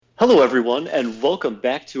Hello, everyone, and welcome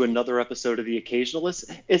back to another episode of The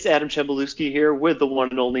Occasionalist. It's Adam Chembalewski here with the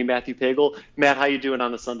one and only Matthew Pagel. Matt, how you doing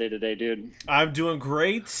on a Sunday today, dude? I'm doing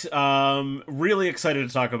great. Really excited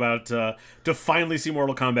to talk about to finally see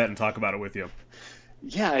Mortal Kombat and talk about it with you.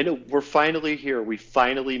 Yeah, I know. We're finally here. We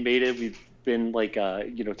finally made it. We've been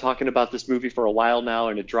talking about this movie for a while now,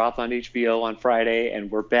 and it dropped on HBO on Friday, and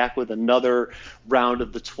we're back with another round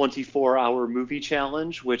of the 24-hour movie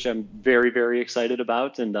challenge, which I'm very, very excited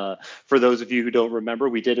about. And for those of you who don't remember,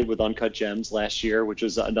 we did it with Uncut Gems last year, which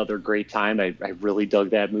was another great time. I really dug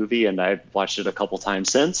that movie, and I've watched it a couple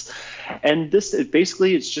times since. And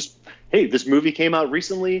it's just, hey, this movie came out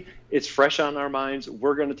recently. It's fresh on our minds.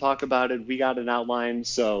 We're going to talk about it. We got an outline,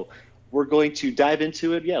 so we're going to dive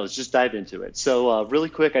into it. Yeah, let's just dive into it. So really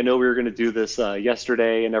quick, I know we were going to do this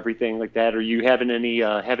yesterday and everything like that. Are you having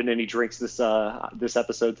any drinks this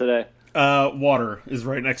episode today? Water is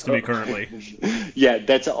right next to me currently. Yeah,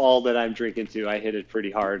 that's all that I'm drinking too. I hit it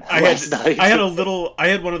pretty hard last night. I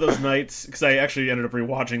had one of those nights because I actually ended up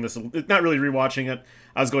rewatching this. Not really rewatching it.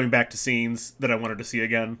 I was going back to scenes that I wanted to see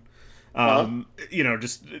again. Basically,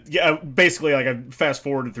 like, I fast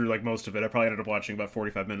forwarded through like most of it. I probably ended up watching about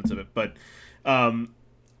 45 minutes of it, but I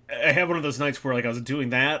had one of those nights where like I was doing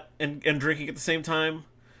that and drinking at the same time,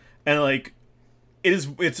 and like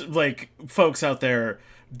it's like, folks out there,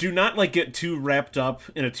 do not like get too wrapped up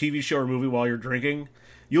in a TV show or movie while you're drinking.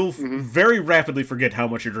 You'll very rapidly forget how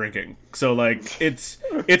much you're drinking. So like it's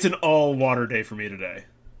an all water day for me today.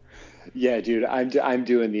 Yeah, dude, I'm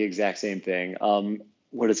doing the exact same thing.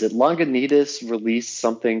 What is it? Lagunitas released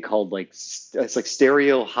something called it's like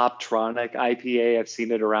Stereo Hoptronic IPA. I've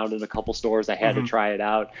seen it around in a couple stores. I had to try it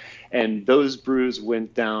out, and those brews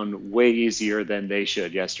went down way easier than they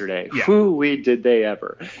should yesterday. Yeah. Whoo-wee, did they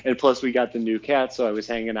ever? And plus, we got the new cat, so I was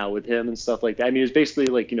hanging out with him and stuff like that. I mean, it's basically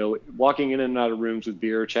like, walking in and out of rooms with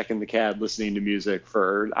beer, checking the cat, listening to music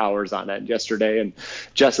for hours on end yesterday. And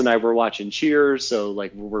Jess and I were watching Cheers, so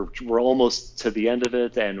like we're almost to the end of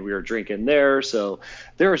it, and we were drinking there. So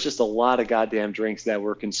there was just a lot of goddamn drinks that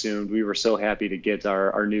were consumed. We were so happy to get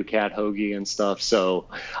our new cat hoagie and stuff. So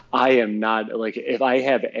I am not, like, if I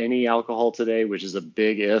have any alcohol today, which is a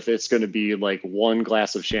big if, it's going to be like one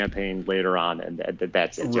glass of champagne later on, and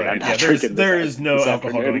that's it. Right. There is no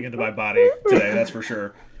alcohol going into my body today, that's for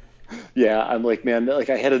sure. Yeah, I'm like, man, like,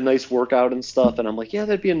 I had a nice workout and stuff, and I'm like, yeah,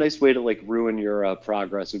 that'd be a nice way to like ruin your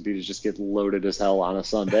progress, would be to just get loaded as hell on a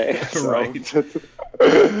Sunday. Right.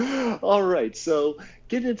 All right, so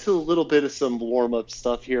get into a little bit of some warm-up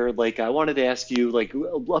stuff here. Like, I wanted to ask you, like,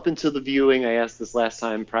 up until the viewing, I asked this last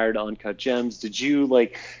time prior to Uncut Gems, did you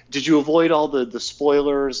avoid all the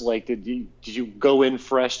spoilers? Like, did you go in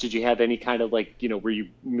fresh? Did you have any kind of, like, did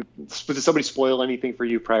somebody spoil anything for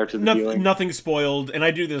you prior to the viewing? Nothing spoiled, and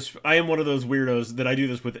I am one of those weirdos that I do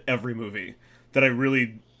this with every movie that I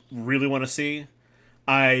really, really want to see.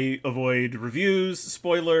 I avoid reviews,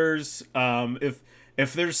 spoilers.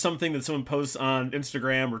 If there's something that someone posts on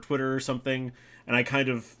Instagram or Twitter or something, and I kind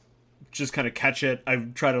of catch it, I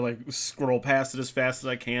try to like scroll past it as fast as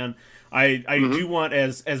I can. I do want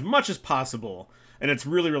as much as possible, and it's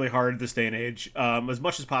really, really hard this day and age. As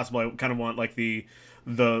much as possible, I kind of want like the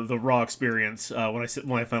raw experience when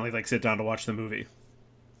I finally like sit down to watch the movie.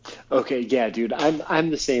 Okay, yeah, dude, I'm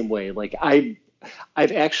the same way. Like,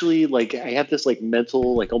 I've actually, like, I have this like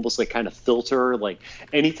mental, like, almost like kind of filter. Like,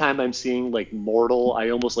 anytime I'm seeing like Mortal, I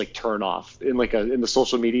almost like turn off in the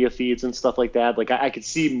social media feeds and stuff like that. Like, I could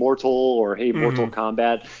see Mortal or hey, Mortal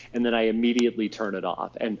Kombat, and then I immediately turn it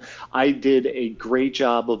off. And I did a great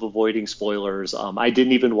job of avoiding spoilers. I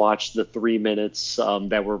didn't even watch the 3 minutes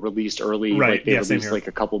that were released early. Right. Like, they released like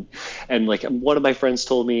a couple, and like one of my friends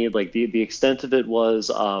told me like the extent of it was,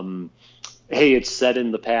 hey, it's set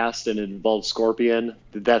in the past and it involves Scorpion.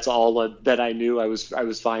 That's all that I knew. I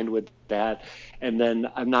was fine with that. And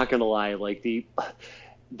then I'm not gonna lie, like,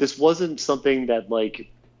 this wasn't something that,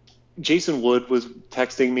 like, Jason Wood was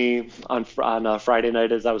texting me on Friday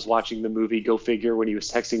night as I was watching the movie. Go figure, when he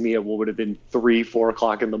was texting me at what would have been 3-4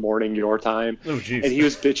 o'clock in the morning your time. Oh, geez. And he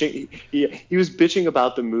was bitching. He was bitching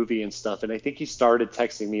about the movie and stuff. And I think he started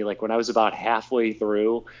texting me like when I was about halfway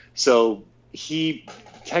through. So he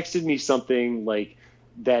texted me something like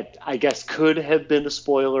that I guess could have been a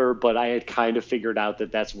spoiler, but I had kind of figured out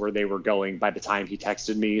that that's where they were going by the time he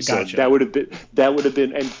texted me. So Gotcha. that would have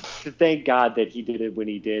been, and thank God that he did it when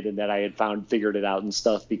he did, and that I had figured it out and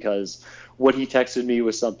stuff, because what he texted me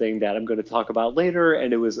was something that I'm going to talk about later,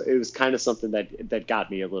 and it was kind of something that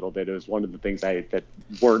got me a little bit. It was one of the things that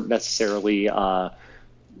weren't necessarily that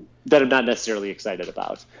I'm not necessarily excited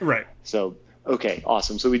about. Right. So. Okay,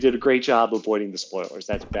 awesome. So we did a great job avoiding the spoilers.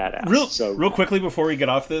 That's badass. Real quickly before we get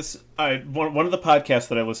off this, one of the podcasts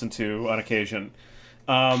that I listen to on occasion,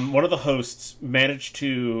 one of the hosts managed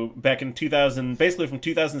to, back in 2000, basically from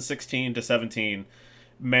 2016 to 17,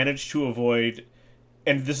 managed to avoid,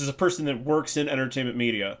 and this is a person that works in entertainment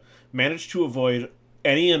media, managed to avoid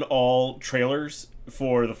any and all trailers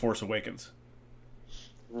for The Force Awakens.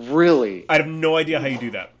 Really? I have no idea how you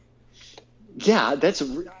do that. Yeah,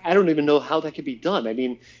 I don't even know how that could be done. I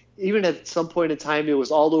mean, even at some point in time, it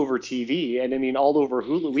was all over TV, and I mean, all over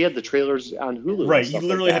Hulu. We had the trailers on Hulu. Right, you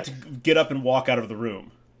literally had to get up and walk out of the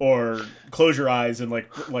room, or close your eyes and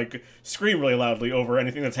like scream really loudly over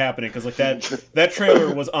anything that's happening, because like that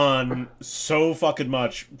trailer was on so fucking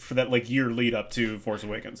much for that like year lead up to Force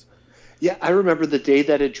Awakens. Yeah, I remember the day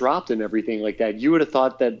that it dropped and everything like that. You would have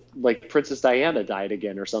thought that like Princess Diana died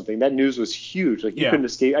again or something. That news was huge. Like you couldn't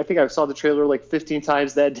escape. I think I saw the trailer like 15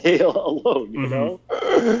 times that day alone. You know?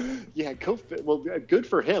 Yeah, good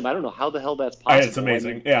for him. I don't know how the hell that's possible. It's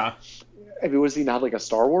amazing. I mean, was he not like a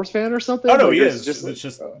Star Wars fan or something? Oh no, he is.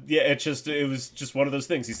 It was just one of those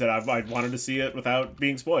things. He said I wanted to see it without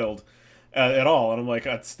being spoiled at all, and I'm like,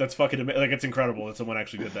 that's fucking like it's incredible that someone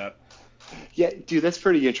actually did that. Yeah, dude, that's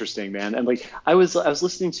pretty interesting, man. And like, I was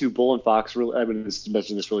listening to Bull and Fox. I'm going to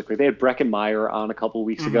mention this really quick. They had Breckin Meyer on a couple of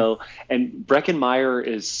weeks ago, and Breckin Meyer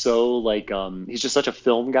is so like, he's just such a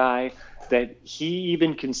film guy that he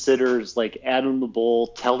even considers like Adam the Bull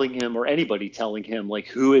telling him, or anybody telling him like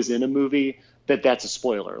who is in a movie, that's a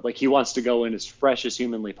spoiler. Like he wants to go in as fresh as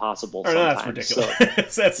humanly possible. That's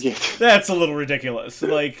ridiculous. So, that's a little ridiculous.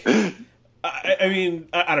 Like, I mean,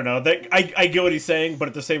 I don't know. I get what he's saying, but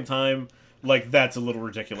at the same time, like that's a little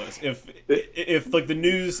ridiculous. If like the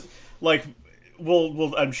news, like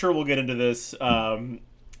we'll I'm sure we'll get into this.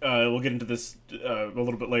 We'll get into this a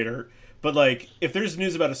little bit later. But like, if there's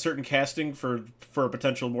news about a certain casting for a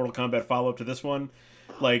potential Mortal Kombat follow up to this one,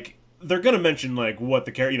 like they're gonna mention like what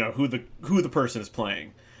the who the person is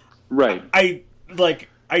playing. Right. I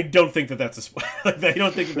don't think that's a spoiler. I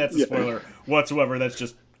don't think that's a spoiler whatsoever. That's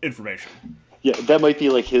just information. Yeah, that might be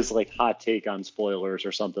like his like hot take on spoilers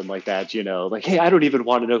or something like that, you know. Like, hey, I don't even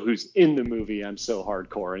want to know who's in the movie. I'm so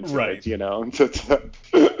hardcore into it, you know.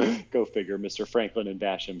 Go figure, Mr. Franklin and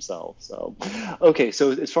Bash himself. So, okay,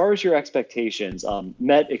 so as far as your expectations,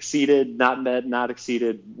 met, exceeded, not met, not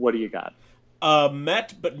exceeded, what do you got?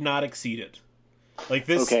 Met but not exceeded. Like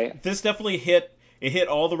this. Okay. This definitely hit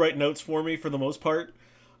all the right notes for me for the most part.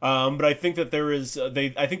 But I think that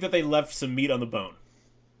I think that they left some meat on the bone.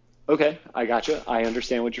 Okay, I gotcha. I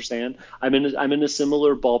understand what you're saying. I'm in a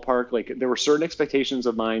similar ballpark. Like there were certain expectations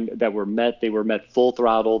of mine that were met. They were met full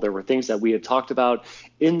throttle. There were things that we had talked about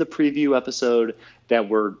in the preview episode that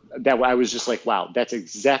I was just like, wow, that's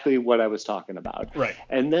exactly what I was talking about. Right.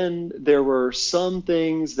 And then there were some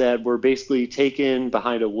things that were basically taken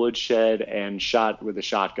behind a woodshed and shot with a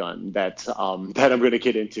shotgun that I'm going to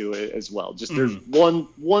get into as well. Just there's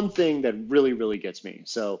one thing that really, really gets me.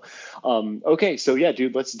 So, okay. So yeah,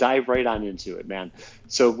 dude, let's dive right on into it, man.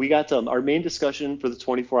 So we got our main discussion for the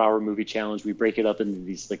 24-hour movie challenge. We break it up into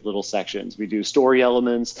these like little sections. We do story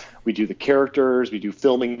elements, we do the characters, we do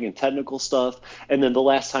filming and technical stuff, and then the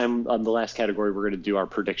last category, we're going to do our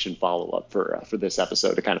prediction follow-up for this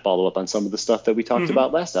episode to kind of follow up on some of the stuff that we talked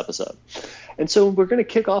about last episode. And so we're going to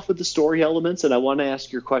kick off with the story elements, and I want to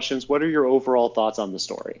ask your questions. What are your overall thoughts on the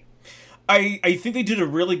story? I think they did a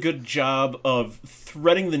really good job of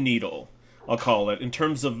threading the needle, I'll call it, in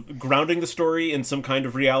terms of grounding the story in some kind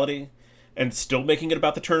of reality and still making it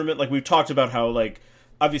about the tournament. Like we've talked about how like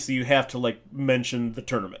obviously you have to like mention the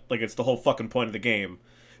tournament, like it's the whole fucking point of the game.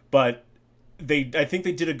 But I think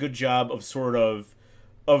they did a good job of sort of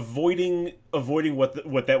avoiding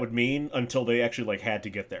what that would mean until they actually like had to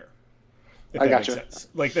get there. If I that gotcha. Makes sense.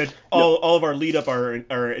 Like that all of our lead up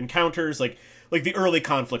our encounters, like the early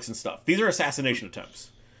conflicts and stuff. These are assassination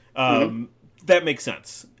attempts. That makes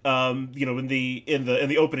sense. You know, in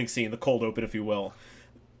the opening scene, the cold open, if you will,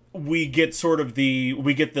 we get sort of the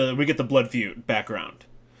blood feud background,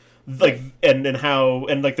 like and how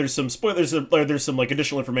and like there's some spoilers, there's some like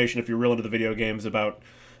additional information if you're real into the video games about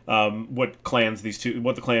what the clans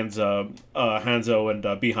Hanzo and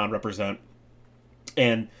Bihan represent,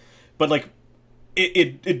 but like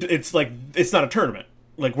it's like it's not a tournament.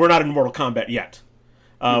 Like we're not in Mortal Kombat yet.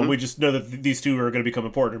 We just know that these two are going to become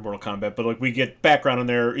important in Mortal Kombat, but like we get background on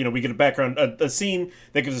their, you know, we get a scene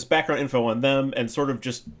that gives us background info on them and sort of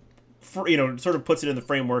just, sort of puts it in the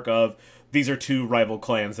framework of these are two rival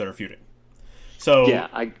clans that are feuding. So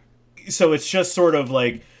so it's just sort of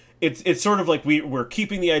like it's sort of like we're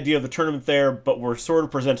keeping the idea of the tournament there, but we're sort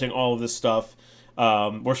of presenting all of this stuff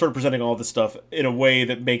We're sort of presenting all this stuff in a way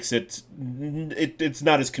that makes it's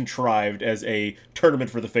not as contrived as a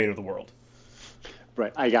tournament for the fate of the world.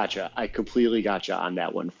 Right, I gotcha. I completely gotcha on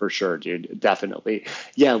that one for sure, dude. Definitely.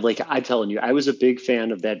 Yeah, like I'm telling you, I was a big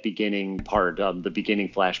fan of that beginning part, the beginning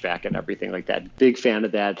flashback and everything like that. Big fan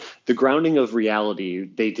of that. The grounding of reality,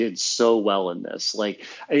 they did so well in this. Like,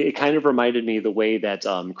 it kind of reminded me the way that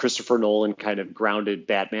Christopher Nolan kind of grounded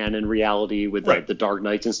Batman in reality with Right. the Dark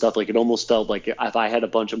Knights and stuff. Like, it almost felt like if I had a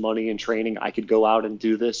bunch of money and training, I could go out and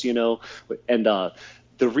do this, you know? And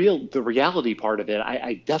the reality part of it,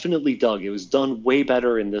 I definitely dug. It was done way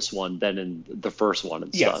better in this one than in the first one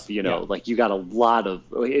and Yes, stuff. You know, yeah. like you got a lot of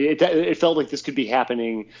it felt like this could be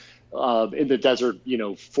happening in the desert,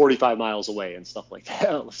 45 miles away and stuff like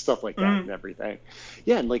that, and everything.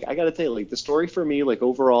 Yeah, and like I got to tell you, like the story for me, like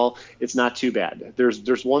overall, it's not too bad.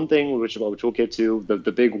 There's one thing which we'll get to,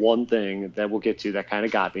 the big one thing that we'll get to that kind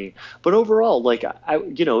of got me, but overall, like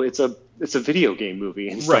it's a video game movie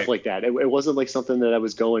and stuff Right. like that. It wasn't like something that I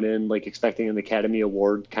was going in like expecting an Academy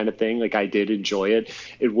Award kind of thing. Like I did enjoy it.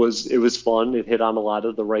 It was fun. It hit on a lot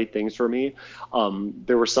of the right things for me.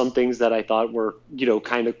 There were some things that I thought were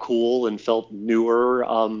kind of cool and felt newer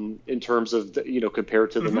in terms of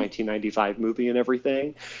compared to the 1995 movie and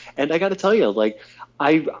everything. And I got to tell you, like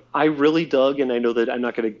I really dug, and I know that I'm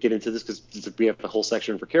not going to get into this because we have the whole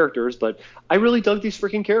section for characters, but I really dug these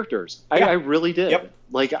freaking characters. Yeah. I really did. Yep.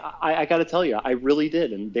 Like I got to tell you, I really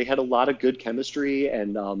did, and they had a lot of good chemistry,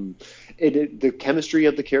 and the chemistry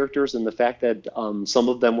of the characters, and the fact that some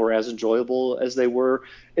of them were as enjoyable as they were,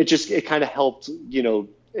 it kind of helped,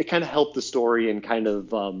 it kind of helped the story, and kind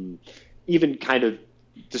of even kind of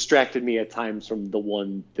distracted me at times from the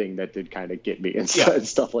one thing that did kind of get me and, and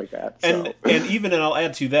stuff like that. So. And I'll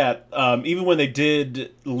add to that, even when they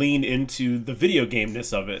did lean into the video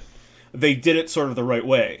game-ness of it, they did it sort of the right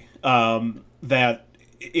way.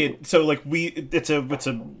 It's a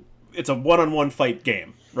one-on-one fight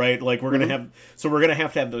game, right? Like we're gonna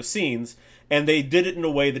have those scenes, and they did it in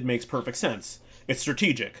a way that makes perfect sense. It's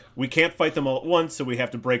strategic. We can't fight them all at once, so we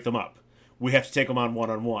have to break them up. We have to take them on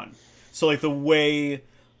one-on-one. So like the way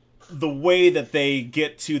that they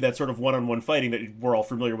get to that sort of one-on-one fighting that we're all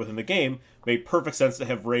familiar with in the game made perfect sense to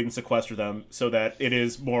have Raiden sequester them so that it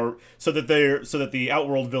is more so that the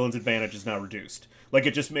Outworld villain's advantage is now reduced. Like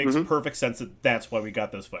it just makes perfect sense that that's why we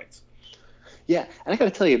got those fights. Yeah, and I got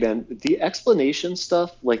to tell you, man, the explanation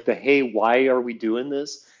stuff, like the hey, why are we doing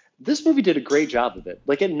this? This movie did a great job of it.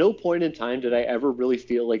 Like at no point in time did I ever really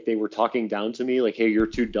feel like they were talking down to me, like, hey, you're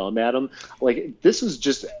too dumb, Adam. Like this was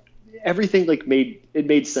just everything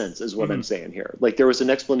made sense is what I'm saying here. Like there was an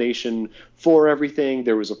explanation for everything.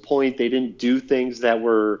 There was a point. They didn't do things that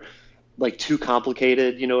were like too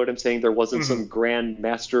complicated. You know what I'm saying? There wasn't some grand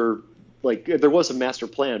master, like there was a master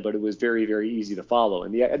plan, but it was very, very easy to follow.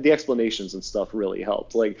 And the explanations and stuff really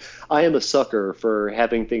helped. Like I am a sucker for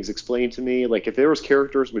having things explained to me. Like if there was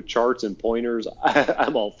characters with charts and pointers,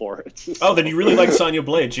 I'm all for it. So. Oh, then you really like Sonya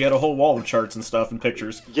Blade. She had a whole wall of charts and stuff and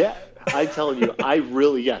pictures. Yeah. I'm telling you, I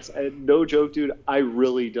really, yes, no joke, dude. I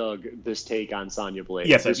really dug this take on Sonya Blade.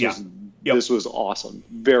 Yes, this was awesome,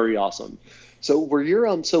 very awesome. So we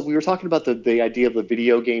were talking about the idea of the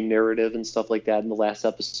video game narrative and stuff like that in the last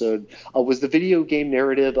episode. Was the video game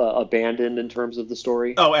narrative abandoned in terms of the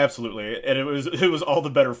story? Oh, absolutely, and it was all the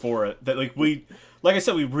better for it. That like I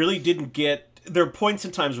said, we really didn't get. There are points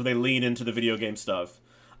and times where they lean into the video game stuff,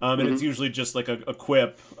 and it's usually just like a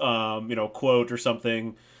quip, quote or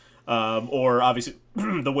something. Or obviously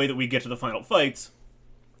the way that we get to the final fights,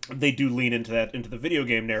 they do lean into the video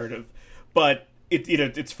game narrative, but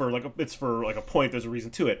it's for a point. There's a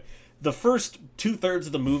reason to it. The first 2/3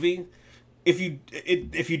 of the movie, if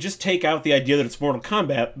you just take out the idea that it's Mortal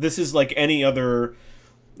Kombat, this is like any other,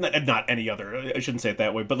 not any other. I shouldn't say it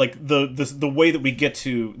that way, but like the way that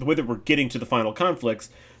we're getting to the final conflicts,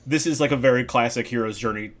 this is like a very classic hero's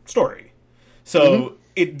journey story. So.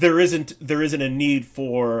 There isn't a need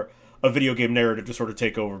for a video game narrative to sort of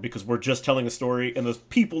take over because we're just telling a story and those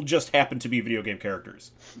people just happen to be video game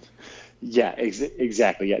characters. Yeah,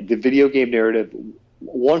 exactly. Yeah, the video game narrative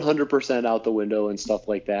 100% out the window and stuff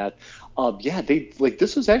like that. They like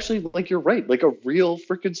this was actually like you're right, like a real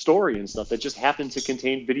freaking story and stuff that just happened to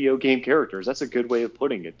contain video game characters. That's a good way of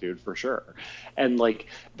putting it, dude, for sure. And like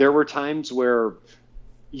there were times where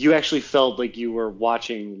you actually felt like you were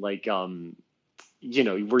watching like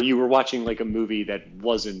where you were watching like a movie that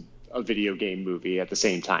wasn't a video game movie at the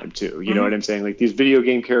same time too. You know what I'm saying? Like these video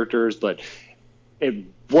game characters, but it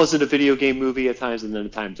wasn't a video game movie at times, and then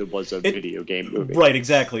at times it was a video game movie. Right,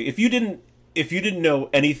 exactly. If you didn't know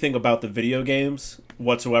anything about the video games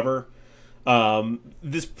whatsoever,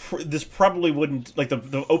 This probably wouldn't, like,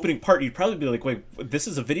 the opening part. You'd probably be like, wait, this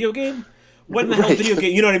is a video game? What in the hell Right. video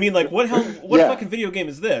game? You know what I mean? Like, what Yeah. fucking video game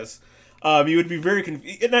is this? You would be very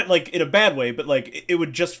confused, not like in a bad way, but like it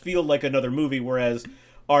would just feel like another movie. Whereas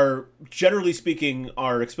generally speaking,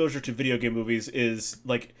 our exposure to video game movies is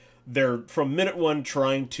like they're from minute one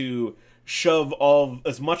trying to shove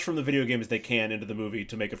as much from the video game as they can into the movie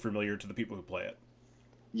to make it familiar to the people who play it.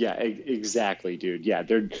 Yeah, exactly, dude. Yeah,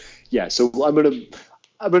 yeah. So I'm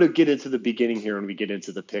gonna get into the beginning here when we get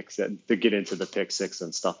into the picks and to get into the pick six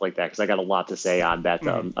and stuff like that because I got a lot to say on that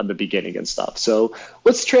on the beginning and stuff. So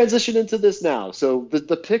let's transition into this now. So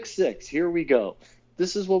the pick six. Here we go.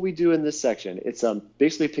 This is what we do in this section. It's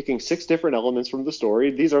basically picking 6 different elements from the story.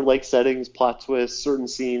 These are like settings, plot twists, certain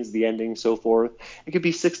scenes, the ending, so forth. It could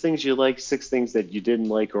be 6 things you like, 6 things that you didn't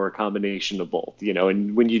like, or a combination of both. You know,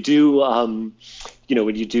 and when you do, when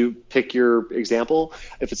you do pick your example,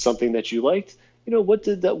 if it's something that you liked, you know, what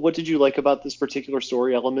did you like about this particular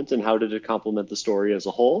story element, and how did it complement the story as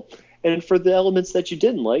a whole? And for the elements that you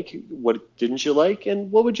didn't like, what didn't you like,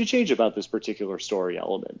 and what would you change about this particular story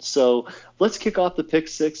element? So let's kick off the pick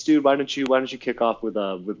six, dude. Why don't you kick off with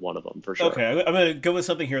one of them for sure? Okay, I'm going to go with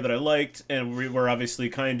something here that I liked, and we're obviously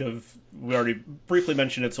we already briefly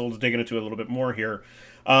mentioned it, so we'll dig into it a little bit more here.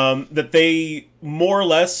 That they more or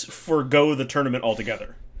less forgo the tournament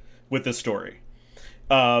altogether with this story.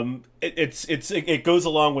 It goes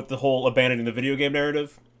along with the whole abandoning the video game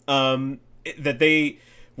narrative.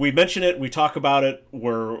 We mention it, we talk about it,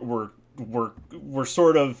 we're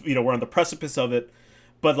sort of, you know, we're on the precipice of it,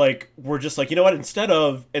 but like we're just like, you know what, instead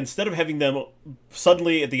of having them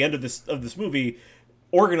suddenly at the end of this movie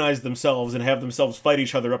organize themselves and have themselves fight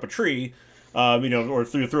each other up a tree, or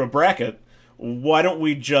through a bracket. Why don't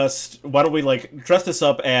we like dress this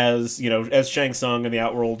up as, you know, as Shang Tsung and the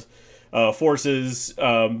Outworld forces,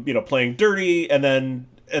 playing dirty, and then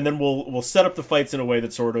we'll set up the fights in a way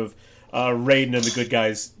that's sort of Raiden and the good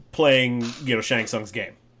guys playing, you know, Shang Tsung's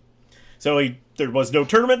game. So there was no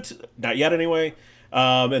tournament, not yet anyway.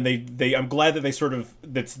 And I'm glad that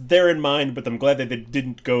that's there in mind, but I'm glad that they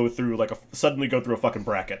didn't suddenly go through a fucking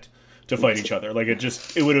bracket to fight each other. Like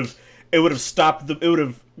it would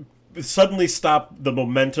have suddenly stopped the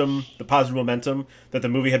momentum, the positive momentum that the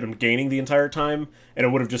movie had been gaining the entire time, and it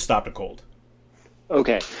would have just stopped it cold.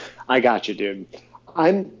 Okay, I got you, dude.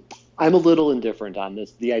 I'm a little indifferent on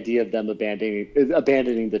this. The idea of them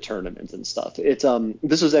abandoning the tournament and stuff. It's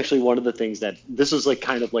this was actually one of the things this was like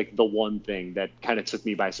kind of like the one thing that kind of took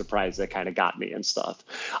me by surprise, that kind of got me and stuff.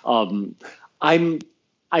 I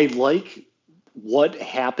like what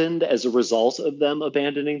happened as a result of them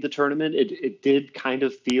abandoning the tournament. It did kind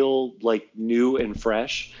of feel like new and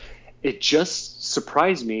fresh. It just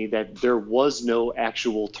surprised me that there was no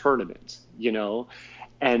actual tournament, you know?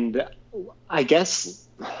 And I guess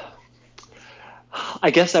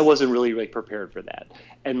I wasn't really like prepared for that.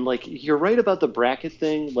 And like, you're right about the bracket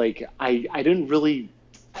thing. Like I didn't really,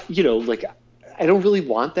 you know, like I don't really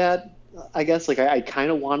want that. I guess like I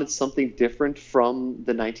kind of wanted something different from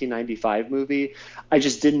the 1995 movie. I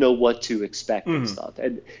just didn't know what to expect and stuff.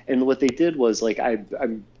 And what they did was like,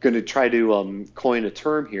 I'm going to try to coin a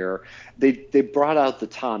term here. They brought out the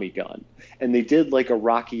Tommy gun, and they did like a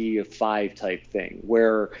Rocky 5 type thing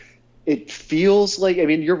where it feels like, I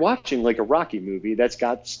mean, you're watching like a Rocky movie that's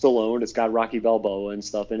got Stallone, it's got Rocky Balboa and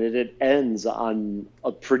stuff, and it ends on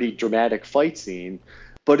a pretty dramatic fight scene.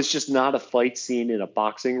 But it's just not a fight scene in a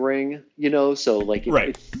boxing ring, you know? So like,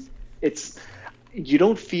 right. You're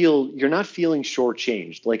not feeling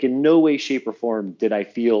shortchanged. Like in no way, shape or form did I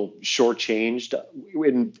feel shortchanged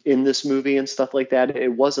in this movie and stuff like that.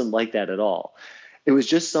 It wasn't like that at all. It was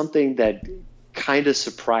just something that kind of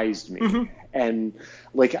surprised me. Mm-hmm. And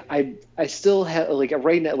like, I still have like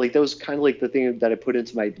right now, like that was kind of like the thing that I put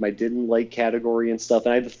into my didn't like category and stuff.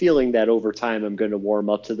 And I have a feeling that over time I'm going to warm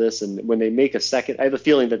up to this. And when they make a second, I have a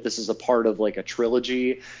feeling that this is a part of like a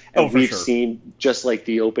trilogy, and we've seen just like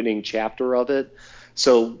the opening chapter of it.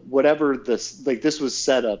 So whatever this was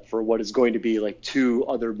set up for what is going to be like 2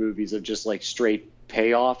 other movies of just like straight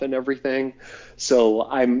payoff and everything. So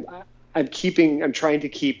I'm trying to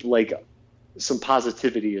keep like some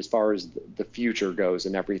positivity as far as the future goes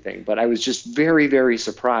and everything. But I was just very, very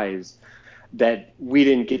surprised that we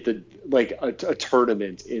didn't get a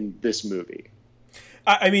tournament in this movie.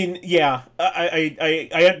 I mean, yeah,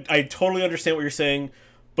 I totally understand what you're saying,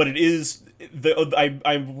 but it is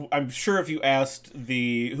I'm sure if you asked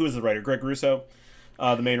who is the writer, Greg Russo,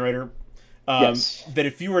 the main writer, yes, that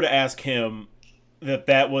if you were to ask him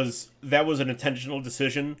that was an intentional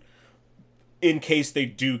decision, in case they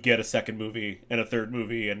do get a second movie and a third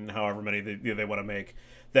movie and however many they want to make.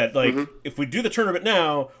 That, like, if we do the tournament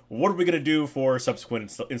now, what are we going to do for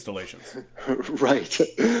subsequent installations?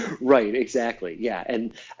 Right, exactly. Yeah,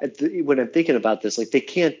 and when I'm thinking about this, like, they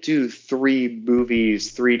can't do 3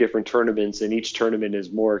 movies, 3 different tournaments, and each tournament is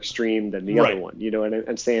more extreme than the other one. You know what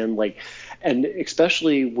I'm saying? Like, and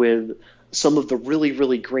especially with some of the really,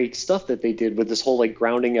 really great stuff that they did with this whole, like,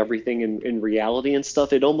 grounding everything in reality and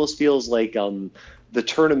stuff, it almost feels like the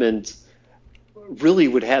tournament really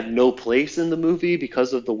would have no place in the movie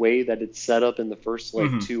because of the way that it's set up in the first,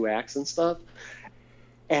 like, 2 acts and stuff.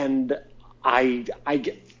 And I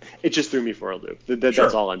get, it just threw me for a loop. That's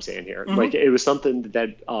all I'm saying here. Like, it was something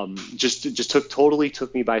that just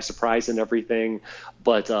took me by surprise and everything.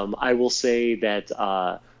 But I will say that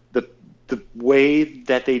the way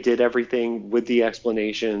that they did everything with the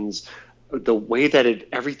explanations, the way that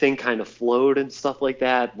everything kind of flowed and stuff like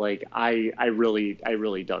that, like, I really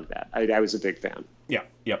dug that. I was a big fan. Yeah.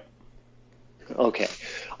 Yep. Okay.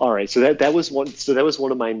 All right. So that was one. So that was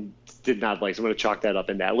one of mine. Did not like. So I'm going to chalk that up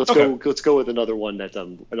in that. Let's go with another one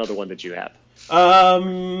that you have.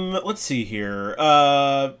 Let's see here.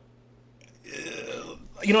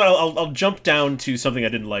 You know what? I'll jump down to something I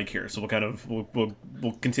didn't like here. So we'll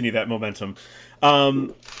continue that momentum.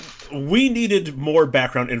 We needed more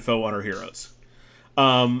background info on our heroes.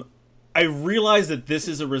 I realize that this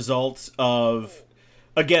is a result of,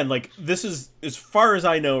 again, like, this is, as far as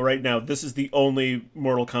I know right now, this is the only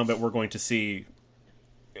Mortal Kombat we're going to see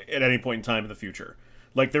at any point in time in the future.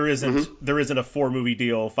 Like, there isn't a 4-movie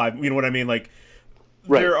deal, 5, you know what I mean? Like,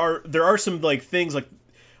 there are some, like, things, like,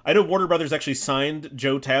 I know Warner Brothers actually signed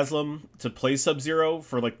Joe Taslim to play Sub-Zero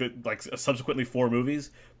for, like, subsequently 4 movies,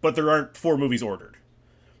 but there aren't 4 movies ordered.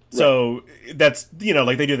 So that's, you know,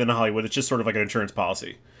 like they do that in Hollywood. It's just sort of like an insurance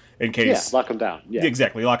policy in case. Yeah, lock them down. Yeah,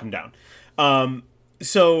 exactly, lock them down.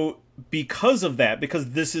 So because of that, because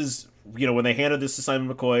this is, you know, when they handed this to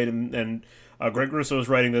Simon McCoy and Greg Russo was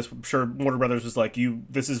writing this, I'm sure Warner Brothers was like,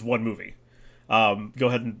 this is one movie. Go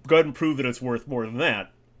ahead and prove that it's worth more than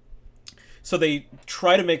that. So they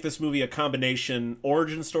try to make this movie a combination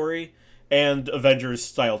origin story and Avengers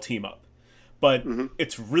style team up. But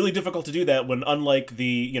it's really difficult to do that when, unlike the,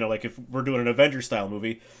 you know, like if we're doing an Avengers style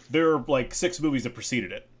movie, there are like 6 movies that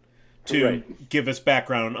preceded it to give us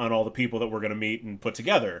background on all the people that we're going to meet and put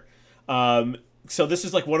together. So this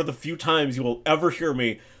is like one of the few times you will ever hear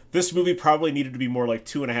me, this movie probably needed to be more like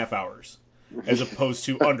 2.5 hours as opposed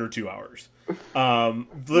to under 2 hours.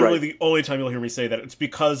 Literally the only time you'll hear me say that, it's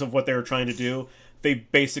because of what they were trying to do. They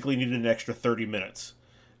basically needed an extra 30 minutes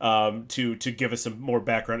to give us some more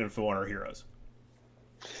background info on our heroes.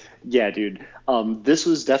 Yeah, dude. This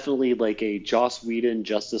was definitely like a Joss Whedon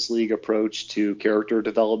Justice League approach to character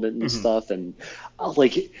development and stuff. And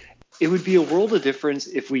like, it would be a world of difference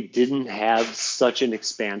if we didn't have such an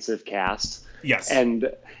expansive cast. Yes.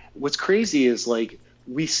 And what's crazy is, like,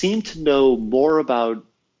 we seem to know more about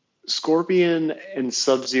Scorpion and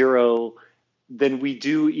Sub-Zero than we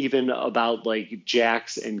do even about, like,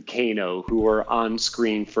 Jax and Kano, who are on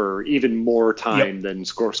screen for even more time than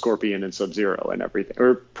Scorpion and Sub-Zero and everything.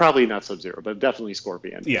 Or probably not Sub-Zero, but definitely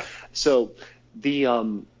Scorpion. Yeah. So the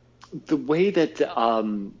way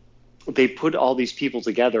that they put all these people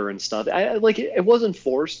together and stuff, it wasn't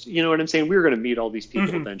forced. You know what I'm saying? We were going to meet all these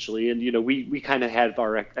people eventually, and, you know, we kind of had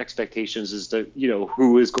our expectations as to, you know,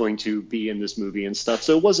 who is going to be in this movie and stuff.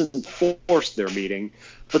 So it wasn't forced, their meeting,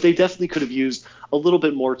 but they definitely could have used a little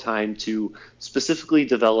bit more time to specifically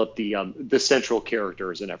develop the central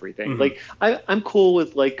characters and everything. Like, I'm cool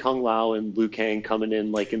with, like, Kung Lao and Liu Kang coming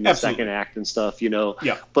in, like, in the second act and stuff, you know.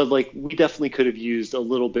 Yeah. But, like, we definitely could have used a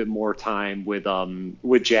little bit more time with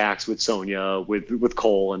Jax, with Sonya, with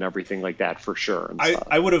Cole and everything like that, for sure. And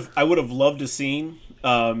I would have loved to seen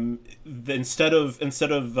instead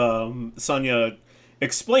of Sonya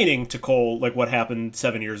explaining to Cole, like, what happened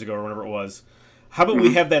 7 years ago or whenever it was. How about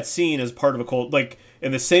we have that scene as part of a cold, like,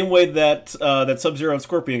 in the same way that Sub-Zero and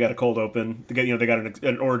Scorpion got a cold open, they got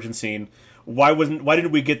an origin scene. Why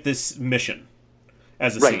didn't we get this mission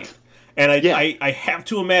as a scene? And I have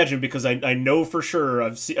to imagine, because I know for sure,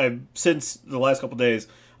 I've since the last couple of days,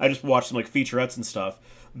 I just watched some, like, featurettes and stuff.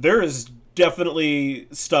 There is definitely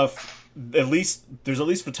stuff, there's at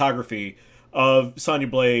least photography of Sonya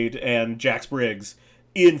Blade and Jax Briggs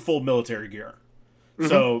in full military gear.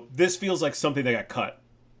 So this feels like something that got cut,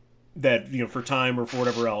 that, you know, for time or for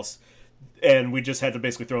whatever else, and we just had to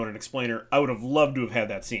basically throw in an explainer. I would have loved to have had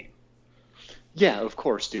that scene. Yeah, of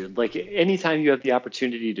course, dude. Like anytime you have the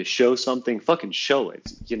opportunity to show something, fucking show it,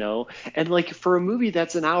 you know? And like for a movie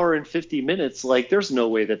that's an hour and 50 minutes, like there's no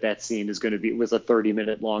way that that scene is going to be was a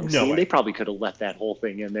 30-minute long No scene. They way. probably could have left that whole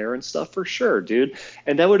thing in there and stuff for sure, dude.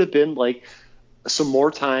 And that would have been like some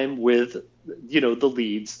more time with, the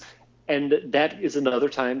leads. And that is another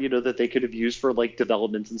time, that they could have used for like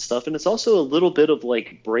development and stuff. And it's also a little bit of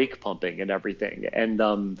like brake pumping and everything.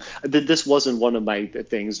 And this wasn't one of my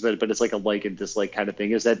things, but it's like a like and dislike kind of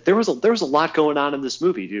thing. Is that there was a lot going on in this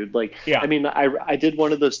movie, dude. Like, Yeah. I mean, I did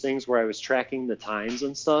one of those things where I was tracking the times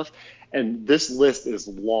and stuff. And this list is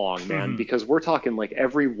long, man, because we're talking like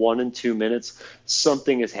every 1 and 2 minutes,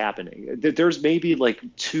 something is happening. There's maybe like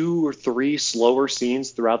 2 or 3 slower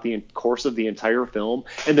scenes throughout the course of the entire film,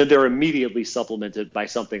 and then they're immediately supplemented by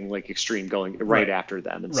something like extreme going right after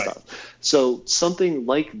them and stuff. So something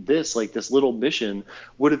like this little mission,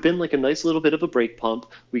 would have been like a nice little bit of a break pump.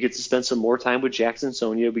 We get to spend some more time with Jax and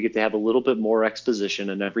Sonya. We get to have a little bit more exposition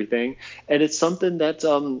and everything, and it's something that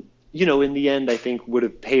in the end, I think would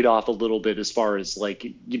have paid off a little bit as far as like,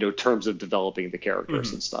 terms of developing the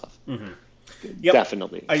characters and stuff. Yep.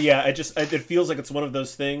 Definitely. Yeah, it feels like it's one of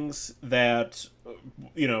those things that,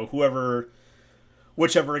 whichever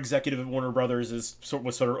executive at Warner Brothers was sort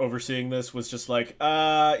of overseeing this was just like,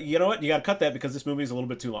 you know what, you got to cut that because this movie is a little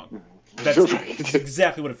bit too long. That's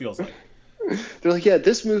exactly what it feels like. They're like, yeah,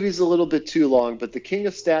 this movie's a little bit too long, but The King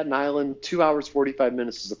of Staten Island, 2 hours 45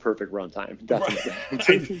 minutes is a perfect runtime.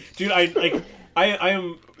 Definitely. Dude, I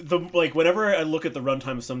am whenever I look at the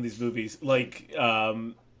runtime of some of these movies, I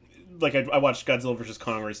watched Godzilla vs.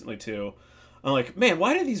 Kong recently too. I'm like, man,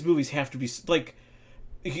 why do these movies have to be like?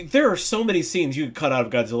 There are so many scenes you could cut out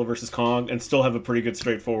of Godzilla vs. Kong and still have a pretty good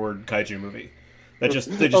straightforward kaiju movie. They just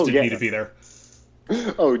didn't need to be there.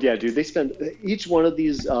 Oh yeah, dude. They spend each one of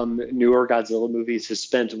these newer Godzilla movies has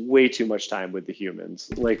spent way too much time with the humans,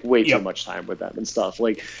 like way too much time with them and stuff.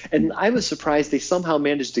 Like, and I was surprised they somehow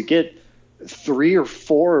managed to get 3 or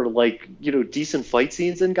 4 decent fight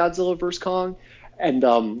scenes in Godzilla vs. Kong.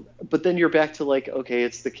 And but then you're back to like, okay,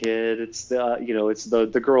 it's the kid, it's the it's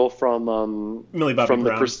the girl from Millie Bobby from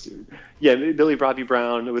Brown. Millie Bobby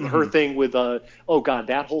Brown with her thing with oh god,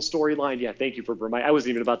 that whole storyline. Yeah, thank you for reminding. I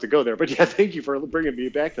wasn't even about to go there, but yeah, thank you for bringing me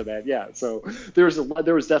back to that. Yeah, so there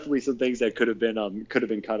was definitely some things that could have been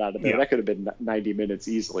cut out of there. Yeah. That could have been 90 minutes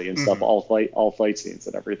easily and stuff. All fight scenes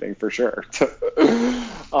and everything for sure.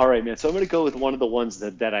 All right, man. So I'm gonna go with one of the ones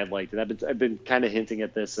that I liked, and I've been kind of hinting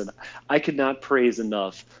at this, and I could not praise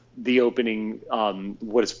enough the opening,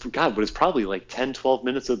 what is probably like 10-12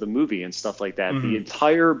 minutes of the movie and stuff like that. The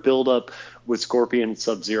entire build-up with Scorpion and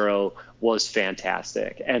Sub-Zero was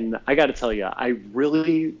fantastic, and I got to tell you, I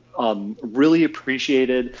really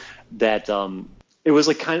appreciated that. It was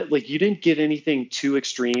like kind of like you didn't get anything too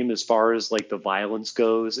extreme as far as like the violence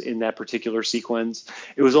goes in that particular sequence.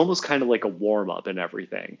 It was almost kind of like a warm up and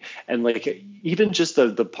everything. And like even just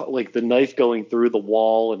the knife going through the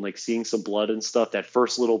wall and like seeing some blood and stuff, that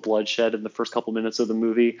first little bloodshed in the first couple minutes of the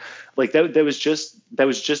movie, like that was just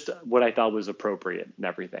what I thought was appropriate and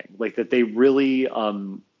everything. Like that they really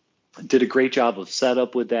did a great job of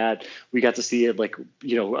setup with that. We got to see it like,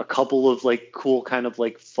 a couple of like cool kind of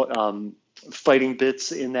like fighting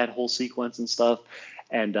bits in that whole sequence and stuff,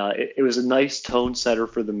 and it was a nice tone setter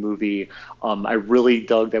for the movie. I really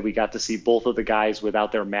dug that we got to see both of the guys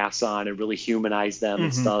without their masks on and really humanize them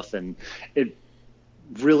and stuff, and it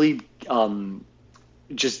really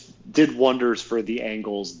just did wonders for the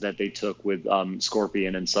angles that they took with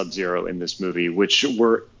Scorpion and Sub-Zero in this movie, which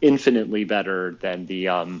were infinitely better than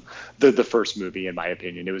the first movie, in my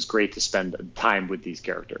opinion. It was great to spend time with these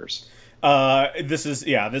characters. This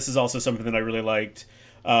is also something that I really liked.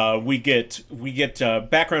 We get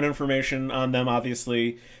background information on them.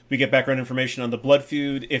 Obviously, we get background information on the blood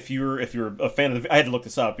feud. If you're a fan of I had to look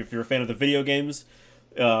this up. If you're a fan of the video games,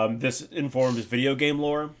 this informs video game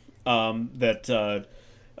lore. That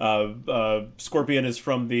Scorpion is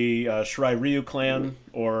from the Shirai Ryu clan,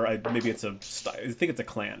 or I think it's a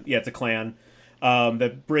clan. Yeah, it's a clan.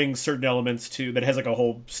 That brings certain elements that has like a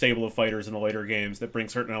whole stable of fighters in the later games that bring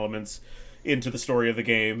certain elements into the story of the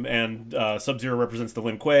game. And Sub-Zero represents the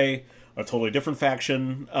Lin Kuei, a totally different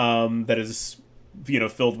faction that is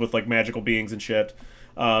filled with like magical beings and shit.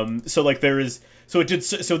 So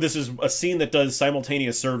this is a scene that does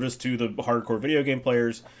simultaneous service to the hardcore video game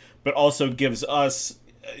players, but also gives as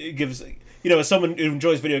someone who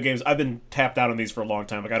enjoys video games, I've been tapped out on these for a long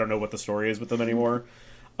time. Like I don't know what the story is with them anymore.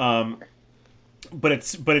 But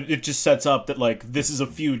it just sets up that like this is a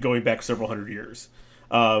feud going back several hundred years.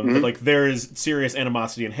 That, like, there is serious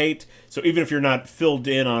animosity and hate. So even if you're not filled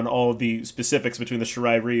in on all the specifics between the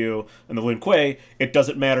Shirai Ryu and the Lin Kuei, it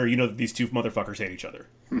doesn't matter. You know that these two motherfuckers hate each other.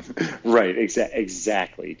 Right,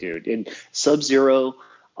 exactly, dude. And Sub-Zero,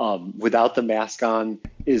 without the mask on,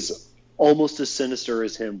 is almost as sinister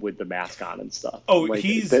as him with the mask on and stuff. Oh, like,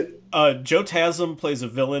 he's Joe Taslim plays a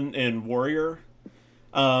villain in Warrior.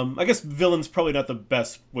 I guess villain's probably not the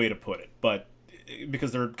best way to put it, but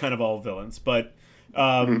because they're kind of all villains. But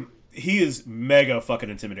he is mega fucking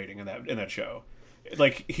intimidating in that show.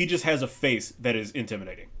 Like, he just has a face that is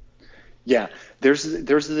intimidating. Yeah, there's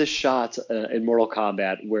this shot in Mortal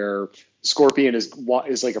Kombat where Scorpion is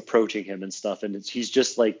like approaching him and stuff, and he's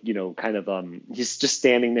just like, you know, kind of he's just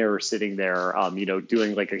standing there or sitting there, you know,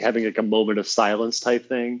 doing like having like a moment of silence type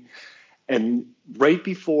thing, and right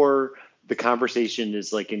before the conversation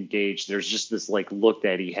is like engaged, there's just this like look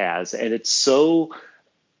that he has, and it's so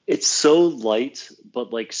light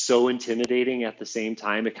but like so intimidating at the same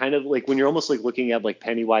time. It kind of like when you're almost like looking at like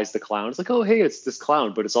Pennywise the clown, it's like, oh hey, it's this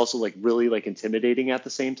clown, but it's also like really like intimidating at the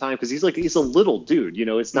same time, because he's a little dude, you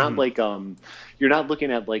know. It's not like you're not looking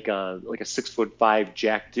at like a 6'5"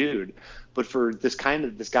 jack dude, but for this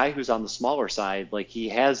guy who's on the smaller side, like he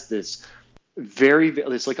has this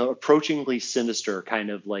it's like an approachingly sinister kind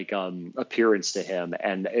of like appearance to him,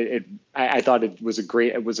 and I thought it was a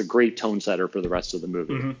great tone setter for the rest of the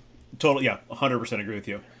movie. Totally, yeah, 100% agree with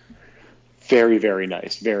you. Very, very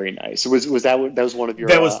nice, very nice. Was that one of your?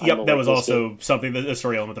 That was that was also something, a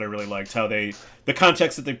story element that I really liked. How the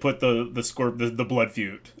context that they put the blood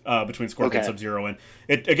feud between Scorpion and Sub-Zero, and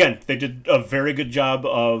it again, they did a very good job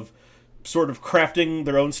of sort of crafting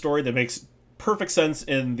their own story that makes perfect sense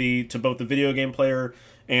to both the video game player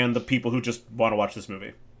and the people who just want to watch this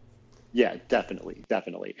movie. Yeah, definitely.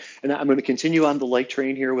 And I'm going to continue on the light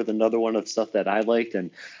train here with another one of stuff that I liked.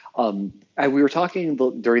 And we were talking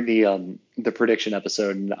during the prediction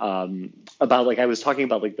episode about, like, I was talking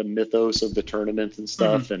about like the mythos of the tournament and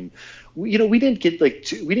stuff, and we didn't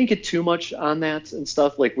get too much on that and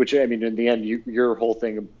stuff, like, which, I mean, in the end, your whole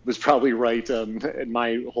thing was probably right, and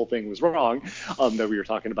my whole thing was wrong, that we were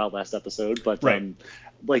talking about last episode, but right.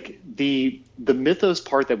 Like the mythos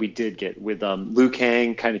part that we did get with Liu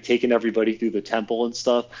Kang kind of taking everybody through the temple and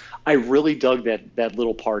stuff, I really dug that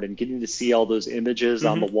little part, and getting to see all those images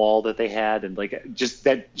on the wall that they had, and like just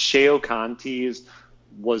that Shao Kahn tease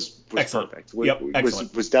was perfect.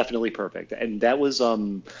 Was definitely perfect, and that was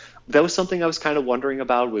something I was kind of wondering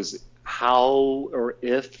about, was how or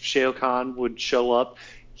if Shao Kahn would show up.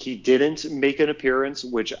 He didn't make an appearance,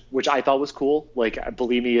 which I thought was cool. Like,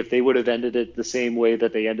 believe me, if they would have ended it the same way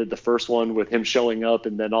that they ended the first one, with him showing up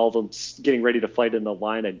and then all of them getting ready to fight in the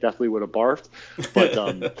line, I definitely would have barfed. But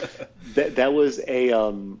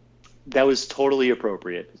that was totally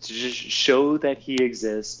appropriate to just show that he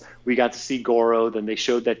exists. We got to see Goro. Then they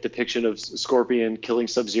showed that depiction of Scorpion killing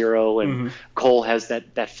Sub-Zero, and Cole has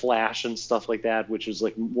that flash and stuff like that, which was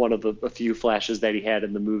like one of a few flashes that he had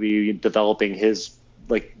in the movie, developing his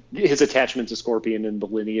attachment to Scorpion and the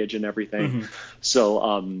lineage and everything.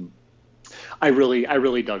 So I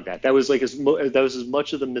really dug that. That was like as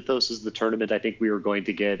much of the mythos as the tournament I think we were going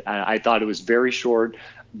to get. I thought it was very short,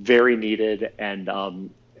 very needed, and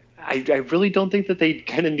I really don't think that they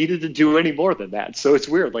kind of needed to do any more than that. So it's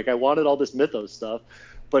weird. Like, I wanted all this mythos stuff,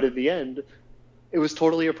 but in the end, it was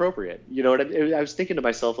totally appropriate. You know what I mean? I was thinking to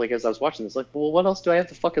myself, like, as I was watching this, like, well, what else do I have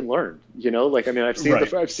to fucking learn? You know, like, I mean, I've seen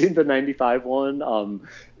the 95 one.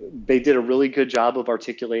 They did a really good job of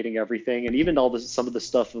articulating everything, and even some of the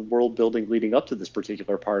stuff of world building leading up to this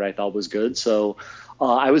particular part, I thought was good. So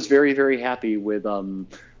I was very, very happy with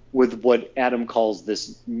what Adam calls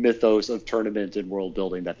this mythos of tournament and world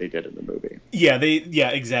building that they did in the movie. Yeah,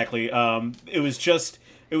 exactly. It was just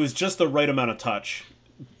the right amount of touch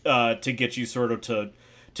to get you sort of to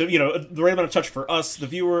the right amount of touch for us, the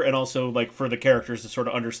viewer, and also like for the characters to sort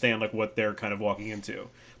of understand like what they're kind of walking into.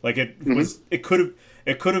 Like, it could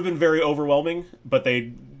have been very overwhelming, but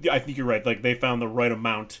I think you're right. Like, they found the right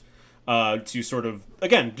amount to sort of,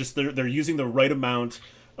 again, just they're using the right amount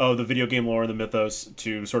of the video game lore and the mythos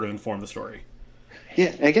to sort of inform the story.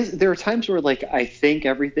 Yeah, I guess there are times where, like, I think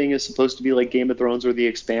everything is supposed to be like Game of Thrones or The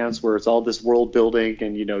Expanse, where it's all this world building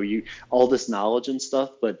and all this knowledge and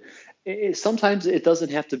stuff. But sometimes it doesn't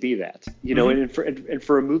have to be that, And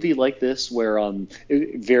for a movie like this, where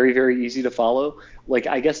very, very easy to follow. Like,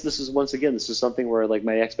 I guess this is something where, like,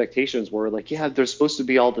 my expectations were like, yeah, there's supposed to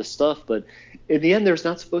be all this stuff, but in the end, there's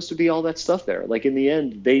not supposed to be all that stuff there. Like, in the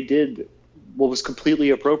end, they did what was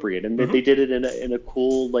completely appropriate, and they did it in a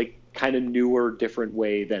cool, like, kind of newer, different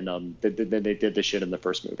way than they did the shit in the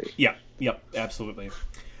first movie. Yeah, yep, absolutely.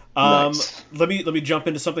 Nice. Let me jump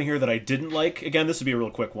into something here that I didn't like. Again, this would be a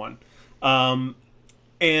real quick one.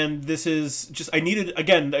 And this is just, I needed,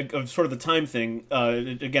 again, sort of the time thing,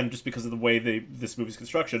 again, just because of the way this movie's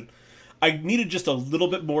construction. I needed just a little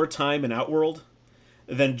bit more time in Outworld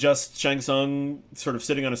than just Shang Tsung sort of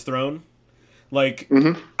sitting on his throne. Like,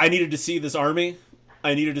 I needed to see this army.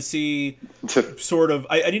 I needed to see sort of,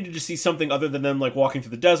 I needed to see something other than them, like, walking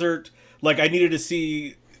through the desert. Like, I needed to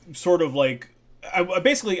see sort of, like,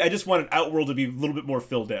 basically, I just wanted Outworld to be a little bit more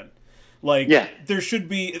filled in. Like, there should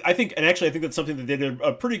be, I think that's something that they did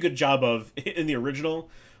a pretty good job of in the original,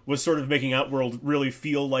 was sort of making Outworld really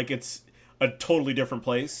feel like it's a totally different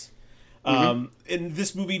place. In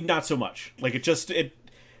this movie, not so much. Like, it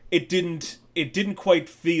didn't quite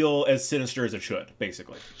feel as sinister as it should,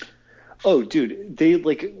 basically. Oh, dude, they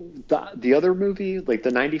like the other movie, like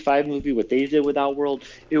the '95 movie. What they did with Outworld,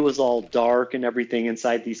 it was all dark and everything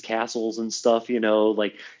inside these castles and stuff. You know,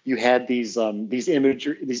 like you had these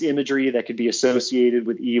imagery that could be associated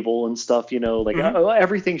with evil and stuff. You know, like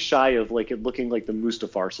everything shy of like it looking like the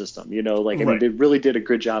Mustafar system. You know, like I mean, they really did a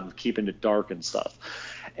good job of keeping it dark and stuff.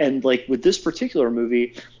 And like with this particular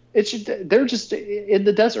movie, they're just in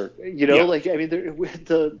the desert. You know, like I mean, with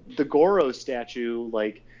the Goro statue,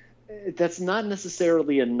 like. That's not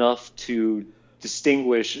necessarily enough to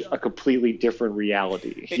distinguish a completely different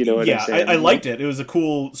reality. You know what I'm saying? I liked it. It was a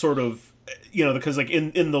cool sort of, you know, because like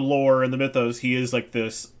in the lore and the mythos, he is like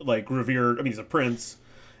this like revered. I mean, he's a prince,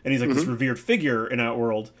 and he's like this revered figure in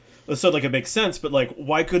Outworld. So like it makes sense, but like,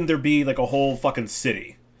 why couldn't there be like a whole fucking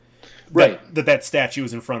city, that statue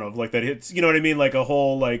is in front of? Like that, it's, you know what I mean? Like a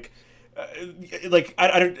whole like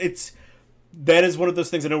I don't. It's. That is one of those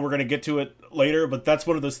things. I know we're going to get to it later, but that's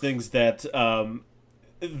one of those things that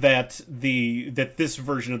that this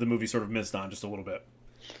version of the movie sort of missed on just a little bit.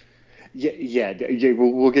 Yeah.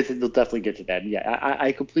 We'll definitely get to that. Yeah,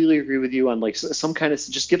 I completely agree with you on like some kind of,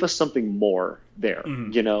 just give us something more there,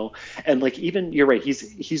 you know. And like even you're right.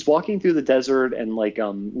 He's walking through the desert and like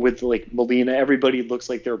with like Melina, everybody looks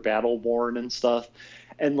like they're battle worn and stuff,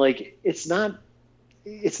 and like it's not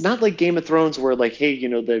like Game of Thrones where like, hey, you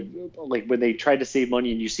know, like when they tried to save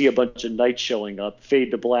money and you see a bunch of knights showing up, fade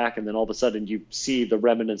to black, and then all of a sudden you see the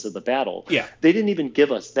remnants of the battle. Yeah. They didn't even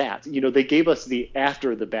give us that. You know, they gave us the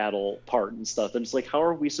after the battle part and stuff. And it's like, how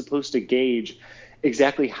are we supposed to gauge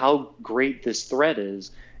exactly how great this threat is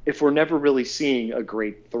if we're never really seeing a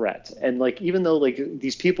great threat? And like, even though like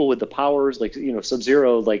these people with the powers, like, you know,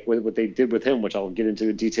 Sub-Zero, like what they did with him, which I'll get into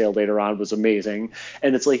in detail later on, was amazing.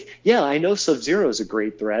 And it's like, yeah, I know Sub-Zero is a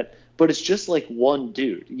great threat, but it's just like one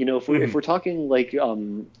dude. You know, if we're talking like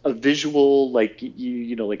a visual, like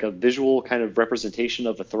you know, like a visual kind of representation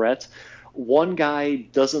of a threat, one guy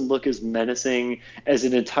doesn't look as menacing as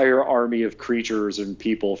an entire army of creatures and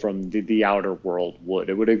people from the outer world would.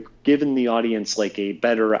 It would have given the audience like a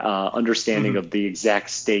better understanding of the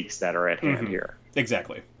exact stakes that are at hand here.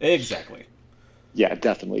 Exactly. Yeah,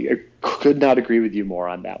 definitely. I could not agree with you more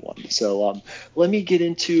on that one. So let me get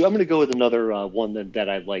into, I'm going to go with another one that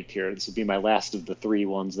I liked here. This will be my last of the three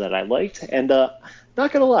ones that I liked. And not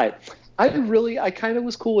going to lie, I kind of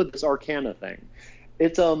was cool with this Arcana thing.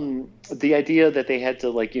 It's the idea that they had to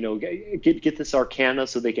like, you know, get this Arcana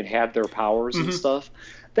so they can have their powers and stuff.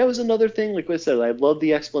 That was another thing. Like I said, I love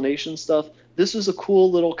the explanation stuff. This was a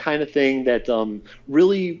cool little kind of thing that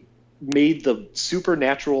really made the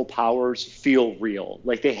supernatural powers feel real.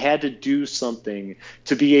 Like they had to do something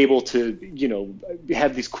to be able to, you know,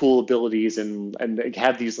 have these cool abilities and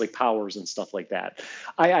have these like powers and stuff like that.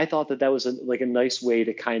 I thought that was a nice way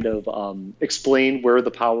to kind of explain where the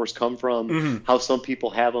powers come from, how some people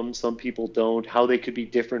have them, some people don't, how they could be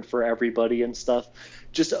different for everybody and stuff.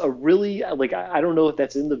 Just a really, like, I don't know if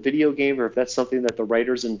that's in the video game or if that's something that the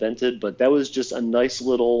writers invented, but that was just a nice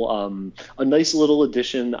little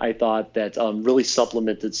addition, I thought, that really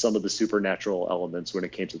supplemented some of the supernatural elements when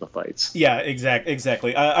it came to the fights. Yeah,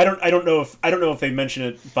 exactly. I don't know if they mention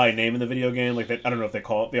it by name in the video game. Like, I don't know if they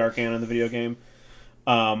call it the Arcana in the video game.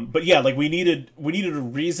 But yeah, like we needed a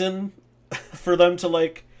reason for them to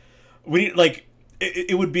like.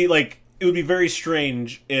 It would be very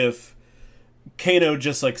strange if Kano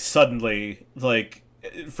just like suddenly, like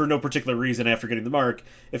for no particular reason after getting the mark,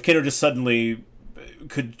 if Kano just suddenly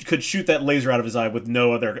could shoot that laser out of his eye with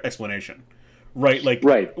no other explanation, right? Like,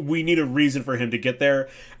 we need a reason for him to get there.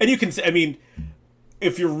 And you can, I mean,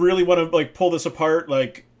 if you really want to like pull this apart,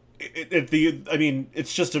 like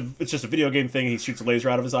it's just a video game thing. He shoots a laser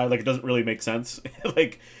out of his eye. Like, it doesn't really make sense.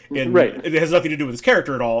 Like, it has nothing to do with his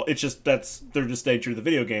character at all. It's just they're just staying true to the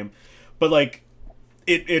video game. But like,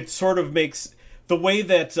 it sort of makes the way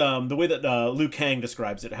that Liu Kang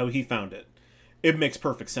describes it, how he found it, it makes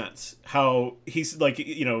perfect sense how he's like,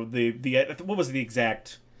 you know, the what was the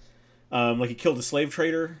exact like he killed a slave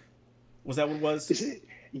trader, was that what it was?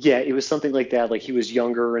 Yeah, it was something like that. Like he was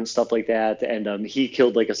younger and stuff like that, and he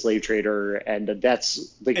killed like a slave trader, and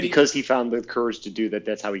that's like And because he found the courage to do that.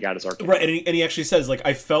 That's how he got his arcana. right, and he actually says like,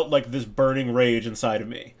 I felt like this burning rage inside of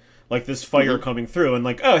me, like this fire coming through, and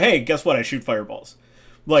like, oh hey, guess what? I shoot fireballs.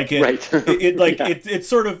 Like it, Right. it like Yeah. it's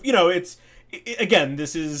sort of, you know, again,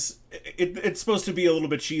 this is it's supposed to be a little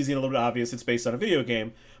bit cheesy and a little bit obvious. It's based on a video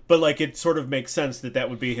game, but like it sort of makes sense that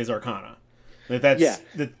would be his arcana.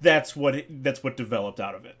 That's what developed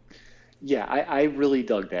out of it. Yeah, I really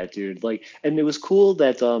dug that, dude. Like, and it was cool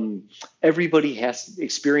that everybody has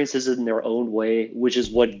experiences in their own way, which is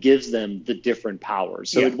what gives them the different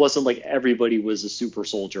powers. So Yeah. it wasn't like everybody was a super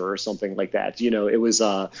soldier or something like that. You know, it was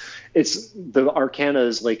it's the arcana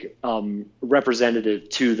is like representative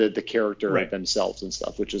to the character Right. themselves and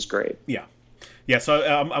stuff, which is great. Yeah. So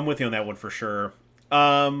I'm with you on that one for sure.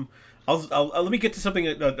 I'll let me get to something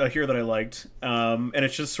here that I liked, and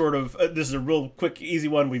it's just sort of this is a real quick, easy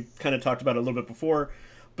one. We kind of talked about it a little bit before,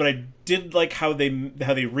 but I did like how they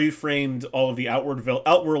reframed all of the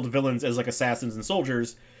outworld villains as like assassins and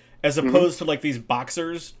soldiers, as opposed to like these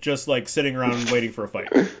boxers just like sitting around waiting for a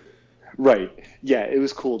fight. Right. Yeah, it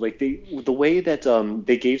was cool. Like the way that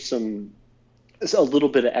they gave a little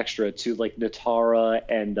bit of extra to like Natara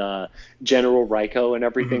and General Raiko and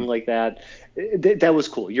everything like that. That was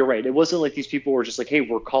cool. You're right. It wasn't like these people were just like, hey,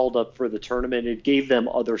 we're called up for the tournament. It gave them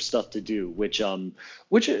other stuff to do, which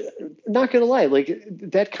not gonna lie, like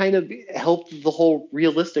that kind of helped the whole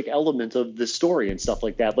realistic element of the story and stuff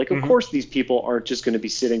like that. Like, of course, these people aren't just going to be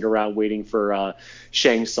sitting around waiting for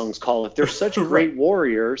Shang Tsung's call. If they're such great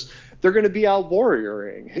warriors, they're going to be out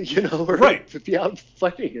warrioring, you know, or be out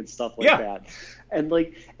fighting and stuff like that. And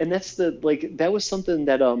that's that was something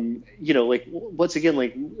that, you know, like once again,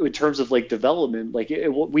 like in terms of like development, like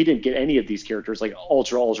we didn't get any of these characters like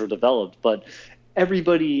ultra developed, but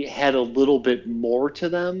everybody had a little bit more to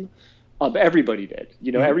them. Everybody did,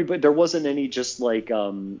 you know, everybody, there wasn't any just like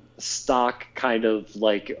stock kind of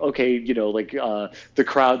like, okay, you know, like the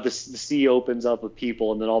crowd, the sea opens up with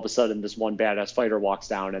people and then all of a sudden this one badass fighter walks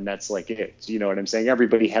down and that's like it. You know what I'm saying?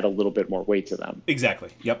 Everybody had a little bit more weight to them. Exactly.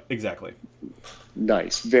 Yep. Exactly.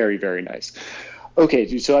 Nice. Very, very nice. Okay,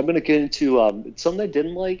 dude, so I'm going to get into something I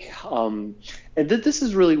didn't like. And this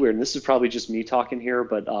is really weird, and this is probably just me talking here,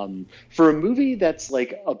 but for a movie that's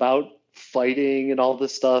like about fighting and all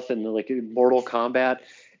this stuff and like Mortal Kombat,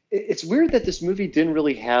 it's weird that this movie didn't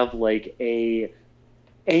really have like a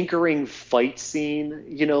anchoring fight scene,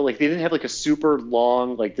 you know, like they didn't have like a super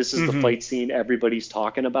long, like this is the fight scene everybody's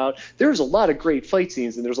talking about. There's a lot of great fight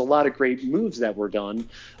scenes and there's a lot of great moves that were done,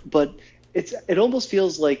 but it almost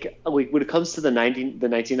feels like when it comes to the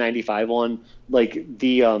 1995 one, like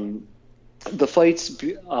the fights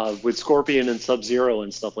with Scorpion and Sub-Zero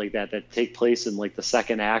and stuff like that take place in like the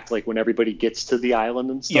second act, like when everybody gets to the island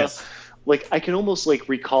and stuff. Yes. Like I can almost like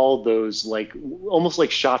recall those like almost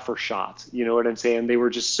like shot for shot. You know what I'm saying? They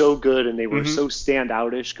were just so good and they were so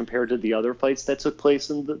standoutish compared to the other fights that took place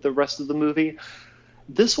in the rest of the movie.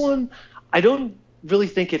 This one, I don't really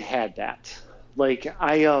think it had that. Like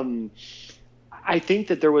I think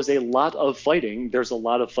that there was a lot of fighting. There's a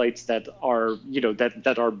lot of fights that are, you know,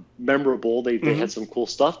 that are memorable. They had some cool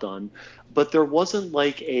stuff done, but there wasn't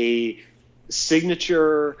like a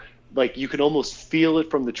signature, like you could almost feel it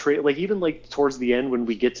from the trailer. Like even like towards the end when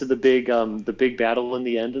we get to the big battle in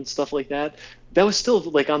the end and stuff like that, that was still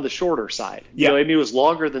like on the shorter side. You know, I mean, it was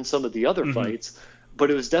longer than some of the other fights, but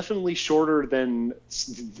it was definitely shorter than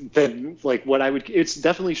like what I would. It's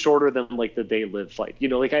definitely shorter than like the They Live fight. You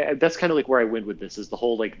know, like that's kind of like where I went with this is the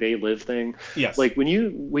whole like They Live thing. Yes. Like when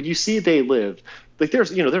you see They Live, like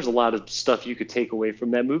there's a lot of stuff you could take away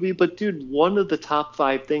from that movie. But dude, one of the top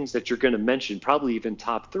 5 things that you're going to mention, probably even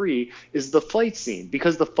top 3, is the fight scene,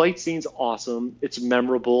 because the fight scene's awesome. It's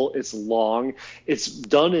memorable. It's long. It's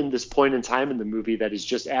done in this point in time in the movie that is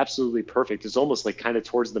just absolutely perfect. It's almost like kind of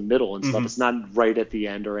towards the middle and stuff. It's not right at the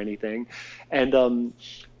end or anything. And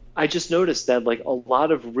I just noticed that like a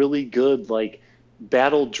lot of really good like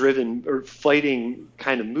battle driven or fighting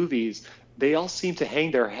kind of movies, they all seem to hang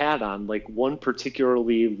their hat on like one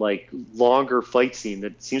particularly like longer fight scene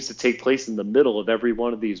that seems to take place in the middle of every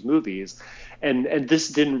one of these movies. And this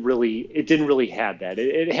didn't really have that.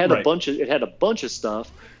 It had a bunch of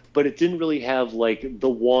stuff, but it didn't really have like the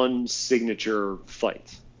one signature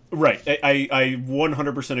fight. Right. I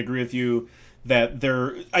 100% agree with you that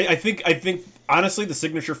they're. I think honestly, the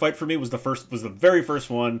signature fight for me was the very first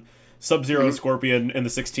one. Sub-Zero and Scorpion in the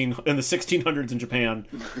 1600s in Japan.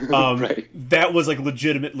 Right. That was like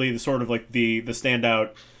legitimately the sort of like the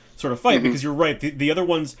standout sort of fight, because you're right. The other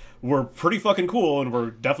ones were pretty fucking cool, and we're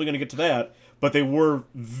definitely going to get to that, but they were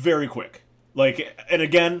very quick. Like, and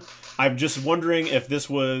again, I'm just wondering if this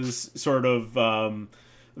was sort of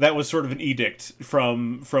that was sort of an edict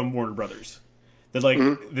from Warner Brothers. That like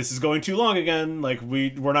this is going too long again. Like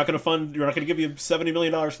we're not going to fund. You're not going to give you $70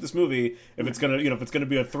 million for this movie if it's gonna if it's gonna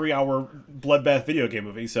be a 3-hour bloodbath video game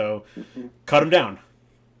movie. So cut them down.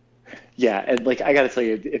 Yeah, and like I got to tell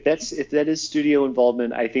you, if that is studio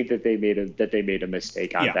involvement, I think that they made a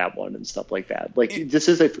mistake on that one and stuff like that. Like it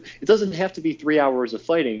doesn't have to be 3 hours of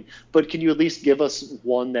fighting, but can you at least give us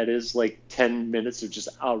one that is like 10 minutes of just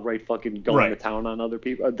outright fucking going to town on other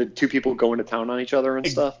people, the two people going to town on each other and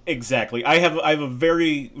stuff? Exactly. I have a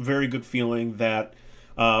very, very good feeling that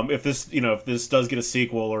if this does get a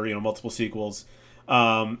sequel or multiple sequels.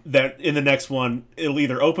 That in the next one it'll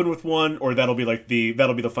either open with one, or that'll be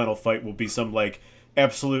the final fight will be some like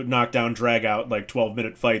absolute knockdown drag out like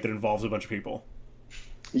 12-minute fight that involves a bunch of people.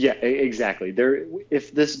 Yeah, exactly.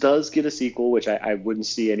 If this does get a sequel, which I wouldn't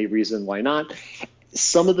see any reason why not,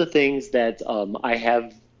 some of the things that I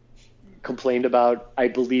have complained about, I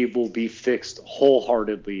believe will be fixed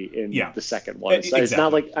wholeheartedly in the second one. It's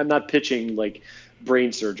not like I'm not pitching like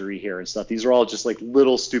brain surgery here and stuff. These are all just like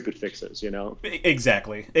little stupid fixes,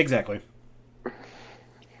 Exactly.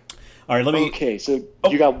 All right, let me. Okay, so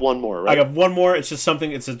you got one more, right? I got one more. It's just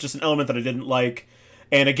something. It's just an element that I didn't like,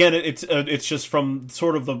 and again, it's just from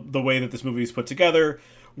sort of the way that this movie is put together.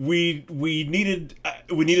 We needed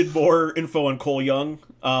more info on Cole Young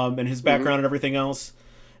and his background and everything else,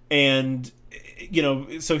 and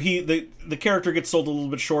so the character gets sold a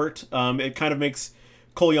little bit short. It kind of makes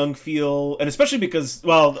Cole Young feel, and especially because,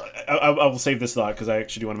 well, I will save this thought because I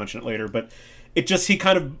actually do want to mention it later, but he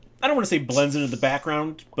kind of, I don't want to say blends into the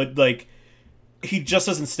background, but like he just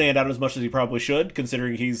doesn't stand out as much as he probably should,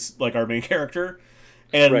 considering he's like our main character,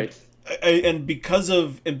 and and because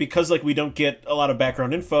like we don't get a lot of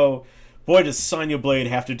background info, boy does Sonya Blade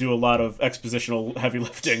have to do a lot of expositional heavy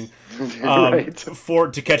lifting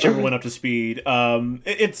to catch everyone up to speed.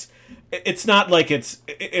 It's not like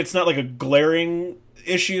a glaring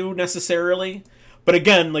issue necessarily, but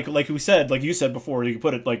again, like you said before, you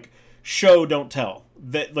put it like show don't tell.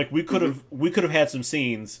 That like we could have had some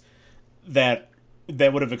scenes that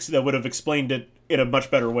would have explained it in a much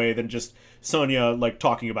better way than just Sonya like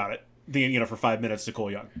talking about it for 5 minutes to Cole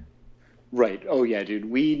Young. Right. Oh yeah, dude.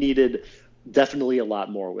 We needed definitely a lot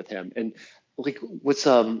more with him. And like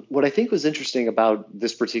what I think was interesting about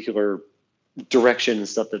this particular direction and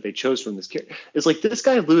stuff that they chose from this character is like this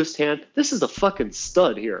guy Louis Tan, this is a fucking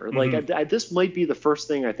stud here. Like this might be the first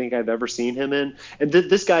thing I think I've ever seen him in, and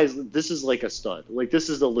this is like a stud. Like this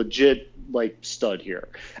is a legit like stud here,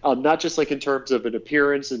 not just like in terms of an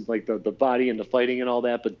appearance and like the body and the fighting and all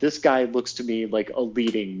that, but this guy looks to me like a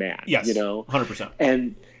leading man. Yes,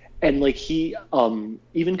 100%. And like he,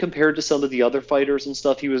 even compared to some of the other fighters and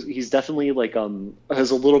stuff, he's definitely like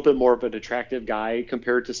has a little bit more of an attractive guy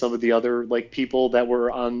compared to some of the other like people that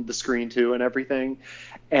were on the screen too and everything.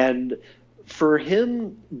 And for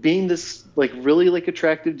him being this like really like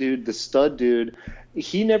attractive dude, the stud dude,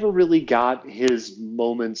 he never really got his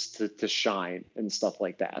moments to shine and stuff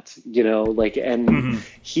like that, like, and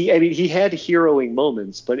he had heroing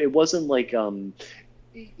moments, but it wasn't like,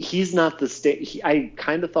 he's not the I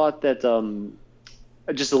kind of thought that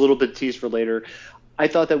just a little bit tease for later. I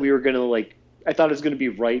thought that we were gonna I thought it was gonna be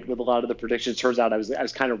right with a lot of the predictions. Turns out I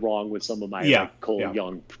was kind of wrong with some of my Cole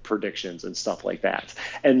Young predictions and stuff like that.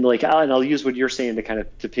 And like I'll use what you're saying to kind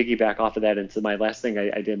of to piggyback off of that into my last thing I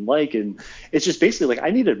didn't like, and it's just basically like I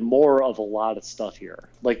needed more of a lot of stuff here,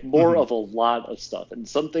 like more of a lot of stuff, and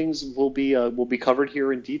some things will be covered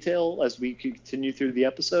here in detail as we continue through the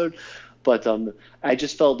episode. But I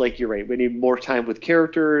just felt like you're right. We need more time with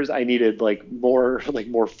characters. I needed more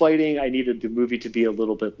fighting. I needed the movie to be a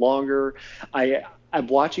little bit longer. I'm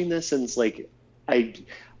watching this and it's like I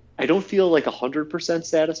don't feel like 100%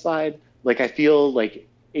 satisfied. Like I feel like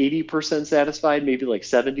 80% satisfied, maybe like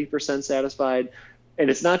 70% satisfied. And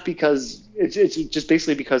it's not because it's just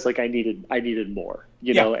basically because like I needed more,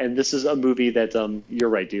 know. And this is a movie that you're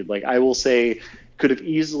right, dude. Like I will say could have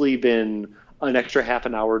easily been an extra half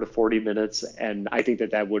an hour to 40 minutes, and I think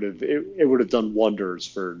that would have done wonders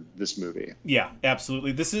for this movie. Yeah,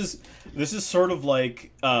 absolutely. This is sort of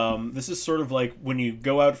like when you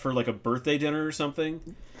go out for like a birthday dinner or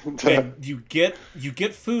something, and you get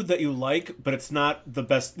food that you like, but it's not the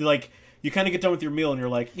best. Like you kind of get done with your meal and you're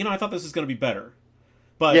like, I thought this was going to be better.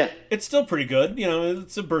 But Yeah. it's still pretty good.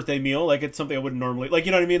 It's a birthday meal. Like, it's something I wouldn't normally... Like,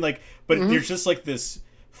 you know what I mean? Like, but there's just, like, this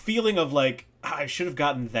feeling of, like, I should have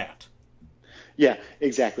gotten that. Yeah,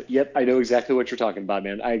 exactly. Yep, I know exactly what you're talking about,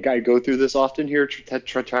 man. I go through this often here,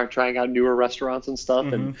 trying out newer restaurants and stuff.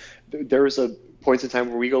 And there's a points in time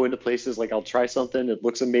where we go into places like I'll try something, it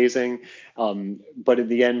looks amazing, but in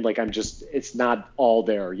the end, like it's not all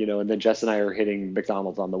there, And then Jess and I are hitting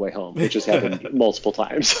McDonald's on the way home. It just happened multiple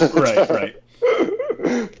times. Right.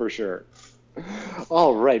 For sure.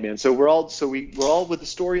 All right, man. So we're all with the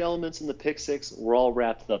story elements and the pick six. We're all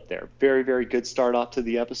wrapped up there. Very, very good start off to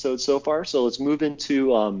the episode so far. So let's move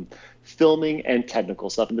into filming and technical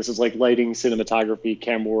stuff. And this is like lighting, cinematography,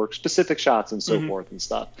 camera work, specific shots, and so forth and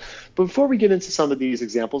stuff. But before we get into some of these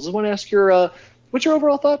examples, I want to ask what's your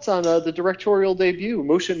overall thoughts on the directorial debut,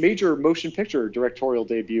 major motion picture directorial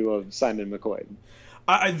debut of Simon McQuoid?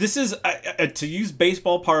 This is, to use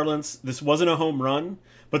baseball parlance, this wasn't a home run.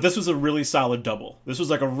 But this was a really solid double. This was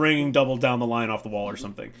like a ringing double down the line off the wall or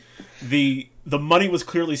something. The money was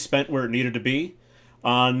clearly spent where it needed to be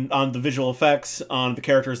on the visual effects, on the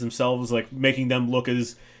characters themselves, like making them look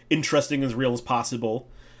as interesting as real as possible.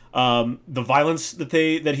 The violence that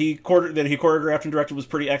he choreographed and directed was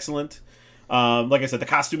pretty excellent. Like I said, the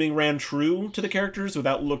costuming ran true to the characters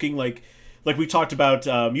without looking like we talked about.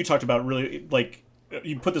 You talked about really like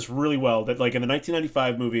you put this really well that like in the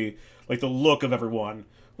 1995 movie, like the look of everyone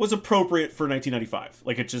was appropriate for 1995.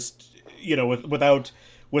 Like it just, without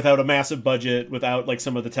a massive budget, without like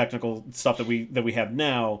some of the technical stuff that we have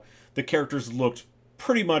now, the characters looked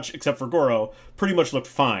pretty much, except for Goro, pretty much looked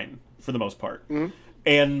fine for the most part. Mm-hmm.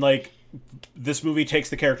 And like this movie takes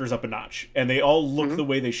the characters up a notch, and they all look the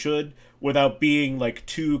way they should without being like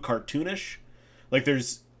too cartoonish. Like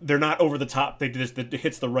they're not over the top. It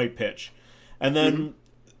hits the right pitch, and then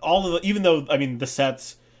even though the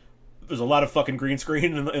sets. There's a lot of fucking green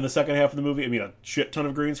screen in the second half of the movie. A shit ton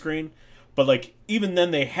of green screen. But, like, even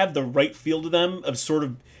then they had the right feel to them of sort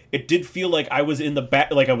of... It did feel like I was in the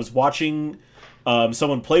back... Like, I was watching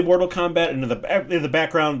someone play Mortal Kombat, and in the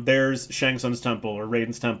background, there's Shang Tsung's temple or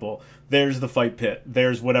Raiden's temple. There's the fight pit.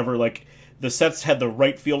 There's whatever. Like, the sets had the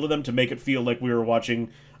right feel to them to make it feel like we were watching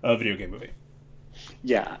a video game movie.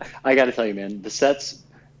 Yeah, I gotta tell you, man. The sets...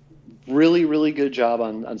 Really, really good job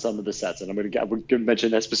on some of the sets, and we're going to mention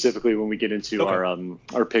that specifically when we get into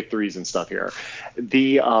our pick threes and stuff here.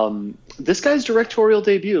 This guy's directorial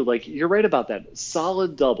debut, like you're right about that,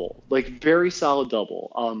 solid double, like very solid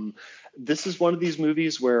double. This is one of these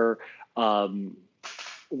movies where,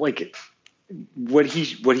 like what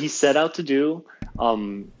he set out to do.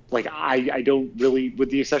 Like I don't really, with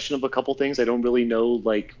the exception of a couple things, I don't really know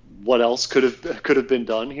like what else could have been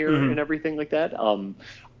done here and everything like that.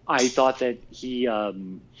 I thought that he,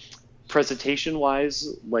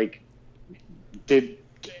 presentation-wise, like, did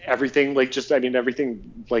everything, like,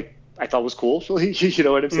 everything, like, I thought was cool. You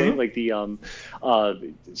know what I'm saying? Like, the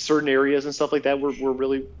certain areas and stuff like that were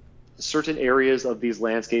really... Certain areas of these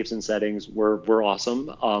landscapes and settings were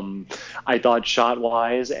awesome. I thought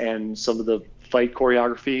shot-wise and some of the fight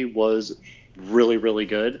choreography was... really, really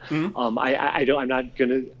good. I'm not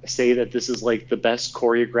gonna say that this is like the best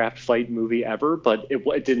choreographed fight movie ever, but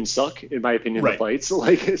it didn't suck in my opinion. The fights,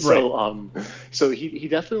 so he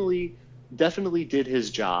definitely did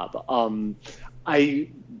his job. I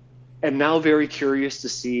am now very curious to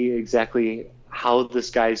see exactly how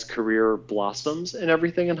this guy's career blossoms and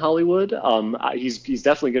everything in Hollywood. He's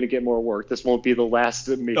definitely going to get more work. This won't be the last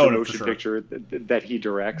major motion picture that he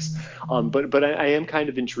directs. But I am kind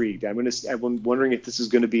of intrigued. I'm wondering if this is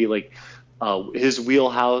going to be like his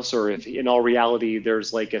wheelhouse, or if in all reality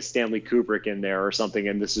there's like a Stanley Kubrick in there or something,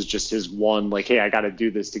 and this is just his one like, hey, I got to do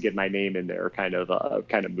this to get my name in there kind of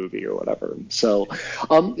movie or whatever. So,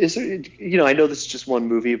 is there, I know this is just one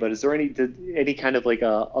movie, but is there any kind of like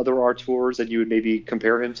other auteurs that you would maybe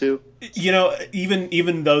compare him to?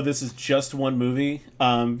 Even though this is just one movie,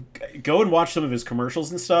 go and watch some of his commercials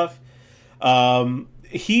and stuff.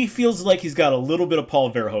 He feels like he's got a little bit of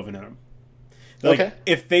Paul Verhoeven in him. Like,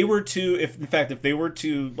 if they were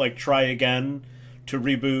to like try again to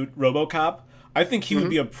reboot RoboCop, I think he would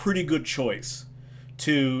be a pretty good choice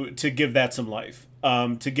to give that some life.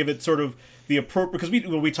 To give it sort of the appropriate, because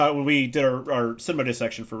when we did our cinema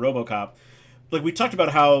dissection for RoboCop, like we talked about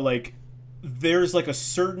how like there's a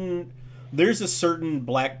certain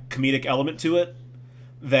black comedic element to it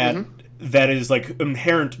that is like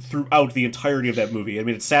inherent throughout the entirety of that movie.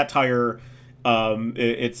 It's satire.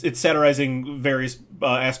 It's satirizing various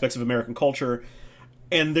aspects of American culture,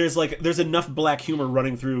 and there's enough black humor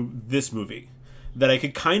running through this movie that I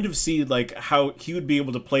could kind of see like how he would be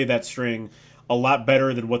able to play that string a lot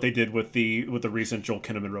better than what they did with the recent Joel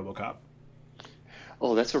Kinnaman RoboCop.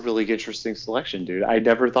 Oh, that's a really interesting selection, dude. I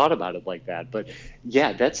never thought about it like that. But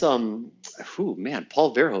yeah, that's whew, man,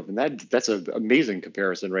 Paul Verhoeven. That's an amazing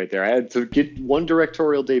comparison right there. I had to get one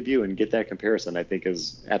directorial debut and get that comparison. I think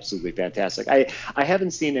is absolutely fantastic. I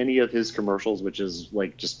haven't seen any of his commercials, which is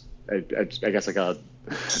like just I guess like a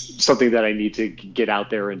something that I need to get out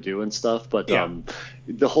there and do and stuff. But Yeah.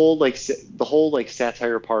 the whole like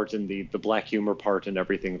satire part and the black humor part and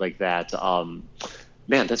everything like that.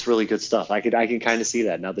 Man, that's really good stuff. I can kind of see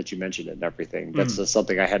that now that you mentioned it and everything. That's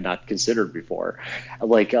something I had not considered before.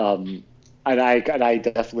 Like, and I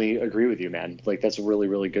definitely agree with you, man. Like, that's a really,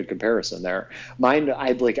 really good comparison there. Mine,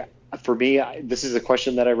 I'd like, for me, this is a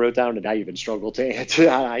question that I wrote down, and I even struggled to answer.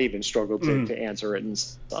 To answer it and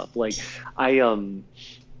stuff. Like,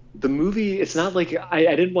 the movie, it's not like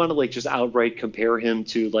I didn't want to like just outright compare him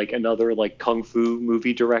to like another like kung fu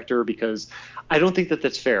movie director, because I don't think that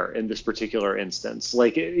that's fair in this particular instance.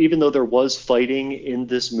 Like, even though there was fighting in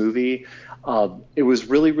this movie, it was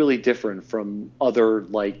really, really different from other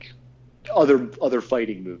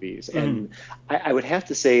fighting movies. And I would have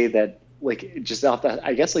to say that, like, just off that,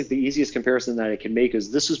 I guess like the easiest comparison that I can make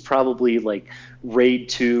is this is probably like Raid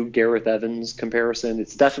 2 Gareth Evans comparison.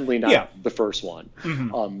 It's definitely not the first one,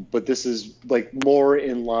 but this is like more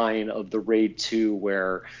in line of the Raid 2,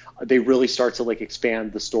 where they really start to like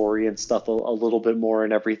expand the story and stuff a little bit more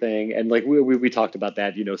and everything. And like we talked about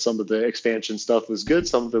that, you know, some of the expansion stuff was good,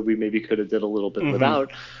 some of it we maybe could have did a little bit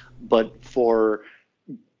without. But for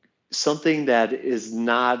something that is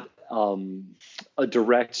not a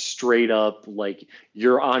direct, straight up, like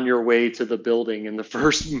you're on your way to the building in the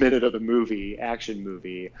first minute of the movie, action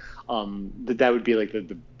movie, that would be like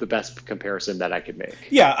the best comparison that I could make.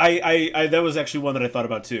 Yeah, I that was actually one that I thought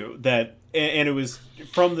about too. That, and it was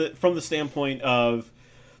from the standpoint of,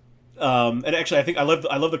 and actually I think I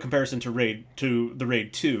love the comparison to the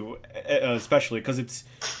Raid 2, especially because it's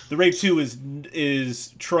the Raid 2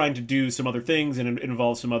 is trying to do some other things, and it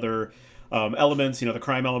involves some other elements, you know, the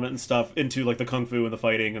crime element and stuff, into like the kung fu and the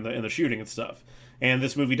fighting and the shooting and stuff. And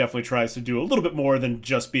this movie definitely tries to do a little bit more than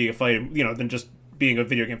just being a fighting, you know, than just being a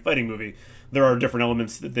video game fighting movie. There are different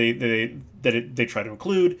elements that they try to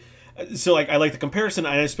include. So like I like the comparison.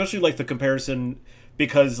 I especially like the comparison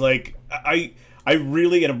because like I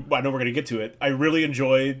really, and I know we're gonna get to it, I really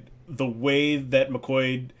enjoyed the way that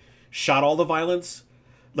McCoy shot all the violence.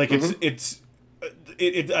 Like I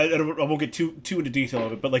won't get too into detail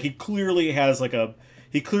of it, but like he clearly has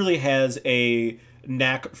a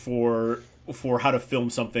knack for how to film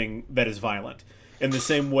something that is violent, in the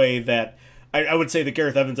same way that I would say that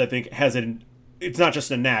Gareth Evans, I think, has it's not just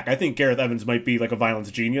a knack. I think Gareth Evans might be like a violence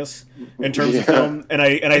genius in terms of film, and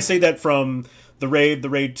I say that from the Raid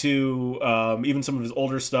 2, even some of his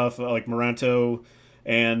older stuff like Moranto.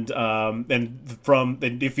 And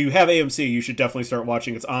if you have AMC, you should definitely start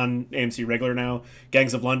watching. It's on AMC regular now.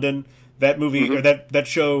 Gangs of London. That movie or that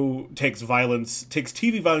show takes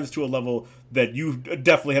TV violence to a level that you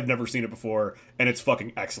definitely have never seen it before, and it's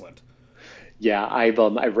fucking excellent. Yeah, I've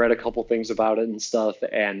read a couple things about it and stuff,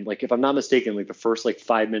 and like if I'm not mistaken, like the first like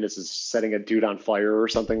 5 minutes is setting a dude on fire or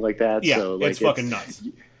something like that. Yeah, so, like, it's fucking nuts.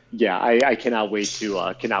 Yeah, I cannot wait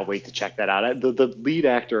to check that out. The lead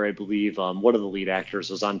actor, I believe, one of the lead actors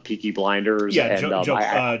was on Peaky Blinders. Yeah,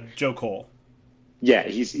 and, Joe Cole. Yeah,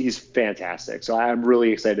 he's fantastic. So I'm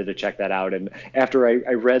really excited to check that out. And after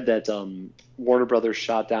I read that Warner Brothers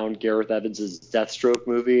shot down Gareth Evans' Deathstroke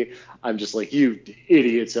movie, I'm just like, you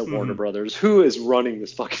idiots at Warner Brothers, who is running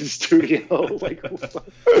this fucking studio? Like,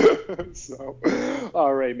 so,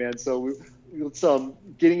 all right, man. So let's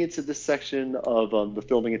getting into this section of the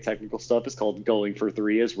filming and technical stuff is called Going for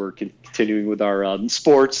Three, as we're continuing with our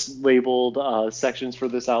sports labeled sections for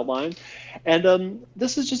this outline. And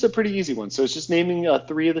this is just a pretty easy one. So it's just naming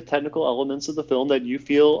 3 of the technical elements of the film that you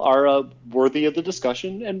feel are worthy of the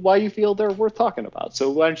discussion and why you feel they're worth talking about. So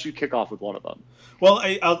why don't you kick off with one of them? Well,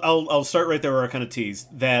 I'll start right there where I kind of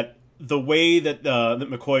teased that the way that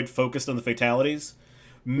McCoy focused on the fatalities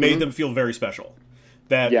made them feel very special.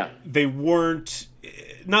 That they weren't,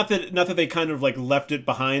 not that they kind of like left it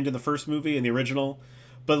behind in the first movie, in the original,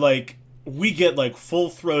 but like we get like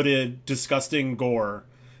full-throated, disgusting gore,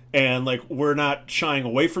 and like we're not shying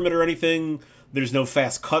away from it or anything. There's no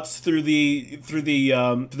fast cuts through the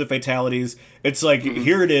fatalities. It's like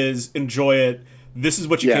here it is, enjoy it. This is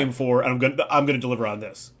what you came for, and I'm gonna deliver on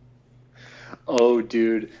this. Oh,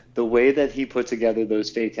 dude, the way that he put together those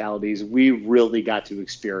fatalities, we really got to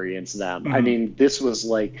experience them. I mean, this was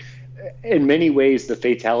like, in many ways, the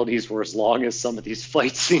fatalities were as long as some of these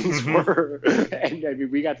fight scenes were. And I mean,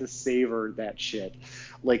 we got to savor that shit.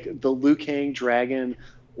 Like the Liu Kang dragon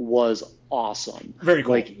was awesome. Very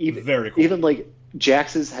cool. Like Very cool. Even like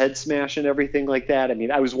Jax's head smash and everything like that. I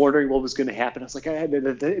mean, I was wondering what was going to happen. I was like,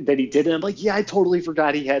 that he did it. I'm like, yeah, I totally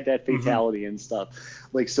forgot he had that fatality and stuff.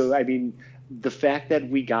 Like, so, I mean, the fact that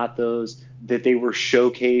we got those, that they were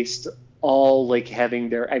showcased all like having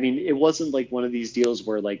their, I mean, it wasn't like one of these deals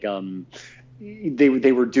where like,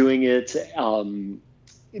 they were doing it,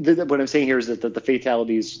 what I'm saying here is that the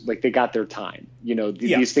fatalities, like they got their time, you know,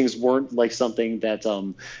 these things weren't like something that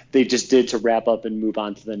they just did to wrap up and move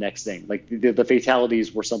on to the next thing. Like the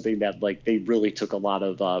fatalities were something that like they really took a lot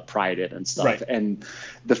of pride in and stuff. Right. And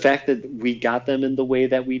the fact that we got them in the way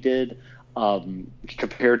that we did,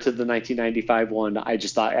 compared to the 1995 one, I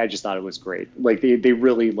just thought it was great. Like they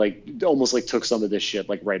really like almost like took some of this shit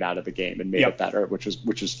like right out of the game and made it better, which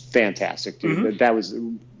was fantastic, dude. That was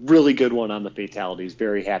a really good one on the fatalities.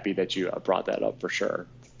 Very happy that you brought that up for sure.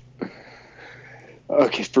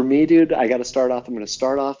 Okay, for me, dude, I got to start off. I'm going to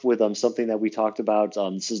start off with something that we talked about.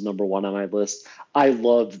 This is number one on my list. I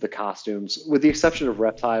loved the costumes, with the exception of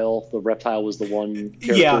Reptile. The Reptile was the one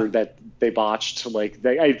character that they botched. Like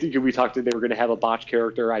I think we talked that they were going to have a botch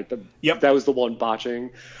character. That was the one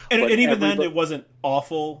botching. And even then, it wasn't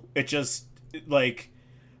awful. It just like.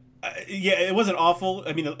 It wasn't awful.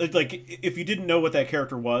 I mean, like if you didn't know what that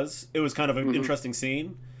character was, it was kind of an interesting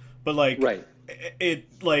scene. But like,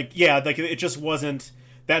 it just wasn't.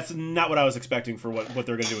 That's not what I was expecting for what they're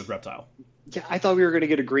going to do with Reptile. Yeah, I thought we were going to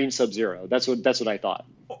get a green Sub-Zero. That's what I thought.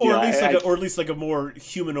 Or at least like a more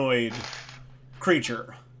humanoid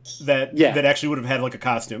creature that actually would have had like a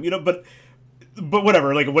costume, you know. But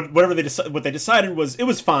whatever. Like what they decided was, it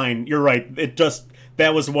was fine. You're right.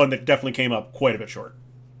 That was one that definitely came up quite a bit short.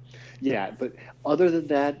 Yeah, but other than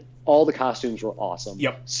that, all the costumes were awesome.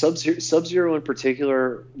 Yep. Sub-Zero in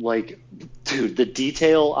particular, like, dude, the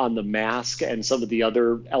detail on the mask and some of the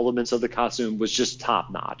other elements of the costume was just top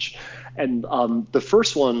notch. And the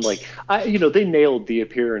first one, like, they nailed the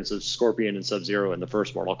appearance of Scorpion and Sub-Zero in the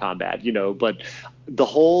first Mortal Kombat, you know, but the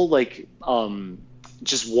whole like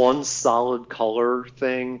just one solid color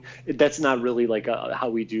thing, that's not really like how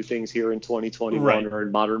we do things here in 2021 or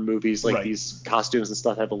in modern movies. Like these costumes and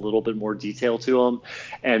stuff have a little bit more detail to them.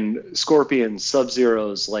 And Scorpion,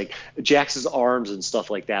 Sub-Zero's, like Jax's arms and stuff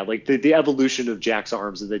like that, like the evolution of Jax's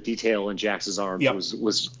arms and the detail in Jax's arms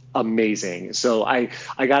was amazing. So I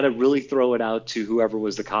got to really throw it out to whoever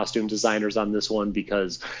was the costume designers on this one,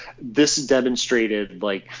 because this demonstrated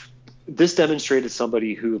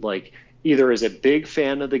somebody who like either is a big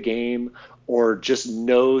fan of the game or just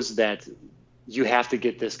knows that you have to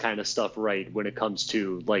get this kind of stuff right when it comes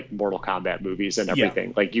to like Mortal Kombat movies and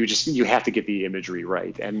everything. Like you have to get the imagery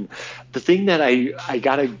right. And the thing that I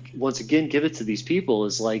gotta once again give it to these people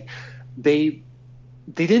is like they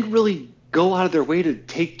didn't really go out of their way to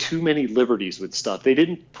take too many liberties with stuff. They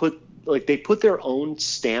didn't they put their own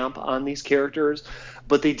stamp on these characters,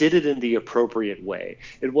 but they did it in the appropriate way.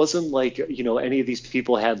 It wasn't like, any of these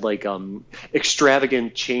people had like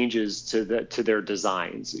extravagant changes to their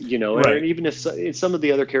designs, Right. And even if some of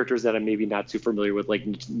the other characters that I'm maybe not too familiar with, like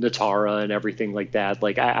Natara and everything like that,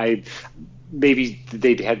 like I maybe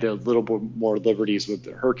they had a little bit more liberties with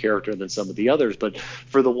her character than some of the others. But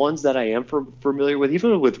for the ones that I am familiar with,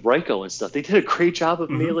 even with Raiko and stuff, they did a great job of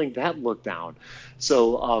nailing that look down.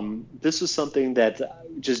 So this was something that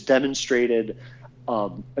just demonstrated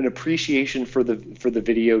an appreciation for the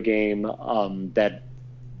video game that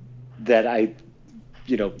I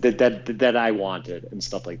that I wanted and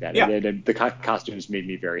stuff like that. And the costumes made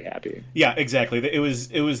me very happy. Yeah, exactly. It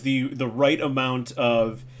was the right amount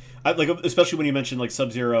of like, especially when you mentioned like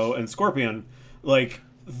Sub-Zero and Scorpion, like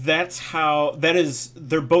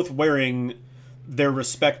they're both wearing their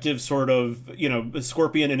respective sort of,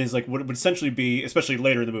 Scorpion in his like what would essentially be, especially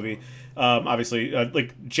later in the movie, obviously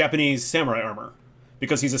like Japanese samurai armor,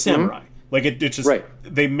 because he's a samurai. Like it just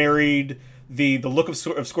they married the look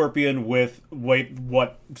of Scorpion with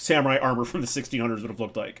what samurai armor from the 1600s would have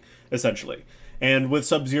looked like, essentially, and with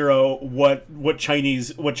Sub-Zero what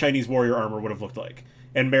Chinese warrior armor would have looked like,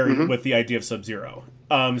 and married with the idea of Sub-Zero.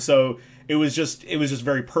 So it was just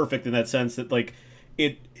very perfect in that sense that like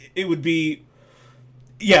it would be.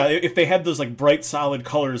 Yeah, if they had those like bright, solid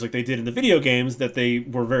colors like they did in the video games that they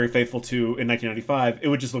were very faithful to in 1995, it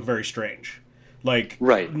would just look very strange. Like,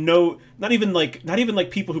 no, not even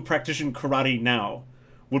like people who practice karate now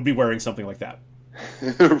would be wearing something like that.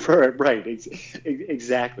 Right,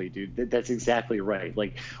 exactly, dude. That's exactly right.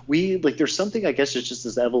 Like there's something, I guess it's just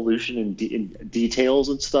this evolution in details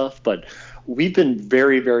and stuff, but we've been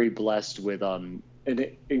very, very blessed with an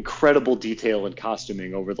incredible detail in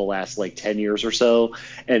costuming over the last like 10 years or so,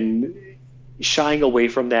 and shying away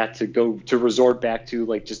from that to go to resort back to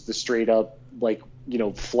like just the straight up like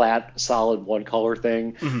flat solid one color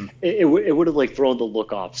thing. Mm-hmm. It would have like thrown the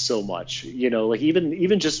look off so much, like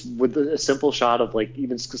even just with a simple shot of like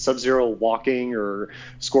even Sub-Zero walking or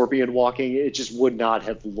Scorpion walking, it just would not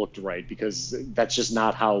have looked right, because that's just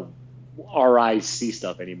not how our eyes see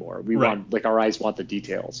stuff anymore. We want, like, our eyes want the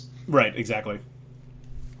details. Right, exactly.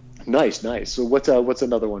 Nice. So what's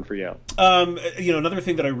another one for you? Another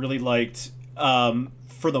thing that I really liked,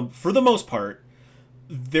 for the most part,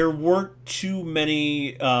 there weren't too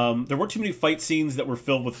many fight scenes that were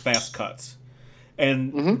filled with fast cuts.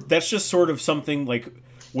 And that's just sort of something, like,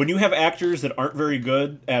 when you have actors that aren't very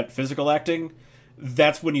good at physical acting,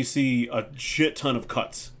 that's when you see a shit ton of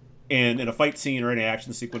cuts in a fight scene or any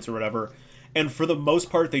action sequence or whatever. And for the most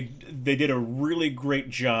part, they did a really great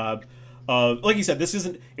job of, like you said,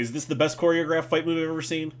 is this the best choreographed fight movie I've ever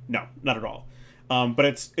seen? No, not at all. But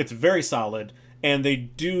it's very solid. And they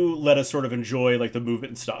do let us sort of enjoy like the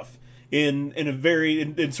movement and stuff in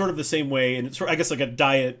sort of the same way, and it's I guess like a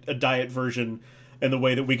diet version in the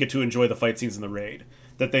way that we get to enjoy the fight scenes in the Raid.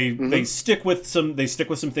 That they stick with some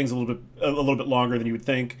things a little bit longer than you would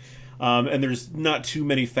think, and there's not too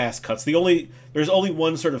many fast cuts. There's only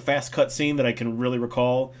one sort of fast cut scene that I can really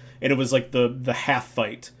recall, and it was like the half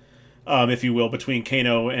fight, if you will, between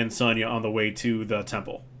Kano and Sonya on the way to the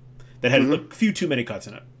temple. That had a few too many cuts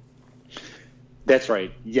in it. That's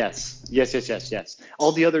right. Yes.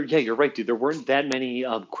 All the other, you're right, dude. There weren't that many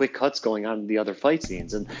quick cuts going on in the other fight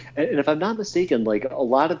scenes, and if I'm not mistaken, like a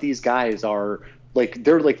lot of these guys are like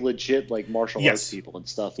they're like legit like martial arts people and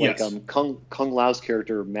stuff. Like Kung Lao's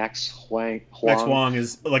character Max Huang. Max Huang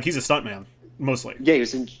is like he's a stuntman. Mostly. Yeah, he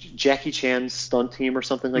was in Jackie Chan's stunt team or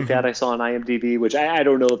something like that. I saw on IMDb, which I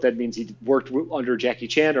don't know if that means he worked under Jackie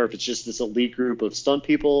Chan or if it's just this elite group of stunt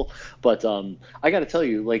people. But I got to tell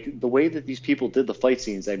you, like the way that these people did the fight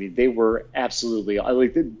scenes, I mean, they were absolutely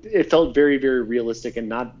like it felt very, very realistic and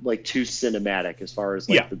not like too cinematic as far as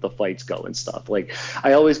like the fights go and stuff. Like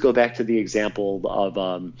I always go back to the example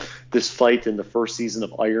of this fight in the first season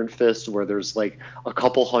of Iron Fist where there's like a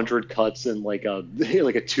couple hundred cuts in like a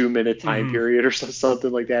 2-minute time period or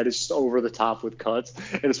something like that. It's just over the top with cuts,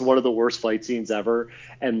 and it's one of the worst fight scenes ever.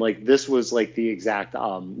 And like this was like the exact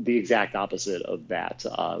opposite of that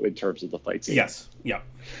in terms of the fight scene. Yes. Yeah.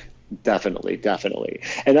 Definitely.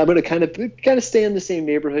 And I'm going to kind of stay in the same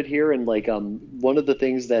neighborhood here. And like one of the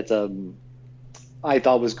things that I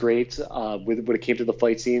thought was great when it came to the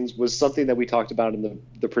fight scenes was something that we talked about in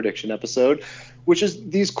the prediction episode, which is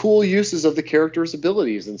these cool uses of the characters'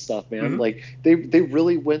 abilities and stuff, man. Like they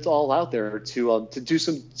really went all out there to do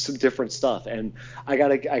some different stuff. And I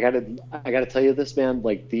gotta tell you this, man.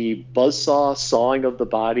 Like the buzzsaw sawing of the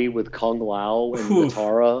body with Kung Lao and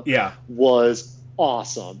Natara was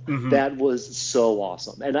awesome. That was so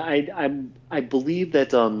awesome. And I believe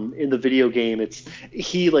that in the video game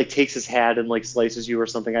he like takes his hat and like slices you or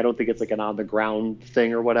something. I don't think it's like an on the ground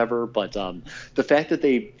thing or whatever, but the fact that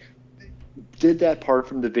they did that part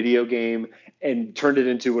from the video game and turned it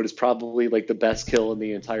into what is probably like the best kill in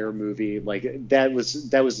the entire movie, like that was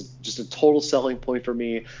just a total selling point for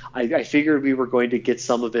me. I figured we were going to get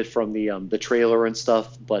some of it from the trailer and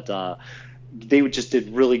stuff, but they just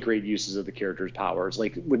did really great uses of the character's powers.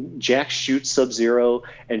 Like when Jack shoots Sub-Zero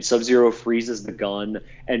and Sub-Zero freezes the gun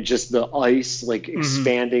and just the ice like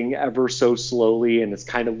expanding ever so slowly and it's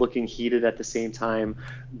kind of looking heated at the same time.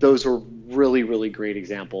 Those were really, really great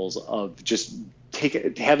examples of just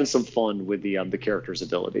having some fun with the character's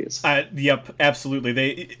abilities. Yep,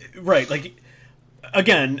 absolutely. Like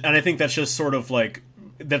again, and I think that's just sort of like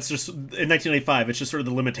that's just in 1995. It's just sort of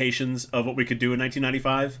the limitations of what we could do in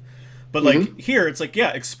 1995. But like here, it's like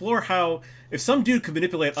explore how if some dude could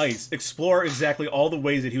manipulate ice, explore exactly all the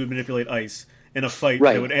ways that he would manipulate ice in a fight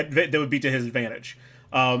that would be to his advantage.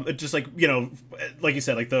 Just like like you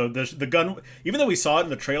said, like the gun. Even though we saw it in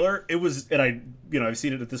the trailer, it was, and I've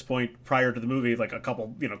seen it at this point prior to the movie like a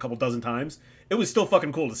couple dozen times. It was still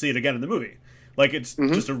fucking cool to see it again in the movie. Like it's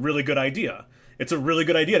just a really good idea. It's a really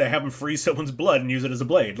good idea to have him freeze someone's blood and use it as a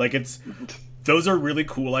blade. Like those are really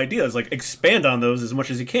cool ideas. Like expand on those as much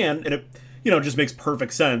as you can, and it just makes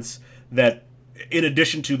perfect sense that in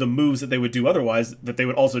addition to the moves that they would do otherwise, that they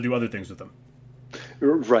would also do other things with them.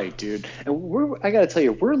 Right, dude. And I got to tell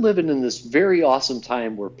you, we're living in this very awesome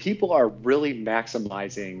time where people are really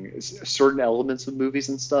maximizing certain elements of movies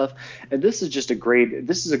and stuff. And this is a great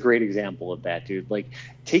example of that, dude. Like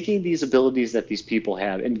taking these abilities that these people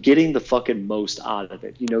have and getting the fucking most out of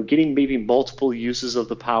it. You know, getting maybe multiple uses of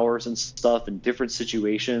the powers and stuff in different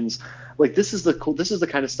situations. Like this is the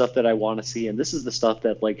kind of stuff that I want to see, and this is the stuff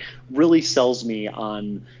that like really sells me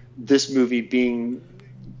on this movie being,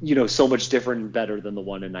 you know, so much different and better than the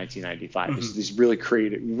one in 1995. Mm-hmm. These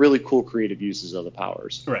really cool creative uses of the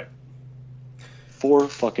powers. Right. For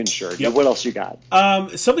fucking sure. Yep. What else you got?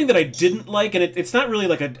 Something that I didn't like, and it's not really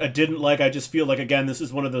like a didn't like, I just feel like, again, this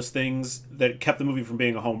is one of those things that kept the movie from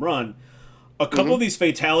being a home run. A couple of these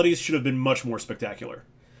fatalities should have been much more spectacular.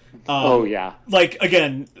 Oh, yeah. Like,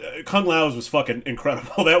 again, Kung Lao's was fucking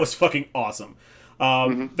incredible. That was fucking awesome.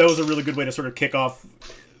 That was a really good way to sort of kick off,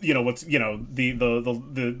 you know, what's, you know,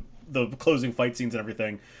 the closing fight scenes and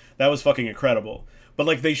everything. That was fucking incredible. But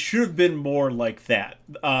like they should have been more like that.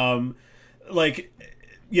 Like,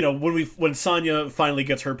 you know, when Sonya finally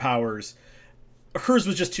gets her powers, hers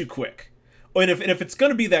was just too quick. And if it's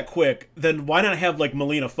gonna be that quick, then why not have like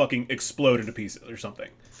Melina fucking explode into pieces or something?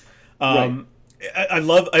 Right. I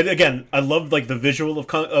love like the visual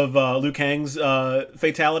of Liu Kang's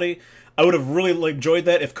fatality. I would have really enjoyed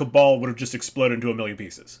that if Cabal would have just exploded into a million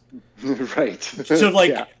pieces. Right. So,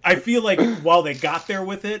 like, yeah. I feel like while they got there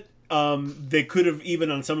with it, they could have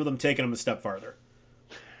even on some of them taken them a step farther.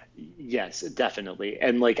 Yes, definitely.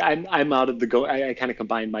 And like I'm out of the I kind of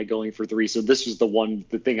combined my going for 3. So this was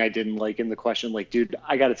the thing I didn't like in the question. Like, dude,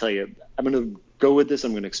 I got to tell you, I'm going to go with this.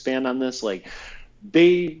 I'm going to expand on this. Like,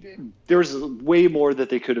 there's way more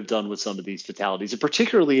that they could have done with some of these fatalities, and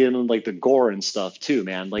particularly in like the gore and stuff too,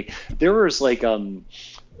 man. Like there was when,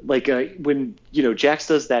 you know, Jax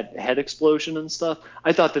does that head explosion and stuff,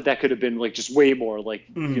 I thought that could have been like just way more like,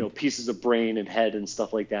 you know, pieces of brain and head and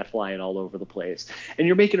stuff like that flying all over the place. And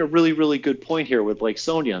you're making a really, really good point here with like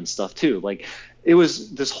Sonya and stuff too. Like it was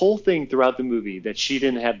this whole thing throughout the movie that she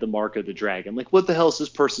didn't have the mark of the dragon. Like, what the hell is this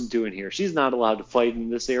person doing here? She's not allowed to fight in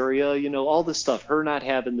this area, you know, all this stuff, her not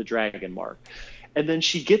having the dragon mark. And then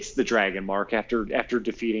she gets the dragon mark after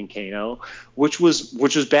defeating Kano, which was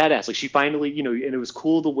badass. Like she finally, you know, and it was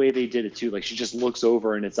cool the way they did it too. Like she just looks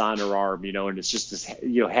over and it's on her arm, you know, and it's just this,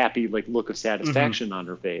 you know, happy like look of satisfaction on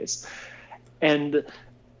her face. And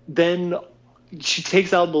then she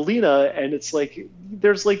takes out Melina, and it's like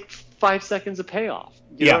there's like 5 seconds of payoff.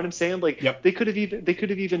 You know what I'm saying? Like they could have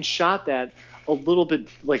even shot that a little bit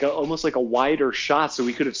like almost like a wider shot, so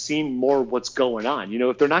we could have seen more what's going on. You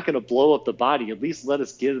know, if they're not going to blow up the body, at least let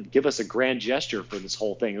us give us a grand gesture for this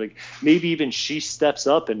whole thing. Like maybe even she steps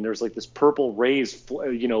up and there's like this purple rays,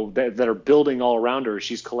 you know, that are building all around her as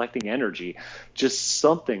she's collecting energy, just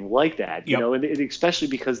something like that. You know, and especially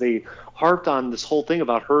because they harped on this whole thing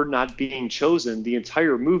about her not being chosen the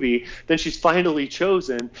entire movie. Then she's finally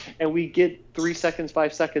chosen, and we get 3 seconds,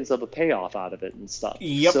 5 seconds of a payoff out of it and stuff.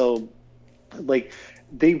 So like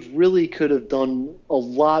they really could have done a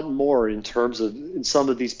lot more in terms of in some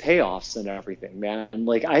of these payoffs and everything, man. And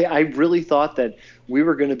like I really thought that we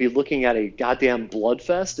were going to be looking at a goddamn blood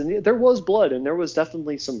fest, and there was blood and there was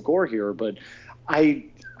definitely some gore here, but I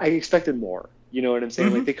expected more. You know what I'm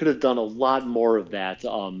saying? Like they could have done a lot more of that.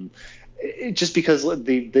 Just because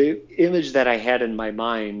the image that I had in my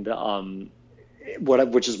mind,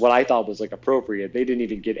 which is what I thought was like appropriate, they didn't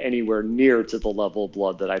even get anywhere near to the level of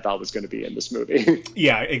blood that I thought was going to be in this movie.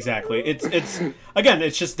 Yeah, exactly. It's again,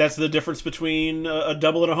 it's just that's the difference between a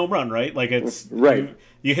double and a home run, right? Like it's right.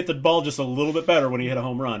 You hit the ball just a little bit better when you hit a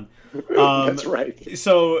home run. That's right.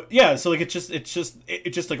 So yeah, so like it's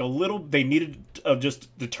just like a little. They needed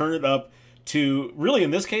just to turn it up to, really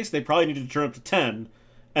in this case they probably needed to turn it up to 10.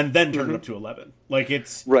 And then turn it up to 11. Like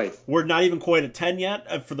it's right. We're not even quite at 10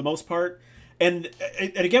 yet for the most part. And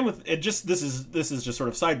again, with it, just this is just sort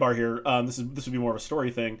of sidebar here. This would be more of a story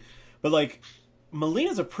thing, but like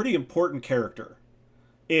Melina's a pretty important character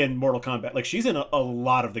in Mortal Kombat. Like she's in a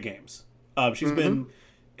lot of the games. She's been,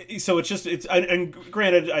 so it's and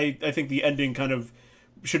granted, I think the ending kind of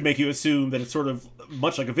should make you assume that it's sort of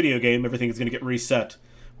much like a video game. Everything is going to get reset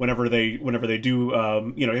whenever they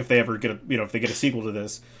do, you know, if they ever get if they get a sequel to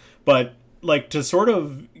this. But like to sort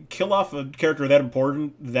of kill off a character that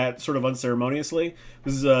important that sort of unceremoniously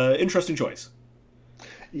was an interesting choice.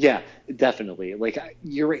 Yeah, definitely. Like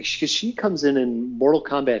you're right, because she comes in Mortal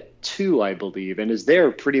Kombat 2, I believe, and is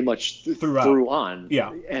there pretty much through on.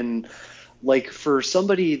 Yeah, and like for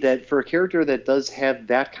a character that does have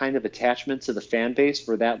that kind of attachment to the fan base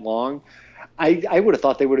for that long, I would have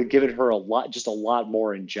thought they would have given her a lot, just a lot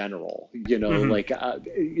more in general. Hmm. Like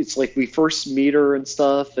it's like we first meet her and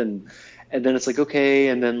stuff, and then it's like okay,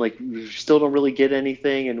 and then like we still don't really get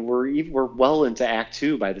anything, and we're well into Act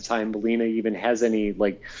Two by the time Melina even has any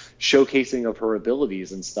like showcasing of her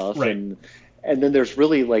abilities and stuff, Right. and then there's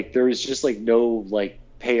really like there is just like no like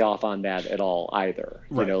payoff on that at all either.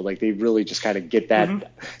 Right. Like they really just kind of get Hmm.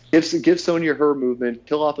 that give Sonya her movement,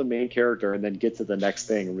 kill off a main character, and then get to the next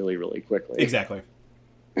thing really, really quickly. Exactly.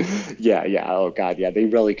 Yeah, yeah. Oh God, yeah. They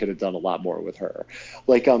really could have done a lot more with her.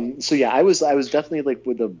 Like, so yeah, I was definitely like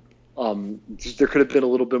with the there could have been a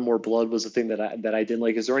little bit more blood was the thing that I didn't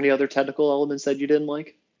like. Is there any other technical elements that you didn't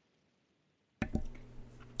like?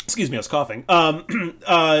 Excuse me, I was coughing.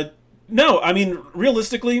 No, I mean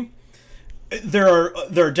realistically, there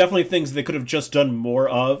are definitely things they could have just done more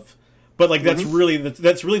of. But like Hmm. that's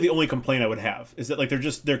really the only complaint I would have is that like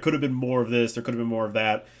there could have been more of this, there could have been more of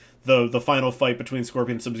that. The final fight between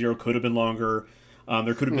Scorpion and Sub Zero could have been longer.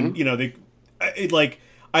 There could have been, Hmm. like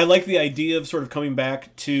I like the idea of sort of coming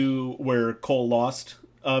back to where Cole lost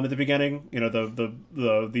at the beginning.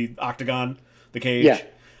 The octagon, the Yeah. cage.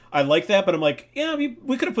 I like that, but I'm like, yeah, we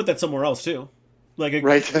could have put that somewhere else too. Like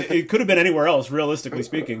Right. it could have been anywhere else, realistically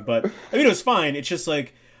speaking. But I mean, it was fine. It's just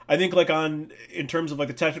like I think like on in terms of like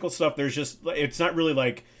the technical stuff, there's just it's not really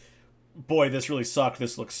like, boy, this really sucked.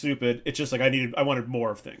 This looks stupid. It's just like I wanted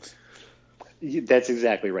more of things. That's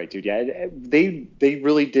exactly right, dude. Yeah, they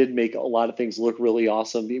really did make a lot of things look really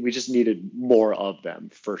awesome. We just needed more of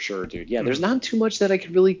them for sure, dude. Yeah, there's Hmm. not too much that I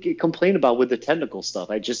could really complain about with the technical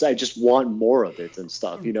stuff. I just want more of it and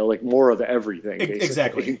stuff. Like more of everything,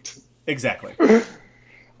 Exactly. basically. Exactly.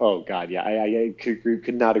 Oh God, yeah, I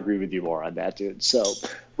could not agree with you more on that, dude. So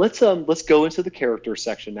let's go into the character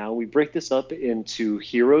section now. We break this up into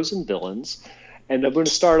heroes and villains, and I'm going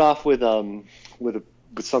to start off with a with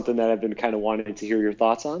something that I've been kind of wanting to hear your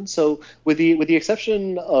thoughts on. So with the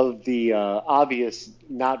exception of the obvious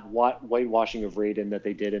not whitewashing of Raiden that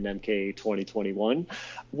they did in MK 2021,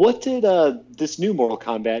 what did this new Mortal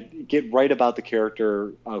Kombat get right about the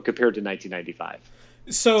character compared to 1995?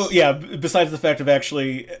 So yeah, besides the fact of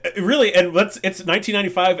actually really, and it's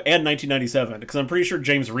 1995 and 1997 because I'm pretty sure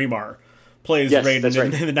James Remar plays Yes, Raiden that's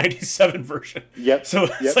right. in the 97 version. Yep, So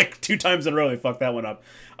it's yep. like two times in a row they fucked that one up.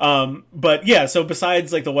 But yeah, so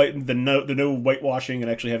besides like the no whitewashing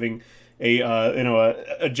and actually having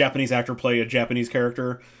a Japanese actor play a Japanese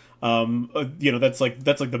character, that's like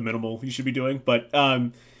the minimal you should be doing. But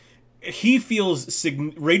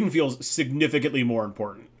Raiden feels significantly more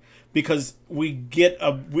important because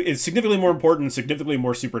it's significantly more important and significantly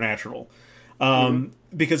more supernatural. Hmm.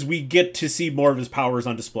 Because we get to see more of his powers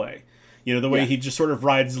on display. The way Yeah. he just sort of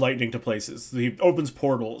rides lightning to places. He opens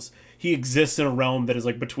portals. He exists in a realm that is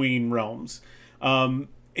like between realms.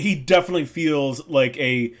 He definitely feels like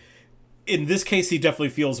in this case, he definitely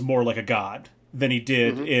feels more like a god than he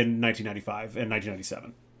did Hmm. in 1995 and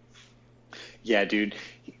 1997. Yeah, dude.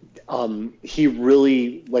 He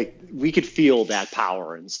really like we could feel that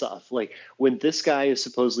power and stuff. Like when this guy is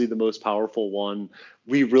supposedly the most powerful one,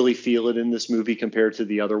 we really feel it in this movie compared to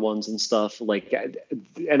the other ones and stuff. Like,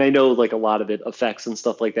 and I know like a lot of it effects and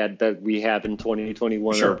stuff like that we have in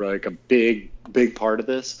 2021 are Sure. like a big part of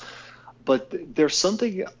this. But there's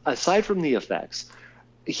something aside from the effects,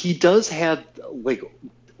 he does have like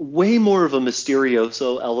way more of a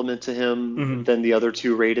Mysterioso element to him Hmm. than the other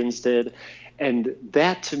two Raidens did, and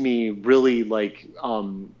that to me really like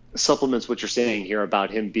supplements what you're saying here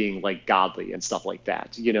about him being like godly and stuff like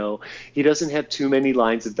that. He doesn't have too many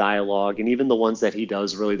lines of dialogue, and even the ones that he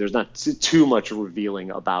does, really, there's not too much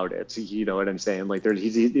revealing about it. You know what I'm saying? Like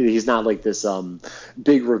he's not like this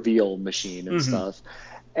big reveal machine and Hmm. stuff,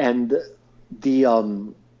 and the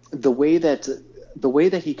um, the way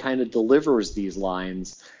that he kind of delivers these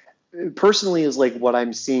lines personally is like what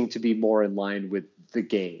I'm seeing to be more in line with the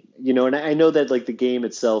game, and I know that like the game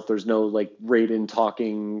itself, there's no like Raiden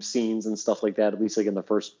talking scenes and stuff like that, at least like in the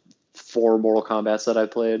first four Mortal Kombats that I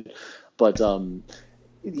played. But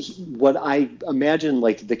what I imagine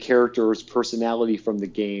like the character's personality from the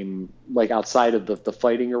game, like outside of the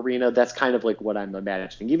fighting arena, that's kind of like what I'm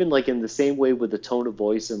imagining. Even like in the same way with the tone of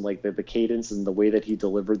voice and like the cadence and the way that he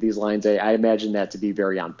delivered these lines, I imagine that to be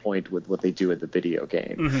very on point with what they do in the video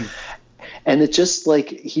game. Hmm. And it just like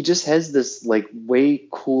he just has this like way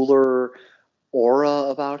cooler aura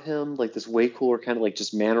about him, like this way cooler kind of like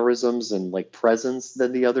just mannerisms and like presence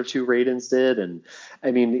than the other two Raidens did. And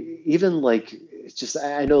I mean, even like it's just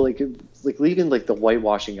I know like leaving like the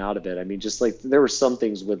whitewashing out of it. I mean, just like there were some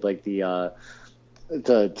things with like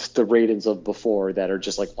the Raidens of before that are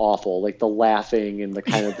just like awful, like the laughing and the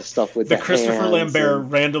kind of the stuff with the the Christopher hands Lambert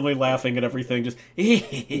and randomly laughing at everything, just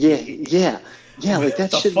yeah, like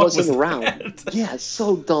that the shit fuck wasn't was around. that? Yeah,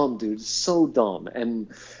 so dumb, dude, so dumb. And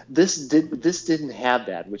this didn't have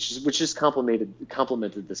that, which just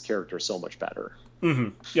complemented this character so much better.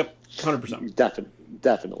 Yep, 100%.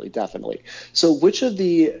 Definitely. So, which of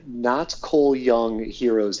the not Cole Young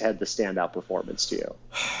heroes had the standout performance to you?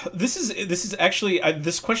 This is actually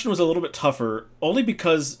this question was a little bit tougher, only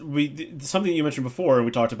because something you mentioned before and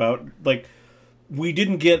we talked about, like, we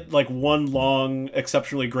didn't get like one long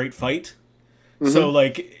exceptionally great fight. So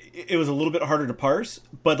like it was a little bit harder to parse,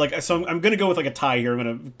 but like so I'm gonna go with like a tie here. I'm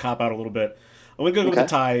gonna cop out a little bit. I'm gonna go with a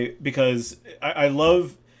tie because I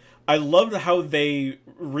loved how they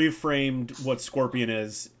reframed what Scorpion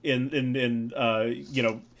is in you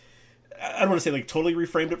know, I don't want to say like totally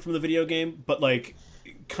reframed it from the video game, but like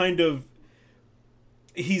kind of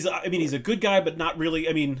he's a good guy, but not really.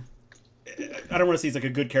 I mean, I don't want to say he's like a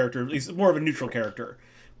good character. He's more of a neutral character,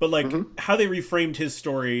 but like how they reframed his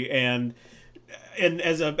story and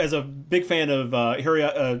as a big fan of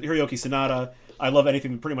Hiroyuki Sanada, I love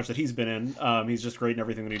anything pretty much that he's been in. He's just great in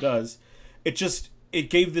everything that he does. It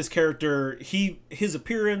gave this character his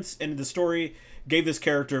appearance and the story gave this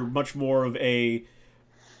character much more of a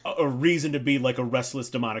reason to be like a restless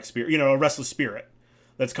demonic spirit, a restless spirit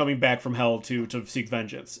that's coming back from hell to seek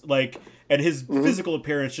vengeance. Like, and his physical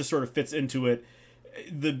appearance just sort of fits into it.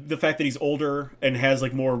 The fact that he's older and has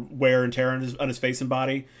like more wear and tear on his face and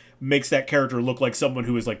body makes that character look like someone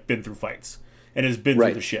who has like been through fights and has been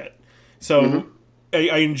through the shit. So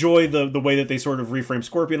I enjoy the way that they sort of reframe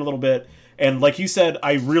Scorpion a little bit. And like you said,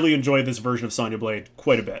 I really enjoy this version of Sonya Blade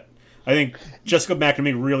quite a bit. I think Jessica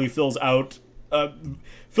McNamee really fills out a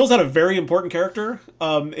very important character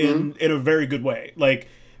in a very good way. Like,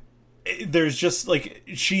 there's just like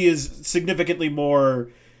she is significantly more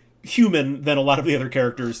human than a lot of the other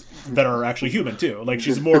characters that are actually human too. Like,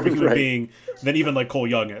 she's more of a human being than even like Cole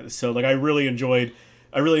Young is. So like I really enjoyed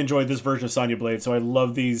this version of Sonya Blade. So I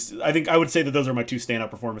love these. I think I would say that those are my two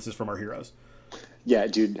standout performances from our heroes. Yeah,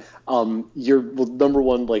 dude. Number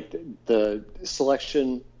one, like the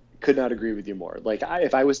selection, could not agree with you more. Like,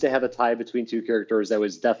 if I was to have a tie between two characters, that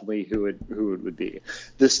was definitely who it would be.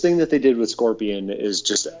 This thing that they did with Scorpion is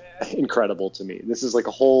just incredible to me. This is like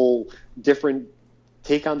a whole different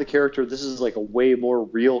take on the character. This is like a way more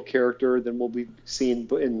real character than what we've seen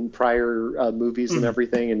in prior movies and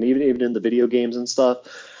everything, and even in the video games and stuff.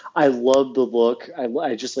 I love the look.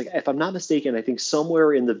 I just, like, if I'm not mistaken, I think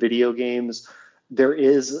somewhere in the video games there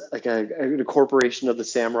is like an incorporation of the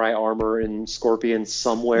samurai armor in Scorpion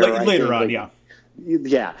somewhere. Later on, yeah.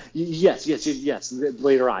 Yeah. Yes.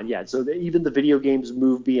 Later on, yeah. So even the video games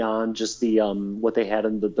move beyond just the what they had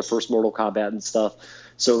in the first Mortal Kombat and stuff.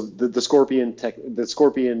 So the Scorpion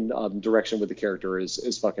direction with the character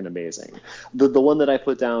is fucking amazing. The one that I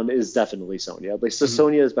put down is definitely Sonya. Like, so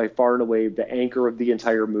Sonya is by far and away the anchor of the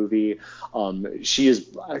entire movie. She is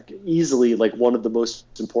easily like one of the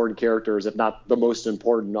most important characters, if not the most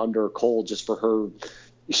important, under Cole, just for her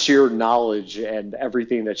sheer knowledge and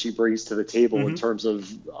everything that she brings to the table in terms of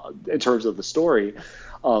the story.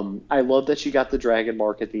 I love that she got the dragon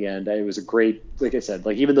mark at the end. It was a great, like I said,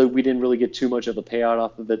 like, even though we didn't really get too much of a payout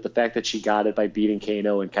off of it, the fact that she got it by beating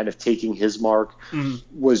Kano and kind of taking his mark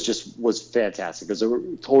was fantastic. It was a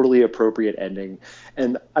totally appropriate ending.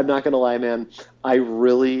 And I'm not going to lie, man, I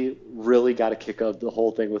really, really got a kick of the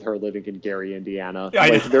whole thing with her living in Gary, Indiana.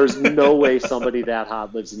 Like, there's no way somebody that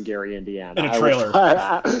hot lives in Gary, Indiana. In a trailer.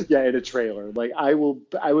 In a trailer. Like, I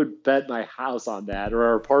would bet my house on that, or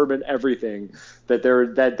our apartment, everything,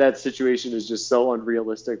 that situation is just so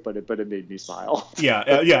unrealistic, but it made me smile.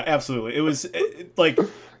 Yeah, absolutely. It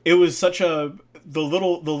was such the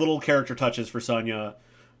little character touches for Sonya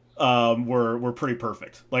were pretty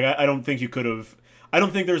perfect. Like, I don't think you could have. I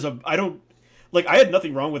had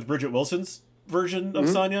nothing wrong with Bridget Wilson's version of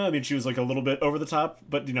Sonya. I mean, she was like a little bit over the top,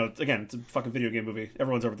 but again, it's a fucking video game movie.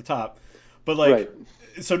 Everyone's over the top. But like,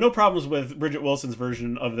 so no problems with Bridget Wilson's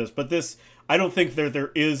version of this. But this, I don't think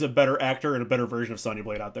there is a better actor and a better version of Sonya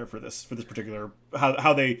Blade out there for this particular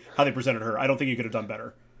how they presented her. I don't think you could have done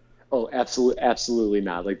better. Oh, absolutely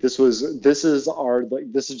not. Like, this is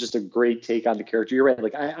just a great take on the character. You're right.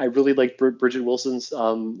 Like, I really like Bridget Wilson's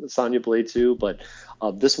Sonya Blade too, but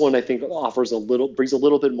this one I think brings a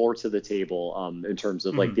little bit more to the table in terms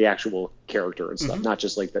of like the actual character and stuff, not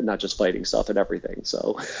just fighting stuff and everything.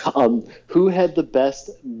 So, who had the best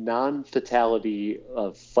non-fatality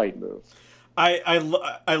fight move?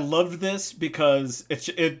 I loved this because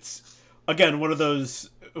it's again one of those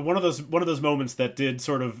one of those moments that did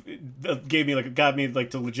sort of got me like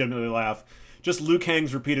to legitimately laugh. Just Liu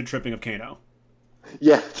Kang's repeated tripping of Kano.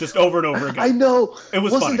 Yeah, just over and over again. I know. It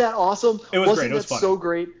was Wasn't funny. that awesome? It was great. It was that funny. So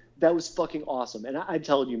great. That was fucking awesome. And I'm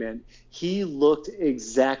telling you, man, he looked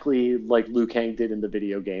exactly like Liu Kang did in the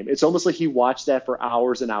video game. It's almost like he watched that for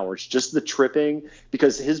hours and hours, just the tripping,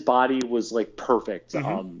 because his body was like perfect.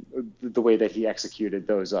 The way that he executed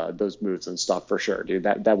those moves and stuff, for sure, dude.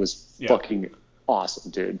 That was fucking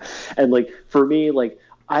awesome, dude. And like for me, like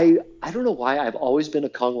I don't know why I've always been a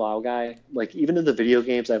Kung Lao guy. Like even in the video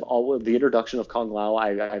games, the introduction of Kung Lao,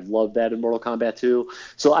 I've loved that in Mortal Kombat 2.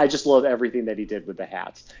 So I just love everything that he did with the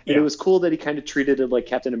hats. And it was cool that he kind of treated it like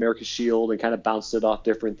Captain America's shield and kind of bounced it off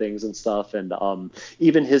different things and stuff. And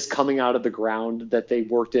even his coming out of the ground that they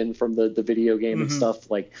worked in from the video game and stuff.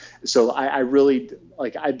 Like, so I really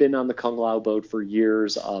like. I've been on the Kung Lao boat for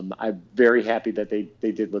years. I'm very happy that they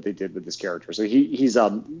did what they did with this character. So he's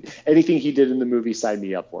anything he did in the movie, sign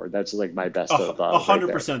me up for. That's like my best.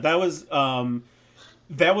 100%.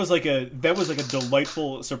 That was like a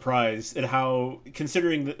delightful surprise at how,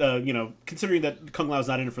 considering that Kung Lao's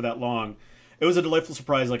not in it for that long, it was a delightful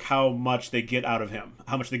surprise like how much they get out of him,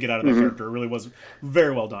 how much they get out of that character. It really was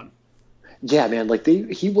very well done. Yeah, man, like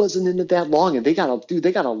he wasn't in it that long, and they got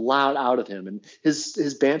a lot out of him, and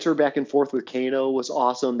his banter back and forth with Kano was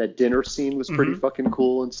awesome. That dinner scene was pretty fucking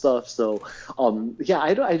cool and stuff. So,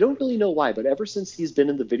 I don't really know why, but ever since he's been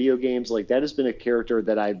in the video games, like that has been a character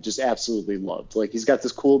that I've just absolutely loved. Like he's got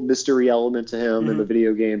this cool mystery element to him in the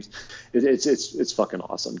video games. It's fucking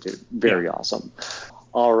awesome, dude. Very awesome.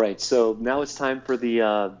 All right, so now it's time for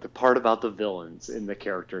the part about the villains in the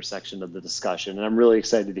character section of the discussion, and I'm really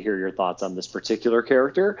excited to hear your thoughts on this particular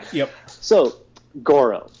character. Yep. So,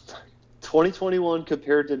 Goro, 2021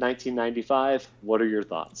 compared to 1995, what are your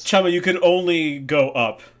thoughts? Chama, you could only go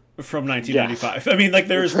up from 1995. Yeah. I mean, like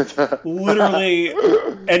there's literally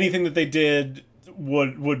anything that they did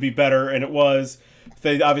would be better, and it was.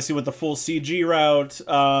 They obviously went the full CG route.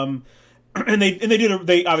 And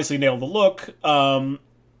they obviously nailed the look, and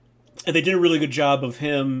they did a really good job of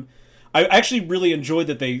him. I actually really enjoyed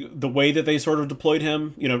the way that they sort of deployed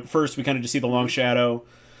him. You know, first we kind of just see the long shadow.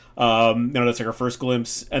 That's like our first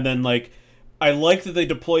glimpse, and then like I like that they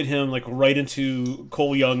deployed him like right into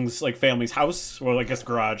Cole Young's like family's house, or I guess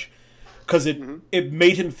garage, because it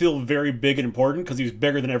made him feel very big and important because he was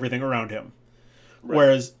bigger than everything around him. Right.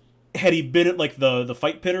 Whereas had he been at like the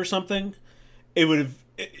fight pit or something, it would have.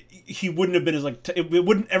 He wouldn't have been as like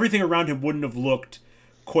everything around him wouldn't have looked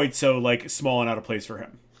quite so like small and out of place for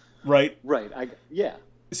him, right? Right.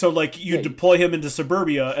 So like you deploy him into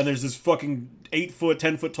suburbia, and there's this fucking 8-foot,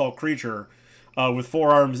 10-foot tall creature with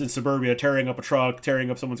 4 arms in suburbia, tearing up a truck, tearing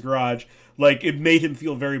up someone's garage. Like it made him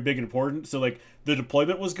feel very big and important. So like the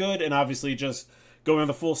deployment was good, and obviously just going on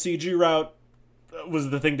the full CG route was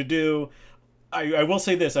the thing to do. I will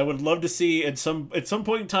say this: I would love to see at some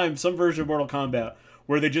point in time some version of Mortal Kombat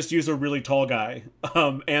where they just use a really tall guy,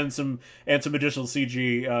 and some additional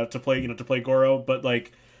CG to play Goro. But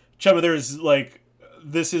like, Chema, there's like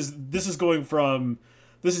this is going from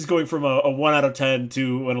a 1 out of 10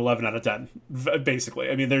 to an 11 out of 10, basically.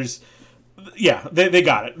 I mean, they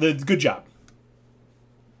got it. Good job.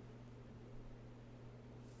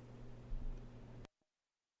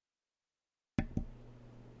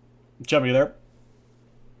 Chema, you there?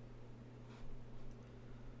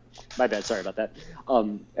 My bad. Sorry about that.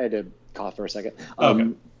 I had to cough for a second.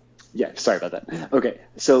 Okay. Yeah, sorry about that. Okay,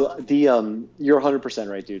 so you're 100%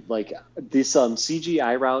 right, dude. Like this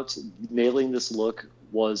CGI route, nailing this look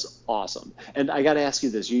was awesome. And I got to ask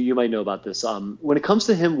you this. You might know about this. When it comes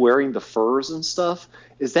to him wearing the furs and stuff,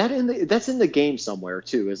 is that that's in the game somewhere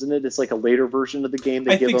too, isn't it? It's like a later version of the game.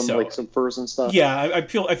 They give him like some furs and stuff. Yeah, I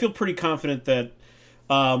feel pretty confident that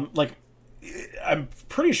like. I'm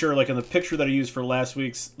pretty sure, like in the picture that I used for last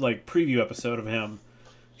week's like preview episode of him,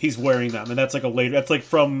 he's wearing them, and that's like that's like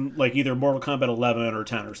from like either Mortal Kombat 11 or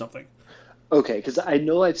 10 or something. Okay, because I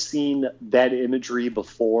know I've seen that imagery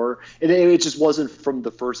before, and it just wasn't from the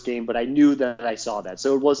first game, but I knew that I saw that,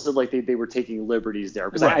 so it wasn't like they were taking liberties there.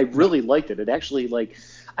 Because I really liked it. It actually, like,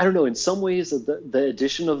 I don't know, in some ways the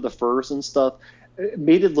addition of the furs and stuff. It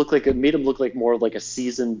made him look like more like a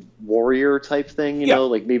seasoned warrior type thing, you know,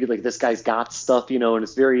 like maybe like this guy's got stuff, you know, and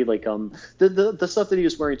it's very like the stuff that he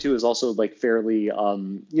was wearing too is also like fairly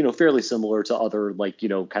fairly similar to other like, you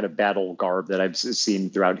know, kind of battle garb that I've seen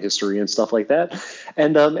throughout history and stuff like that.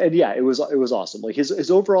 And yeah, it was awesome. Like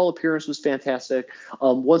his overall appearance was fantastic.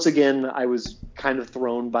 Once again, I was kind of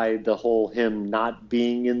thrown by the whole him not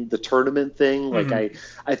being in the tournament thing. Like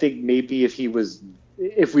I think maybe if he was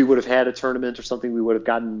if we would have had a tournament or something, we would have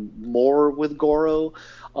gotten more with Goro.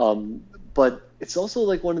 But it's also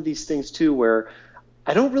like one of these things too, where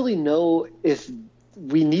I don't really know if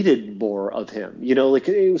we needed more of him. Like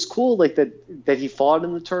it was cool, like that he fought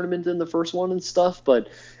in the tournament in the first one and stuff. But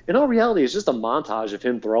in all reality, it's just a montage of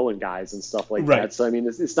him throwing guys and stuff like that. So I mean,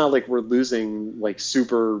 it's not like we're losing like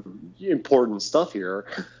super important stuff here.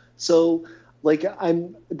 So like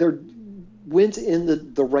there went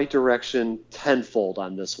in the right direction tenfold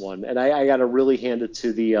on this one, and I got to really hand it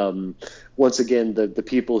to the once again the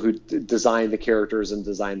people who designed the characters and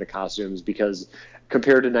designed the costumes, because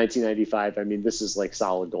compared to 1995, I mean, this is like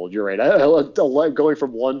solid gold. You're right. Going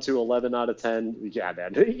from 1 to 11 out of 10, yeah,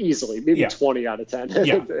 man, easily, maybe 20 out of 10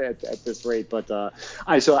 at this rate. But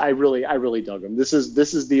I really dug him. This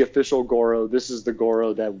is the official Goro. This is the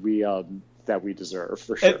Goro that we deserve,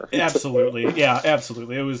 for sure. Absolutely, yeah,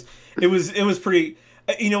 absolutely. It was pretty.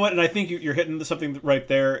 You know what? And I think you're hitting something right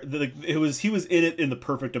there. He was in it in the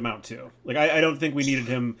perfect amount too. Like I don't think we needed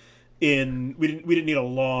him in. We didn't need a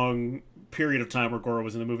long period of time where Goro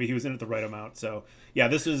was in the movie. He was in it the right amount. So yeah,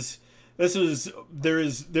 there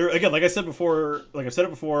again, like I said before, like I've said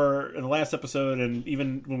it before in the last episode, and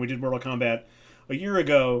even when we did Mortal Kombat a year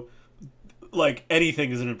ago, like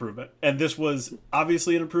anything is an improvement, and this was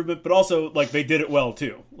obviously an improvement, but also like they did it well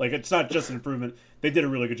too. Like it's not just an improvement; they did a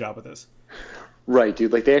really good job with this. Right,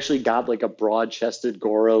 dude. Like they actually got like a broad-chested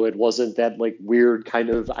Goro. It wasn't that like weird kind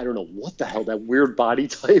of, I don't know what the hell that weird body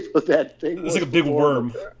type of that thing was. It's like a big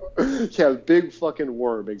worm. Yeah, big fucking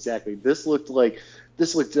worm. Exactly. This looked like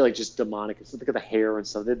just demonic. Look at the hair and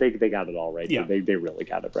stuff. They got it all right. Yeah. They really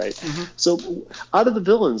got it right. Mm-hmm. So, out of the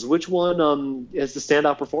villains, which one is the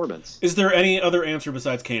standout performance? Is there any other answer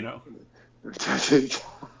besides Kano?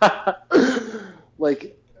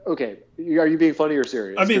 Like, okay, are you being funny or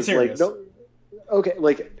serious? I'm being serious. Like, no, okay,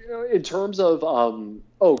 like in terms of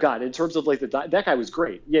in terms of like that guy was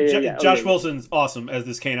great. Yeah. Josh Wilson's awesome as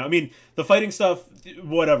this Kano. I mean, the fighting stuff,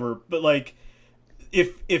 whatever, but like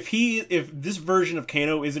if this version of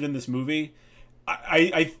Kano isn't in this movie,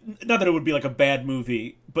 I not that it would be like a bad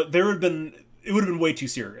movie, but it would have been way too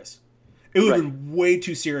serious. It would have been way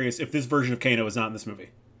too serious if this version of Kano is not in this movie.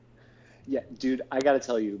 Yeah, dude, I got to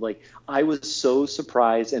tell you, like, I was so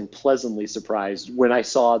surprised and pleasantly surprised when I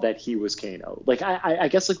saw that he was Kano. Like, I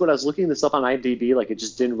guess, like, when I was looking this up on IMDb, like, it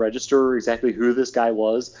just didn't register exactly who this guy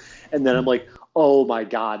was. And then I'm like, oh, my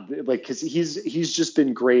God. Like, because he's just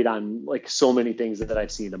been great on, like, so many things that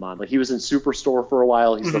I've seen him on. Like, he was in Superstore for a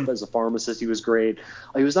while. He's as a pharmacist. He was great.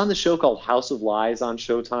 He was on the show called House of Lies on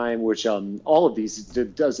Showtime, which all of these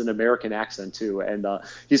does an American accent, too. And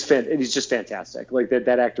he's just fantastic. Like, that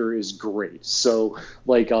actor is great. So,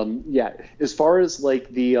 like, as far as, like,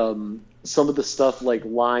 the some of the stuff, like,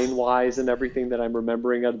 line-wise and everything that I'm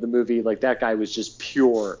remembering out of the movie, like, that guy was just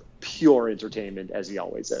pure entertainment, as he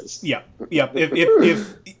always is. Yeah.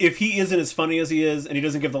 If he isn't as funny as he is, and he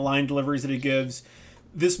doesn't give the line deliveries that he gives,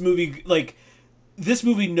 this movie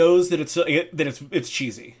knows that it's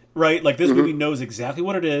cheesy, right? Like this movie knows exactly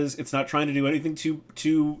what it is. It's not trying to do anything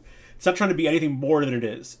it's not trying to be anything more than it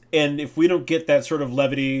is. And if we don't get that sort of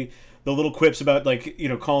levity, the little quips about like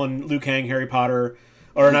calling Liu Kang Harry Potter,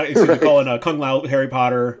 or not, excuse me, calling Kung Lao Harry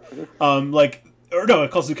Potter,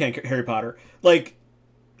 it calls Liu Kang Harry Potter, like.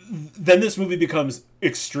 Then this movie becomes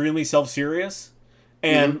extremely self-serious,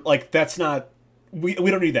 and like that's not we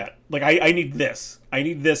don't need that. Like I need this,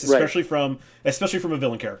 especially from a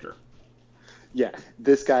villain character. Yeah,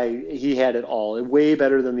 this guy, he had it all, way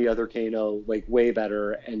better than the other Kano, like way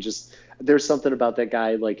better, and just there's something about that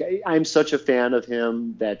guy. Like I'm such a fan of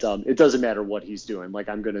him that it doesn't matter what he's doing. Like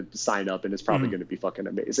I'm going to sign up, and it's probably going to be fucking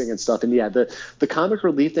amazing and stuff. And yeah, the comic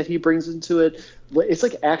relief that he brings into it, it's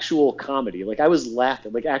like actual comedy. Like I was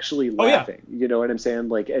laughing, like actually laughing. You know what I'm saying?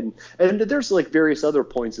 Like and there's like various other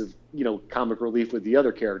points of comic relief with the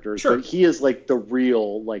other characters, but he is like the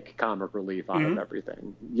real like comic relief out of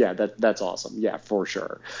everything. Yeah, that's awesome. Yeah, for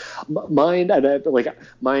sure. Mine, I'm going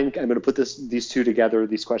to put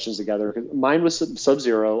these questions together. Mine was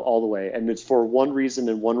Sub-Zero all the way, and it's for one reason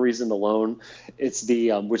and one reason alone. It's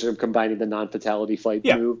the which I'm combining the non-fatality fight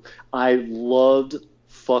move. I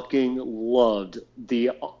fucking loved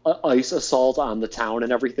the ice assault on the town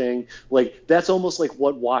and everything. Like that's almost like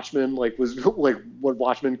what Watchmen was like what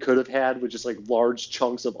Watchmen could have had, with just like large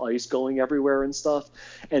chunks of ice going everywhere and stuff.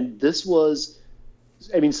 And this was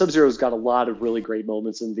I mean, Sub-Zero's got a lot of really great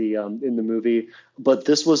moments in the movie, but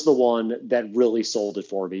this was the one that really sold it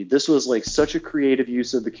for me. This was like such a creative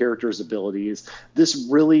use of the character's abilities. This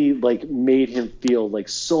really like made him feel like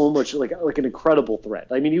so much like an incredible threat.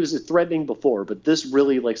 I mean, he was threatening before, but this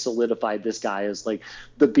really like solidified this guy as like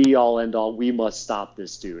the be all end all. We must stop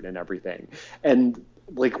this dude and everything. And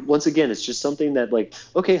like once again, it's just something that like,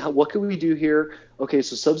 okay, what can we do here? Okay,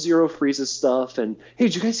 so Sub-Zero freezes stuff, and hey,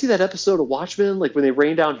 did you guys see that episode of Watchmen, like when they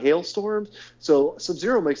rain down hailstorms? So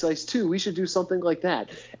Sub-Zero makes ice too. We should do something like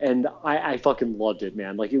that. And I fucking loved it,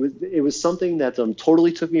 man. Like it was something that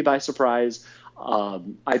totally took me by surprise.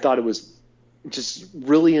 I thought it was just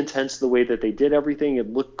really intense the way that they did everything.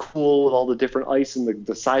 It looked cool with all the different ice and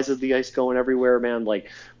the size of the ice going everywhere, man.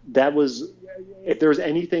 Like that was, if there's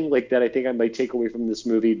anything like that I think I might take away from this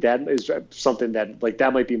movie, that is something that like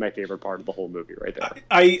that might be my favorite part of the whole movie right there.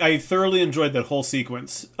 I thoroughly enjoyed that whole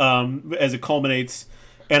sequence as it culminates,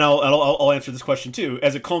 and I'll answer this question too,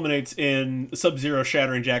 as it culminates in Sub-Zero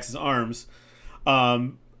shattering Jax's arms.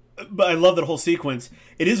 But I love that whole sequence.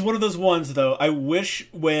 It is one of those ones, though, I wish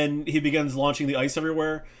when he begins launching the ice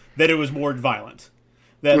everywhere that it was more violent.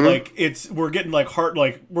 That like we're getting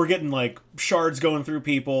like shards going through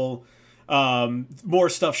people, more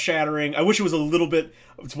stuff shattering. I wish it was a little bit.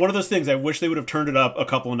 It's one of those things. I wish they would have turned it up a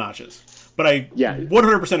couple of notches. But I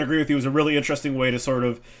 100% agree with you. It was a really interesting way to sort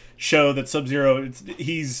of show that Sub-Zero,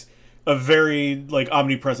 he's a very like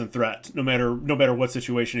omnipresent threat, no matter what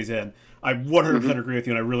situation he's in. I 100% agree with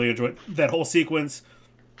you, and I really enjoyed that whole sequence.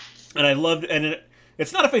 And I loved, and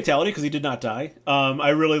it's not a fatality because he did not die. I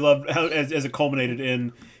really loved how as it culminated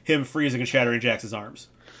in him freezing and shattering Jax's arms.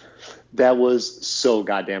 That was so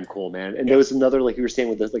goddamn cool, man. And there was another, like you were saying,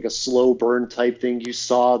 with this, like a slow burn type thing. You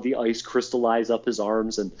saw the ice crystallize up his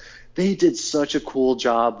arms, and they did such a cool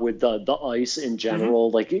job with the ice in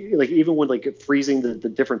general. Like even when like freezing the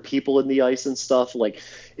different people in the ice and stuff, like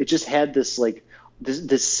it just had this like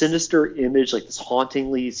this sinister image, like this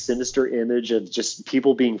hauntingly sinister image of just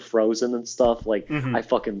people being frozen and stuff. Like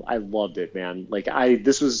I loved it, man. Like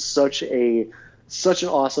this was such an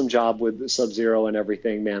awesome job with Sub-Zero and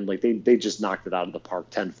everything, man. Like they just knocked it out of the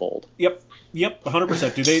park tenfold. Yep,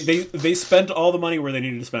 100%. Dude, they spent all the money where they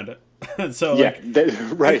needed to spend it. So yeah,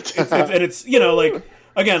 like, right. And it's you know like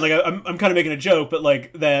again like I'm kind of making a joke, but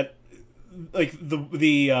like that like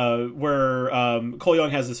the where Cole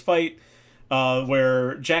Young has this fight.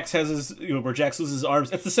 Where Jax has where Jax loses his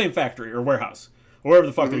arms. It's the same factory or warehouse or wherever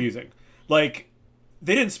the fuck they're using. Like,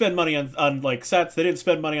 they didn't spend money on like sets. They didn't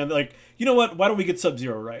spend money on like, you know what? Why don't we get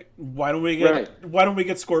Sub-Zero right? Why don't we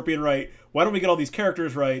get Scorpion right? Why don't we get all these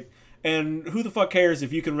characters right? And who the fuck cares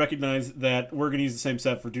if you can recognize that we're gonna use the same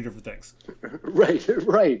set for two different things?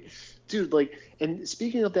 Right. Dude, like, and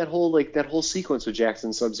speaking of that whole sequence with Jax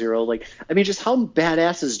and Sub-Zero, like, I mean, just how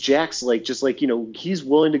badass is Jax? Like, just like, you know, he's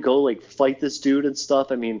willing to go like fight this dude and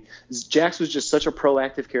stuff. I mean, Jax was just such a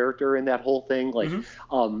proactive character in that whole thing. Like,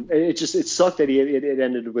 it sucked that it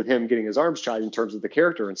ended with him getting his arms shot in terms of the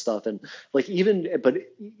character and stuff. And like, even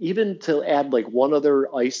to add like one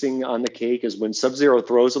other icing on the cake is when Sub-Zero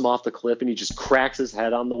throws him off the cliff and he just cracks his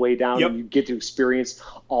head on the way down, and you get to experience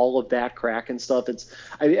all of that crack and stuff.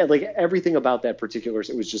 Like everything about that particular,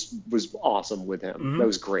 it was awesome with him. That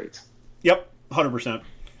was great. Yep, 100%.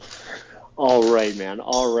 All right, man.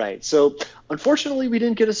 All right. So unfortunately, we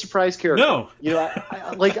didn't get a surprise character. No. You know,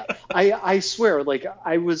 I swear, like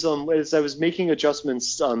I was as I was making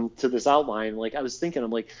adjustments to this outline, like I was thinking, I'm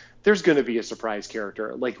like, there's gonna be a surprise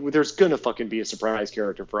character. Like there's gonna fucking be a surprise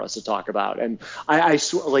character for us to talk about. And I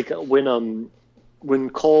swear, like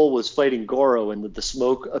when Cole was fighting Goro and the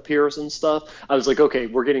smoke appears and stuff, I was like, okay,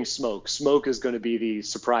 we're getting Smoke. Smoke is going to be the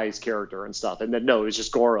surprise character and stuff. And then no, it's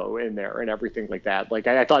just Goro in there and everything like that. Like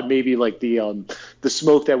I thought maybe like the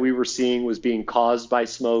smoke that we were seeing was being caused by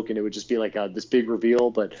Smoke, and it would just be like this big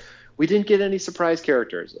reveal. But we didn't get any surprise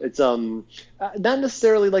characters. It's not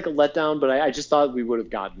necessarily like a letdown, but I just thought we would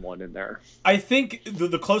have gotten one in there. I think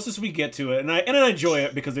the closest we get to it, and I enjoy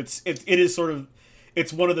it because it is sort of,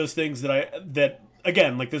 it's one of those things that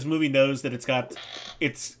again, like this movie knows that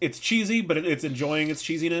it's cheesy, but it's enjoying its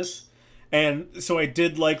cheesiness. And so I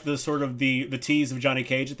did like the sort of the tease of Johnny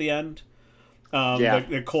Cage at the end.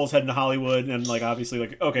 Like Cole's heading to Hollywood, and like obviously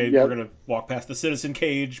like, okay, we're gonna walk past the Citizen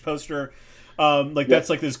Cage poster.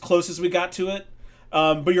 That's like as close as we got to it.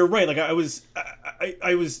 But you're right. Like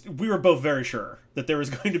we were both very sure that there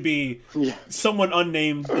was going to be someone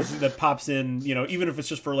unnamed that pops in, you know, even if it's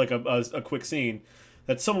just for like a quick scene,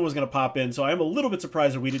 that someone was going to pop in. So I am a little bit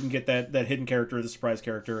surprised that we didn't get that hidden character, the surprise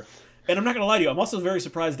character. And I'm not going to lie to you, I'm also very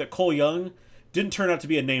surprised that Cole Young didn't turn out to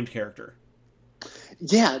be a named character.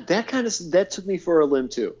 Yeah, that took me for a limb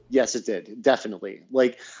too. Yes, it did, definitely.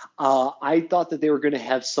 Like, I thought that they were going to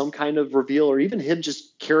have some kind of reveal, or even him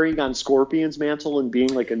just carrying on Scorpion's mantle and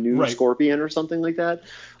being like a new Right. Scorpion or something like that.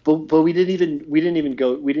 But we didn't even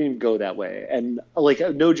go that way. And like,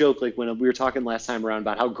 no joke, like when we were talking last time around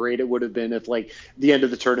about how great it would have been if like the end of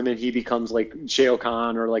the tournament he becomes like Shao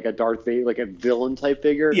Kahn or like a Darth Vader, like a villain type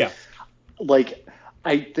figure. Yeah. Like,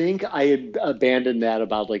 I think I had abandoned that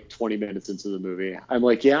about like 20 minutes into the movie. I'm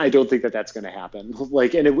like, yeah, I don't think that that's going to happen.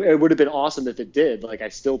 Like, and it would have been awesome if it did. Like, I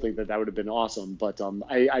still think that would have been awesome, but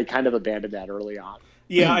I kind of abandoned that early on.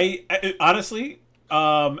 Yeah, I honestly,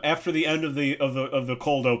 after the end of the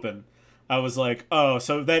cold open, I was like, oh,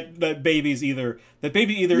 so that baby either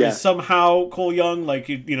Yeah. is somehow Cole Young, like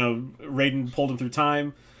Raiden pulled him through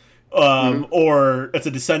time, or it's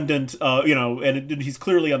a descendant, and he's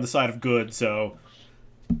clearly on the side of good, so.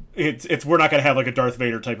 It's we're not gonna have like a Darth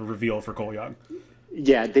Vader type of reveal for Cole Young.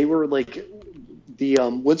 Yeah, they were like the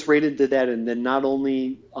once Raiden did that, and then not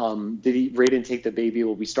only did Raiden take the baby,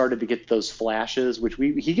 well, we started to get those flashes, which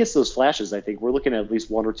he gets those flashes. I think we're looking at least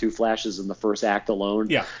one or two flashes in the first act alone.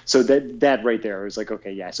 Yeah. So that right there is like,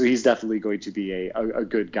 okay, yeah. So he's definitely going to be a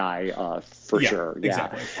good guy for sure. Yeah.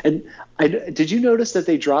 Exactly. And did you notice that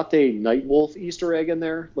they dropped a Nightwolf Easter egg in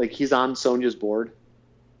there? Like he's on Sonya's board.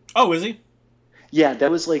 Oh, is he? Yeah,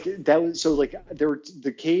 the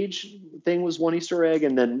cage thing was one Easter egg,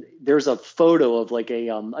 and then there's a photo of like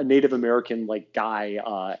a Native American like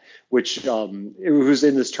guy, who's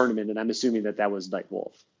in this tournament, and I'm assuming that was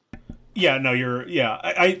Nightwolf. Yeah, no,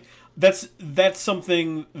 I that's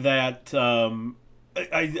something that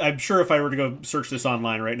I'm sure if I were to go search this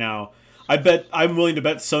online right now, I'm willing to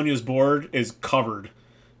bet Sonya's board is covered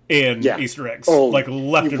in Easter eggs, like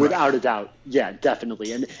left and right. Without a doubt. Yeah,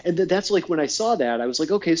 definitely. And that's like when I saw that, I was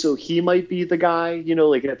like, okay, so he might be the guy,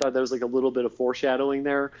 like I thought there was like a little bit of foreshadowing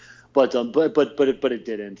there, but it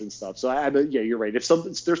didn't and stuff. So yeah, you're right.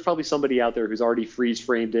 There's probably somebody out there who's already freeze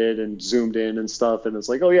framed it and zoomed in and stuff, and it's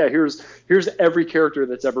like, oh yeah, here's every character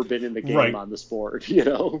that's ever been in the game on this board,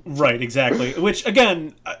 Right, exactly. Which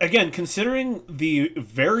again, considering the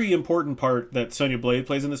very important part that Sonya Blade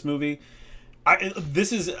plays in this movie. I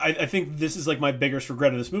think this is like my biggest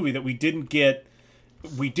regret of this movie, that we didn't get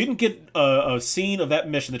a scene of that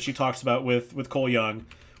mission that she talks about with Cole Young,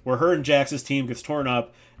 where her and Jax's team gets torn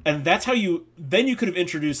up, and that's how you could have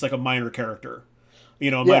introduced like a minor character,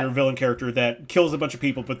 minor villain character that kills a bunch of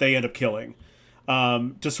people, but they end up killing,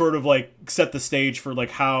 to sort of like set the stage for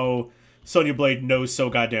like how Sonya Blade knows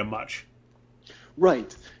so goddamn much.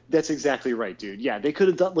 Right. That's exactly right, dude. Yeah, they could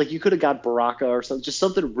have done, like, you could have got Baraka or something, just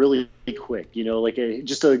something really quick, like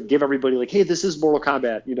just to give everybody like, hey, this is Mortal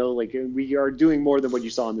Kombat, like we are doing more than what you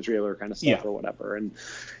saw in the trailer kind of stuff or whatever. And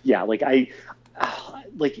yeah, like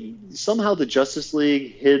like somehow the Justice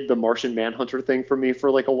League hid the Martian Manhunter thing from me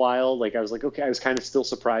for like a while. Like I was like, okay, I was kind of still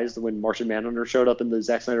surprised when Martian Manhunter showed up in the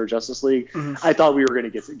Zack Snyder Justice League. Mm-hmm. I thought we were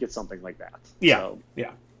going to get something like that. Yeah, so,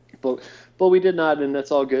 yeah. But we did not, and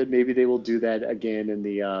that's all good. Maybe they will do that again in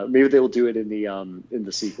the. Maybe they will do it in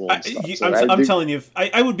the sequel. And stuff. I'm telling you,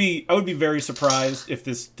 I would be very surprised if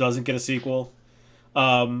this doesn't get a sequel.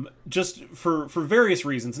 Just for various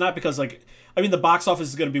reasons, not because the box office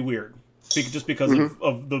is going to be weird, just because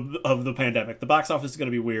of the pandemic. The box office is going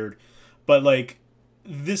to be weird, but like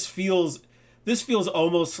this feels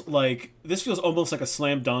almost like a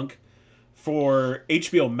slam dunk for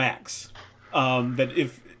HBO Max. That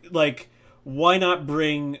if why not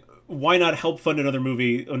help fund another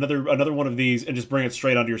movie, another one of these, and just bring it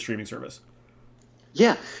straight onto your streaming service?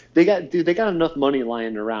 Yeah, they got enough money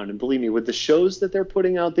lying around, and believe me, with the shows that they're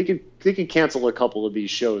putting out, they can cancel a couple of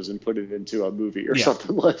these shows and put it into a movie or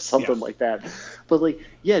something like that. But like,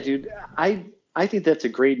 yeah, dude, I think that's a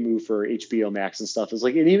great move for HBO Max and stuff. Is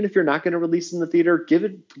like, and even if you're not going to release in the theater, give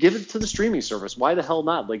it to the streaming service. Why the hell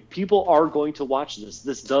not? Like, people are going to watch this.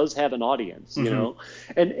 This does have an audience, you know.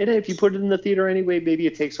 And if you put it in the theater anyway, maybe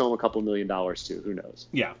it takes home a couple $1 million too. Who knows?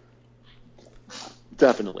 Yeah,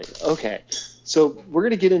 definitely. Okay, so we're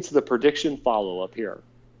going to get into the prediction follow up here,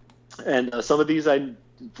 and some of these I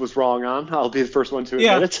was wrong on. I'll be the first one to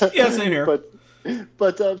admit it. Yeah, same here.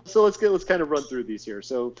 But so let's kind of run through these here.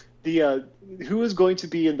 So the who is going to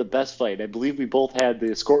be in the best fight? I believe we both had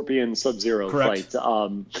the Scorpion Sub-Zero fight.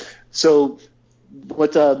 So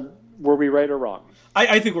what were we right or wrong?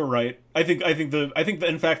 I think we're right. I think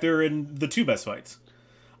in fact they're in the two best fights,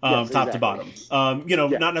 top to bottom.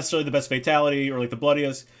 Not necessarily the best fatality or like the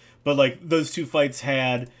bloodiest, but like those two fights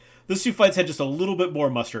had just a little bit more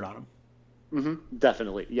mustard on them. Mm-hmm,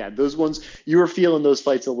 definitely. Yeah, those ones, you were feeling those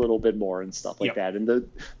fights a little bit more and stuff like that. And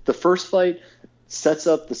the first fight, sets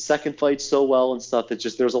up the second fight so well and stuff. It's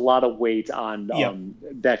just there's a lot of weight on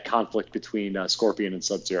that conflict between Scorpion and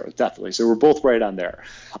Sub-Zero, definitely. So we're both right on there.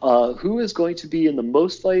 Who is going to be in the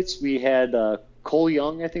most fights? We had Cole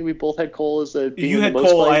Young. I think we both had Cole as being you had in the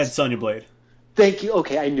most Cole. fights. I had Sonya Blade. Thank you.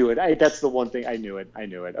 Okay, I knew it. That's the one thing I knew it.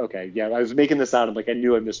 Okay, yeah, I was making this out. I'm like, I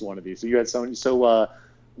knew I missed one of these. So you had Sonya. So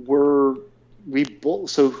we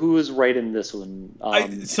both. So who is right in this one?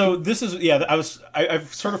 So this is I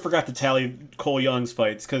sort of forgot to tally Cole Young's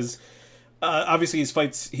fights because obviously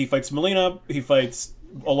he fights Melina, he fights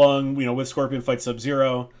along with Scorpion, fights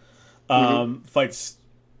Sub-Zero, fights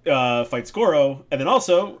Goro, and then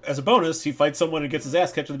also as a bonus he fights someone and gets his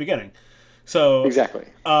ass kicked at the beginning. So exactly.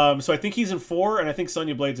 So I think he's in 4, and I think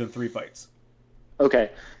Sonya Blade's in 3 fights.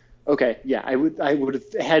 Okay, yeah, I would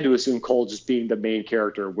have had to assume Cole just being the main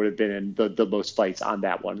character would have been in the most fights on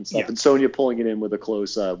that one and stuff, and Sonya pulling it in with a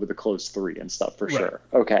close 3 and stuff for sure.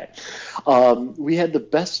 Okay, we had the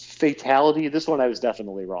best fatality. This one I was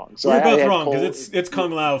definitely wrong. So we're both wrong because it's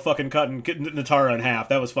Kung Lao fucking cutting Natara in half.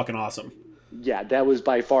 That was fucking awesome. Yeah, that was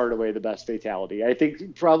by far and away the best fatality. I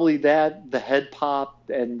think probably that, the head pop,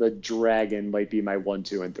 and the dragon might be my 1,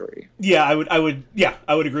 2, and 3. Yeah, I would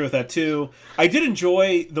agree with that too. I did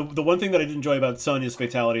enjoy the one thing that I did enjoy about Sonya's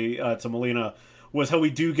fatality to Melina was how we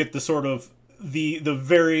do get the sort of the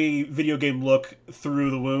very video game look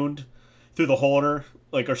through the wound, through the hole in her,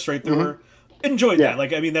 or straight through her. Enjoyed that.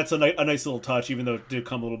 That's a nice little touch, even though it did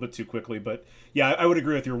come a little bit too quickly. But yeah, I would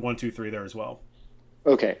agree with your 1, 2, 3 there as well.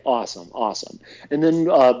 Okay, awesome. And then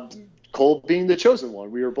Cole being the chosen one,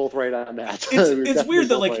 we were both right on that. It's weird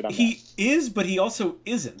that he is, but he also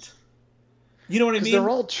isn't. You know what I mean? They're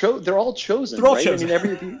all chosen. They're all chosen.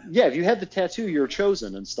 If you have the tattoo, you're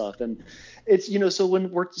chosen and stuff. And it's so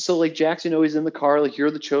when Jackson always in the car, you're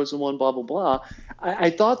the chosen one, blah blah blah. I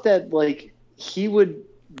thought that he would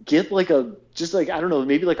get I don't know,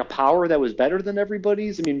 maybe a power that was better than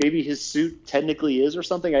everybody's. I mean, maybe his suit technically is or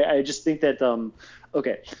something. I just think that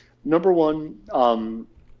okay, number one,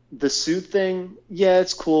 the suit thing, yeah,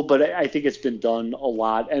 it's cool, but I think it's been done a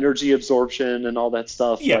lot. Energy absorption and all that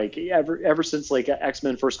stuff. Yeah. Ever since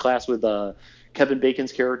X-Men First Class with Kevin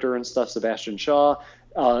Bacon's character and stuff, Sebastian Shaw.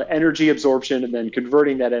 Energy absorption and then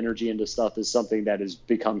converting that energy into stuff is something that has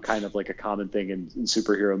become kind of a common thing in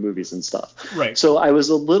superhero movies and stuff. Right. So I was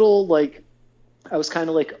a little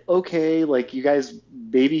okay, you guys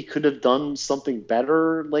maybe could have done something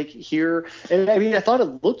better here. And I mean, I thought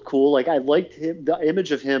it looked cool. I liked the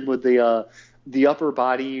image of him with the upper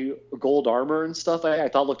body gold armor and stuff. I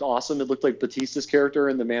thought looked awesome. It looked like Batista's character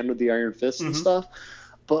in The Man with the Iron Fist and stuff.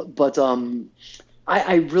 But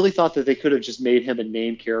I really thought that they could have just made him a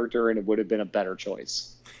named character and it would have been a better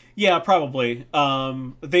choice. Yeah, probably.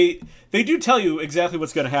 They do tell you exactly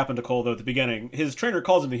what's going to happen to Cole, though, at the beginning. His trainer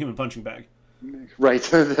calls him the human punching bag. Right.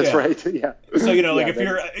 That's right. Yeah. So, if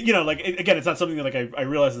you're, again, it's not something that, I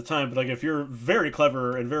realized at the time, but, if you're very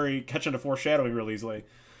clever and very catch on to foreshadowing real easily,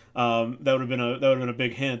 that would have been a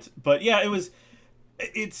big hint. But, yeah,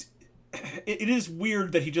 it is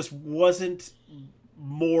weird that he just wasn't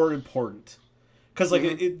more important. Because,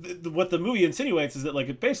 what the movie insinuates is that,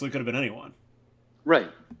 it basically could have been anyone.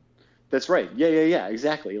 Right. That's right. Yeah,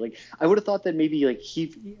 exactly. I would have thought that maybe,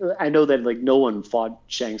 I know that, no one fought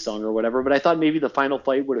Shang Tsung or whatever, but I thought maybe the final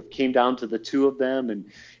fight would have came down to the two of them,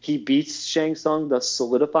 and he beats Shang Tsung, thus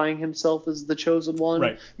solidifying himself as the chosen one.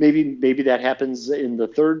 Right. Maybe that happens in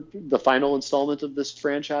the final installment of this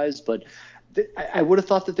franchise, but I would have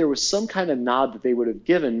thought that there was some kind of nod that they would have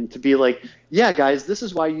given to be yeah, guys, this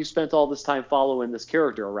is why you spent all this time following this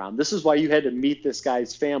character around. This is why you had to meet this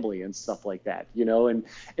guy's family and stuff like that, and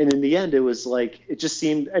in the end, it was it just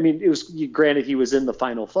seemed, I mean, it was, granted he was in the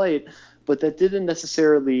final fight, but that didn't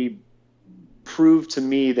necessarily prove to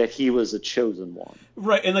me that he was a chosen one.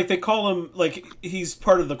 Right. And they call him, he's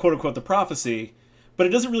part of the quote unquote, the prophecy, but it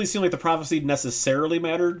doesn't really seem like the prophecy necessarily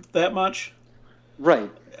mattered that much.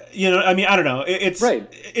 Right. I mean, I don't know. It's right.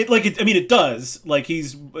 It does.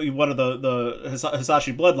 He's one of the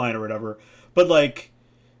Hisashi bloodline or whatever. But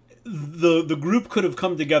the group could have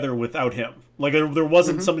come together without him. There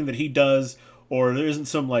wasn't something that he does, or there isn't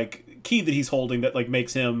some key that he's holding that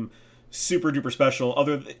makes him super duper special.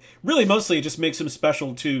 Really, mostly it just makes him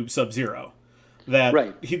special to Sub-Zero.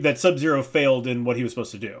 That Sub-Zero failed in what he was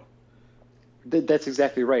supposed to do. That's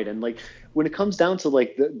exactly right. And when it comes down to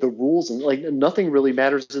the rules and nothing really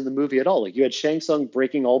matters in the movie at all. You had Shang Tsung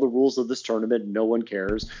breaking all the rules of this tournament. No one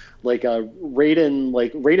cares.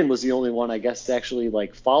 Raiden was the only one, I guess, actually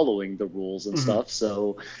following the rules and stuff.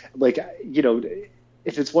 So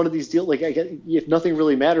if it's one of these deals, like if nothing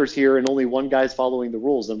really matters here and only one guy's following the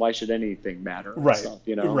rules, then why should anything matter? And Right. stuff,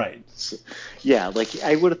 you know? Right. So, yeah, like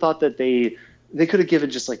I would have thought that they could have given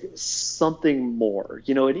just like something more,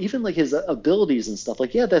 you know, and even like his abilities and stuff.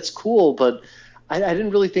 Like, yeah, that's cool, but I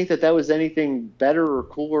didn't really think that was anything better or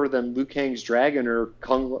cooler than Liu Kang's dragon or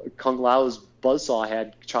Kung Lao's buzzsaw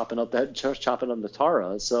had chopping up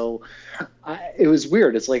Natara. So it was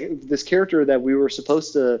weird. It's like this character that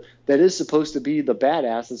is supposed to be the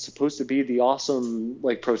badass, that's supposed to be the awesome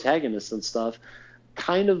like protagonist and stuff,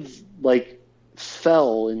 kind of like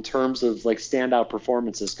fell in terms of like standout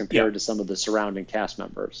performances compared to some of the surrounding cast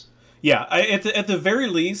members. Yeah, at the very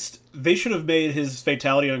least, they should have made his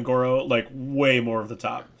fatality on Goro like way more of the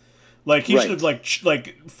top. Like he should have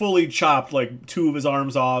like fully chopped like 2 of his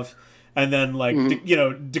arms off, and then like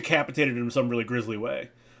decapitated him in some really grisly way.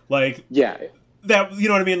 Like that, you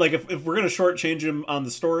know what I mean? Like if we're gonna shortchange him on the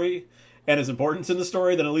story and his importance in the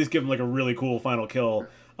story, then at least give him like a really cool final kill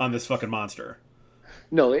on this fucking monster.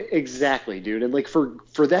 No, exactly, dude. And like for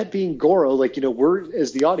that being Goro, like, you know, we're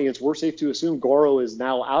as the audience, we're safe to assume Goro is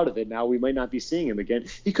now out of it. Now we might not be seeing him again.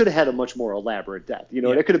 He could have had a much more elaborate death, you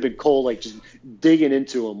know. And it could have been Cole like just digging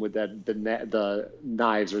into him with the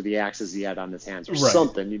knives or the axes he had on his hands or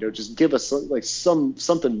something, you know. Just give us like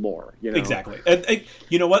something more, you know. Exactly. And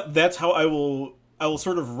you know what? That's how I will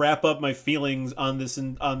sort of wrap up my feelings on this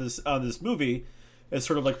movie. Is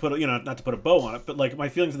sort of like not to put a bow on it, but like my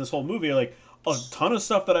feelings in this whole movie are like a ton of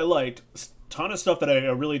stuff that I liked, a ton of stuff that I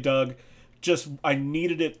really dug. Just I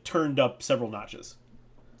needed it turned up several notches.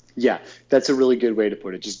 Yeah, that's a really good way to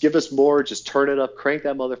put it. Just give us more. Just turn it up. Crank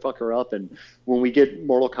that motherfucker up. And when we get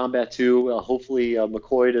Mortal Kombat 2, hopefully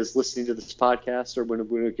McCoy is listening to this podcast, or when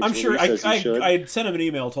it gets I'm sure I sent him an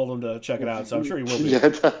email, told him to check it out, so I'm sure he will be.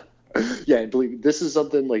 Yeah, and believe me, this is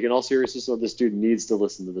something like in all seriousness, this dude needs to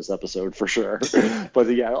listen to this episode for sure. But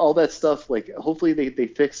yeah, all that stuff, like hopefully they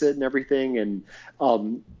fix it and everything. And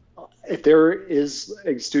if there is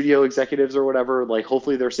studio executives or whatever, like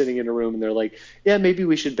hopefully they're sitting in a room and they're like, yeah, maybe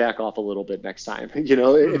we should back off a little bit next time. You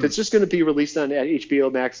know, if it's just going to be released on HBO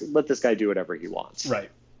Max, let this guy do whatever he wants. Right.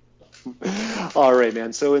 All right,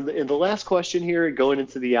 man. So in the last question here, going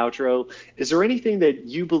into the outro, is there anything that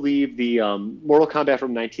you believe the Mortal Kombat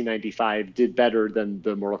from 1995 did better than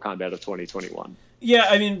the Mortal Kombat of 2021? Yeah,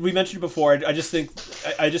 I mean, we mentioned it before. I just think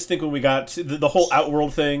when we got to the whole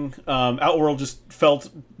Outworld thing, Outworld just felt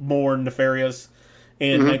more nefarious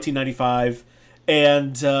in 1995,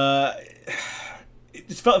 and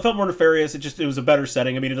it felt more nefarious. It was a better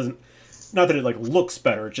setting. I mean, it doesn't, not that it like looks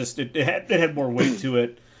better. It just it had more weight to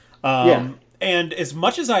it. And as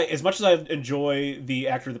much as I enjoy the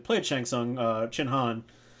actor that played Shang Tsung, Chin Han,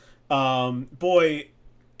 boy,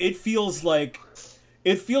 it feels like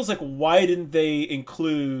why didn't they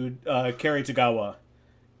include Kerry Tagawa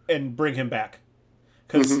and bring him back?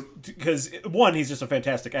 Because one, he's just a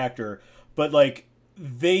fantastic actor, but like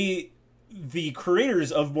the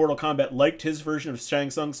creators of Mortal Kombat liked his version of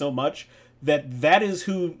Shang Tsung so much that is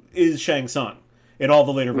who is Shang Tsung. In all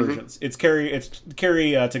the later versions, it's Kerry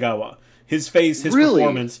Tagawa. His face, his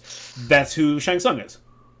performance, that's who Shang Tsung is.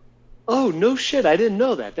 Oh, no shit! I didn't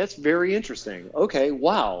know that. That's very interesting. Okay,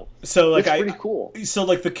 wow. So like, that's pretty cool. So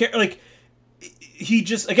like he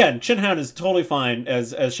just, again, Chin Han is totally fine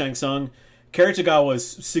as Shang Tsung. Kerry Tagawa is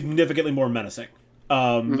significantly more menacing.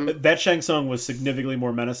 That Shang Tsung was significantly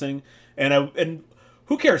more menacing, and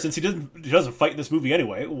who cares, since he doesn't fight in this movie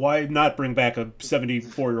anyway? Why not bring back a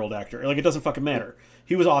 74-year-old actor? Like, it doesn't fucking matter.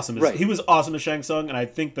 He was awesome. He was awesome as Shang Tsung, and I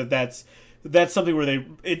think that's something where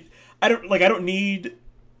I don't need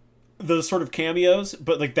those sort of cameos,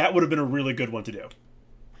 but like that would have been a really good one to do.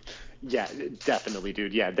 Yeah, definitely,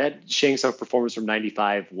 dude. Yeah, that Shang Tsung performance from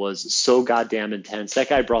 '95 was so goddamn intense. That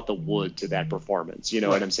guy brought the wood to that performance. You know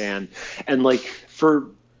what I'm saying? And like for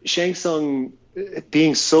Shang Tsung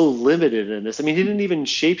being so limited in this, I mean, he didn't even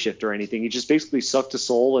shapeshift or anything. He just basically sucked a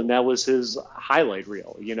soul, and that was his highlight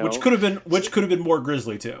reel. You know, which could have been more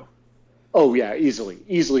grisly too. Oh yeah,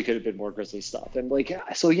 easily could have been more grisly stuff. And like,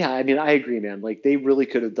 so yeah, I mean, I agree, man. Like they really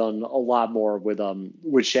could have done a lot more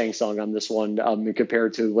with Shang Tsung on this one,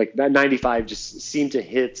 compared to like that '95 just seemed to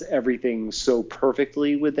hit everything so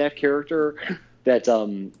perfectly with that character that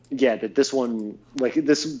that this one, like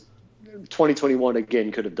this 2021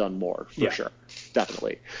 again could have done more for sure,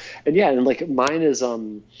 definitely. And yeah, and like mine is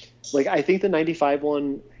like I think the '95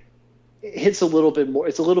 one hits a little bit more.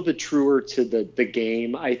 It's a little bit truer to the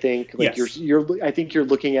game. I think like you're I think you're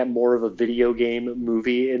looking at more of a video game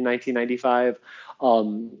movie in 1995.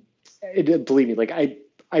 Believe me, like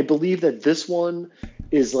I believe that this one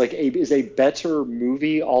is like is a better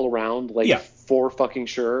movie all around, like for fucking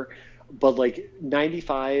sure. but like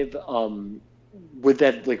 95, with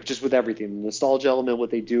that, like just with everything, the nostalgia element,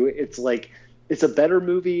 what they do, it's like it's a better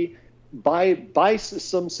movie by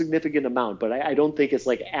some significant amount, but I don't think it's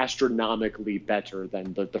like astronomically better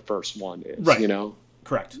than the first one is. Right. You know.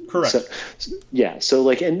 Correct. So, yeah. So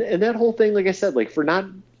like, and that whole thing, like I said, like for not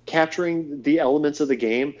capturing the elements of the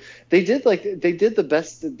game, they did the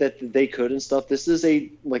best that they could and stuff. This is a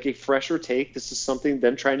fresher take. This is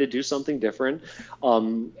them trying to do something different.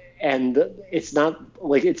 And it's not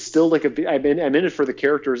like, it's still like I'm in it for the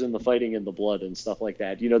characters and the fighting and the blood and stuff like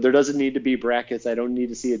that. You know, there doesn't need to be brackets. I don't need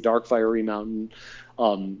to see a dark fiery mountain.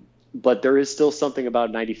 But there is still something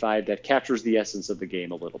about 95 that captures the essence of the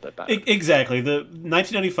game a little bit better. Exactly. The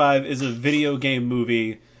 1995 is a video game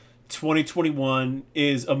movie. 2021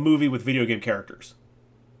 is a movie with video game characters.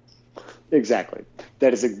 Exactly.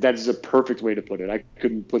 That is a perfect way to put it. I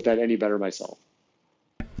couldn't put that any better myself.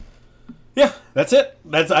 Yeah, that's it.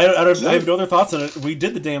 I have no other thoughts on it. We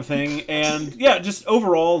did the damn thing, and yeah, just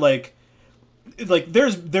overall, like there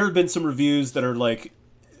have been some reviews that are like,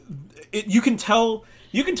 you can tell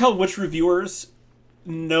which reviewers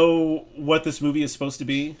know what this movie is supposed to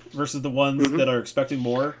be versus the ones that are expecting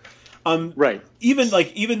more. Right. Even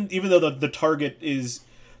though the target is,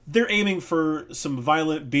 they're aiming for some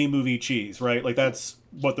violent B movie cheese, right? Like that's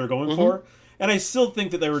what they're going for. And I still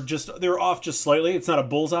think that they were off just slightly. It's not a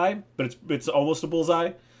bullseye, but it's almost a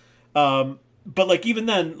bullseye. But like even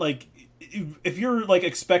then, like if you're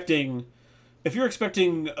expecting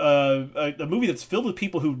a movie that's filled with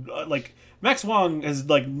people who like Max Wong has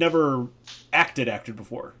like never acted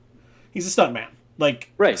before. He's a stuntman.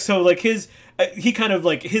 Like right. So like his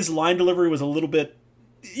line delivery was a little bit,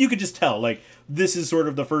 you could just tell like this is sort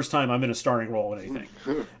of the first time I'm in a starring role in anything.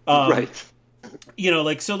 Right. You know,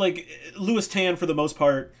 like so like Louis Tan for the most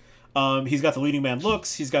part, he's got the leading man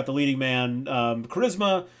looks, he's got the leading man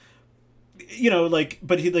charisma. You know, like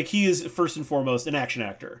but he is first and foremost an action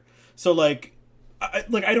actor. So like I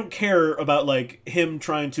don't care about like him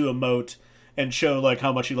trying to emote and show like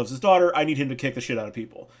how much he loves his daughter. I need him to kick the shit out of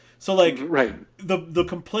people. So like right. the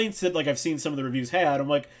complaints that like I've seen some of the reviews had, I'm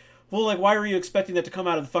like, well, like why are you expecting that to come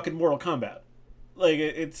out of the fucking Mortal Kombat? Like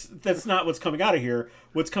that's not what's coming out of here.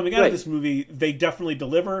 What's coming out of this movie, they definitely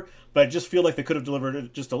deliver, but I just feel like they could have delivered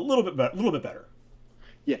it just a little bit better.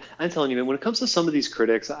 Yeah, I'm telling you, man, when it comes to some of these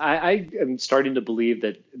critics, I am starting to believe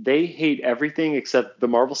that they hate everything except the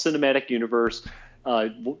Marvel Cinematic Universe,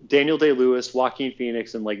 Daniel Day-Lewis, Joaquin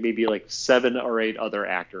Phoenix, and like maybe like 7 or 8 other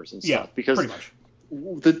actors and stuff. Because pretty much.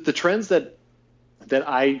 The trends that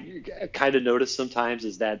I kind of notice sometimes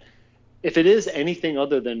is that if it is anything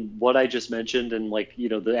other than what I just mentioned and like, you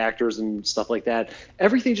know, the actors and stuff like that,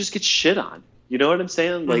 everything just gets shit on. You know what I'm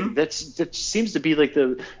saying? Like that seems to be like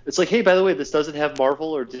it's like, hey, by the way, this doesn't have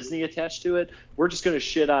Marvel or Disney attached to it. We're just going to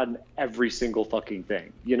shit on every single fucking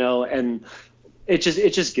thing, you know? And it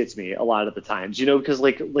just gets me a lot of the times, you know, because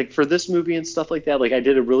like for this movie and stuff like that, like I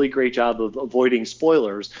did a really great job of avoiding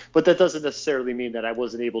spoilers, but that doesn't necessarily mean that I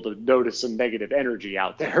wasn't able to notice some negative energy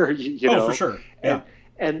out there, you know? Oh, for sure. Yeah.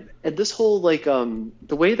 And this whole like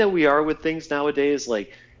the way that we are with things nowadays,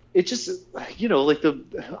 like it just, you know, like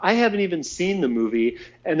I haven't even seen the movie,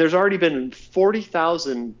 and there's already been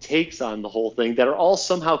 40,000 takes on the whole thing that are all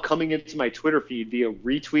somehow coming into my Twitter feed via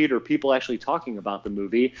retweet or people actually talking about the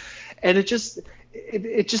movie, and it just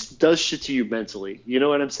does shit to you mentally. You know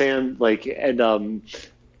what I'm saying? Like, and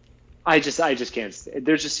I just can't.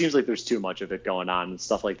 There just seems like there's too much of it going on and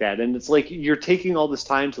stuff like that. And it's like you're taking all this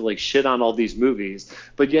time to like shit on all these movies,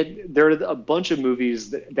 but yet there are a bunch of movies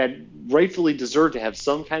that rightfully deserve to have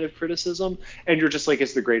some kind of criticism. And you're just like,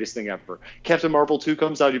 it's the greatest thing ever. Captain Marvel 2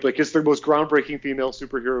 comes out, you're like, it's the most groundbreaking female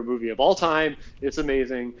superhero movie of all time. It's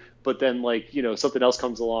amazing. But then like, you know, something else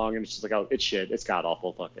comes along and it's just like, oh, it's shit. It's god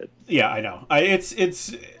awful. Fuck it. Yeah, I know.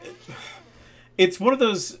 It's one of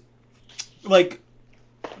those like.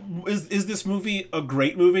 Is this movie a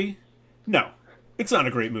great movie? No, it's not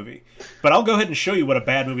a great movie. But I'll go ahead and show you what a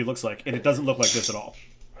bad movie looks like, and it doesn't look like this at all.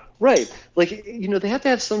 Right. Like, you know, they have to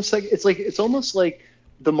have some it's like it's almost like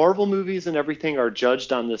the Marvel movies and everything are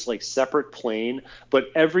judged on this like separate plane, but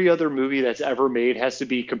every other movie that's ever made has to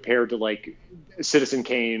be compared to like Citizen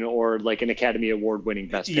Kane or like an Academy Award winning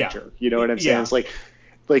Best Picture. You know what I'm saying? It's like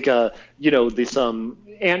you know, this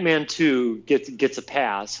Ant-Man 2 gets a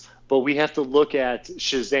pass, but we have to look at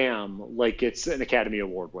Shazam like it's an Academy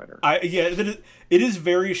Award winner. It is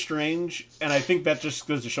very strange, and I think that just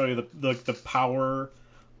goes to show you the power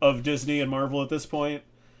of Disney and Marvel at this point.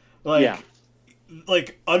 Like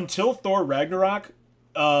until Thor Ragnarok,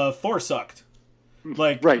 Thor sucked.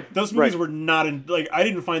 Like those movies were not I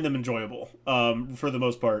didn't find them enjoyable for the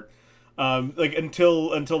most part. Like until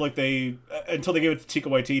they gave it to Taika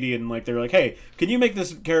Waititi and like they're like, hey, can you make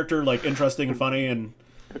this character like interesting and funny and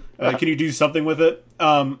can you do something with it?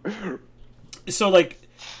 So like,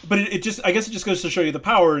 but it just, I guess it just goes to show you the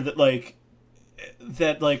power that like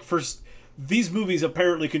first these movies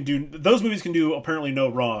apparently can do, those movies can do apparently no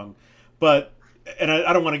wrong, but and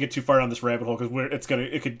I don't want to get too far down this rabbit hole because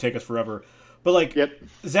it could take us forever. But like,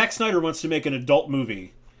 Zack Snyder wants to make an adult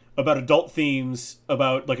movie about adult themes,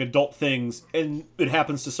 about like adult things, and it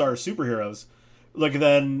happens to star superheroes. Like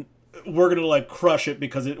then we're gonna like crush it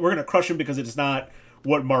because we're gonna crush him because it's not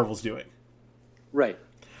what Marvel's doing. Right.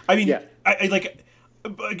 I mean, I like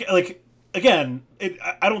again,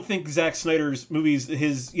 I don't think Zack Snyder's movies,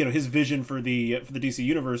 his vision for the DC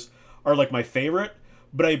universe are like my favorite,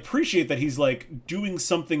 but I appreciate that he's like doing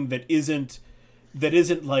something that isn't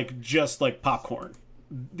like just like popcorn,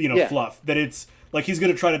 fluff. That it's like he's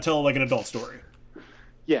going to try to tell like an adult story.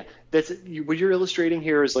 Yeah, that's what you're illustrating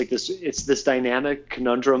here is like this. It's this dynamic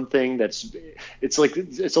conundrum thing. It's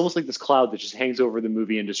almost like this cloud that just hangs over the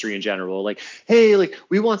movie industry in general. Like, hey, like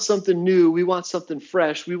we want something new, we want something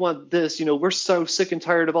fresh, we want this. We're so sick and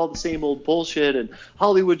tired of all the same old bullshit, and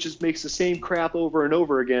Hollywood just makes the same crap over and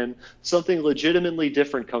over again. Something legitimately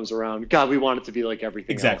different comes around. God, we want it to be like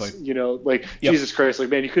everything else. Like Jesus Christ, like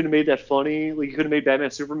man, you couldn't have made that funny. Like you could have made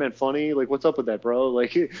Batman Superman funny. Like what's up with that, bro?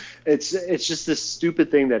 Like it's just this stupid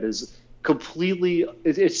thing that is completely,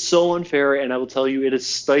 it's so unfair, and I will tell you it is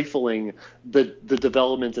stifling the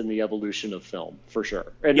development and the evolution of film for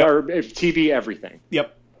sure, and our TV, everything.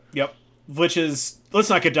 Yep. Which is,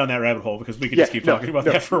 let's not get down that rabbit hole because we could just keep talking about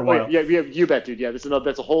that for a while. You bet, dude. Yeah, that's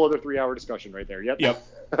a whole other 3-hour discussion right there. Yep.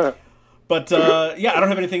 But I don't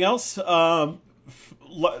have anything else. Love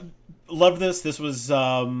this. This was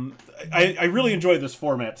I really enjoyed this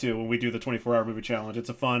format too when we do the 24-hour movie challenge. It's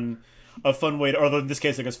a fun way to, or in this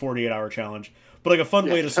case, I guess 48-hour challenge, but like a fun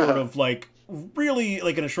way to sort of like really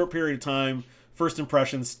like in a short period of time, first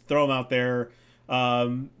impressions, throw them out there.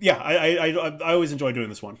 I always enjoy doing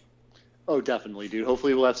this one. Oh, definitely, dude.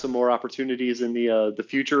 Hopefully we'll have some more opportunities in the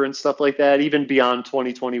future and stuff like that, even beyond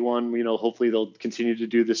 2021. Hopefully they'll continue to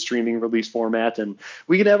do the streaming release format, and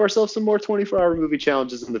we can have ourselves some more 24-hour movie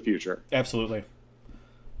challenges in the future. Absolutely.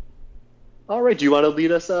 All right. Do you want to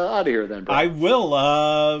lead us out of here then, bro? I will.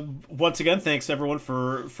 Once again, thanks everyone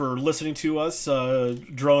for listening to us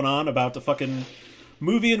drone on about the fucking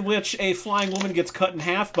movie in which a flying woman gets cut in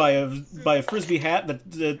half by a frisbee hat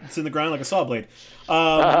that's in the ground like a saw blade.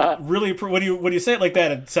 Really, when you say it like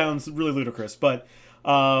that, it sounds really ludicrous. But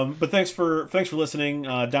thanks for listening,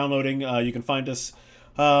 downloading. You can find us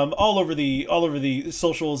all over the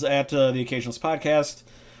socials at the Occasionalist Podcast.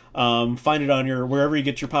 Find it on wherever you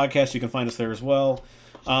get your podcast. You can find us there as well.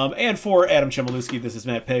 And for Adam Chmielewski, this is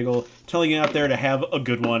Matt Pagel telling you out there to have a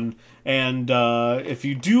good one. And if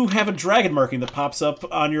you do have a dragon marking that pops up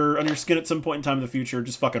on your skin at some point in time in the future,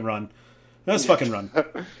 just fucking run. Just fucking run.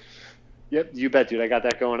 Yep, you bet, dude. I got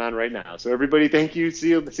that going on right now. So everybody, thank you. See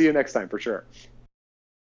you next time for sure.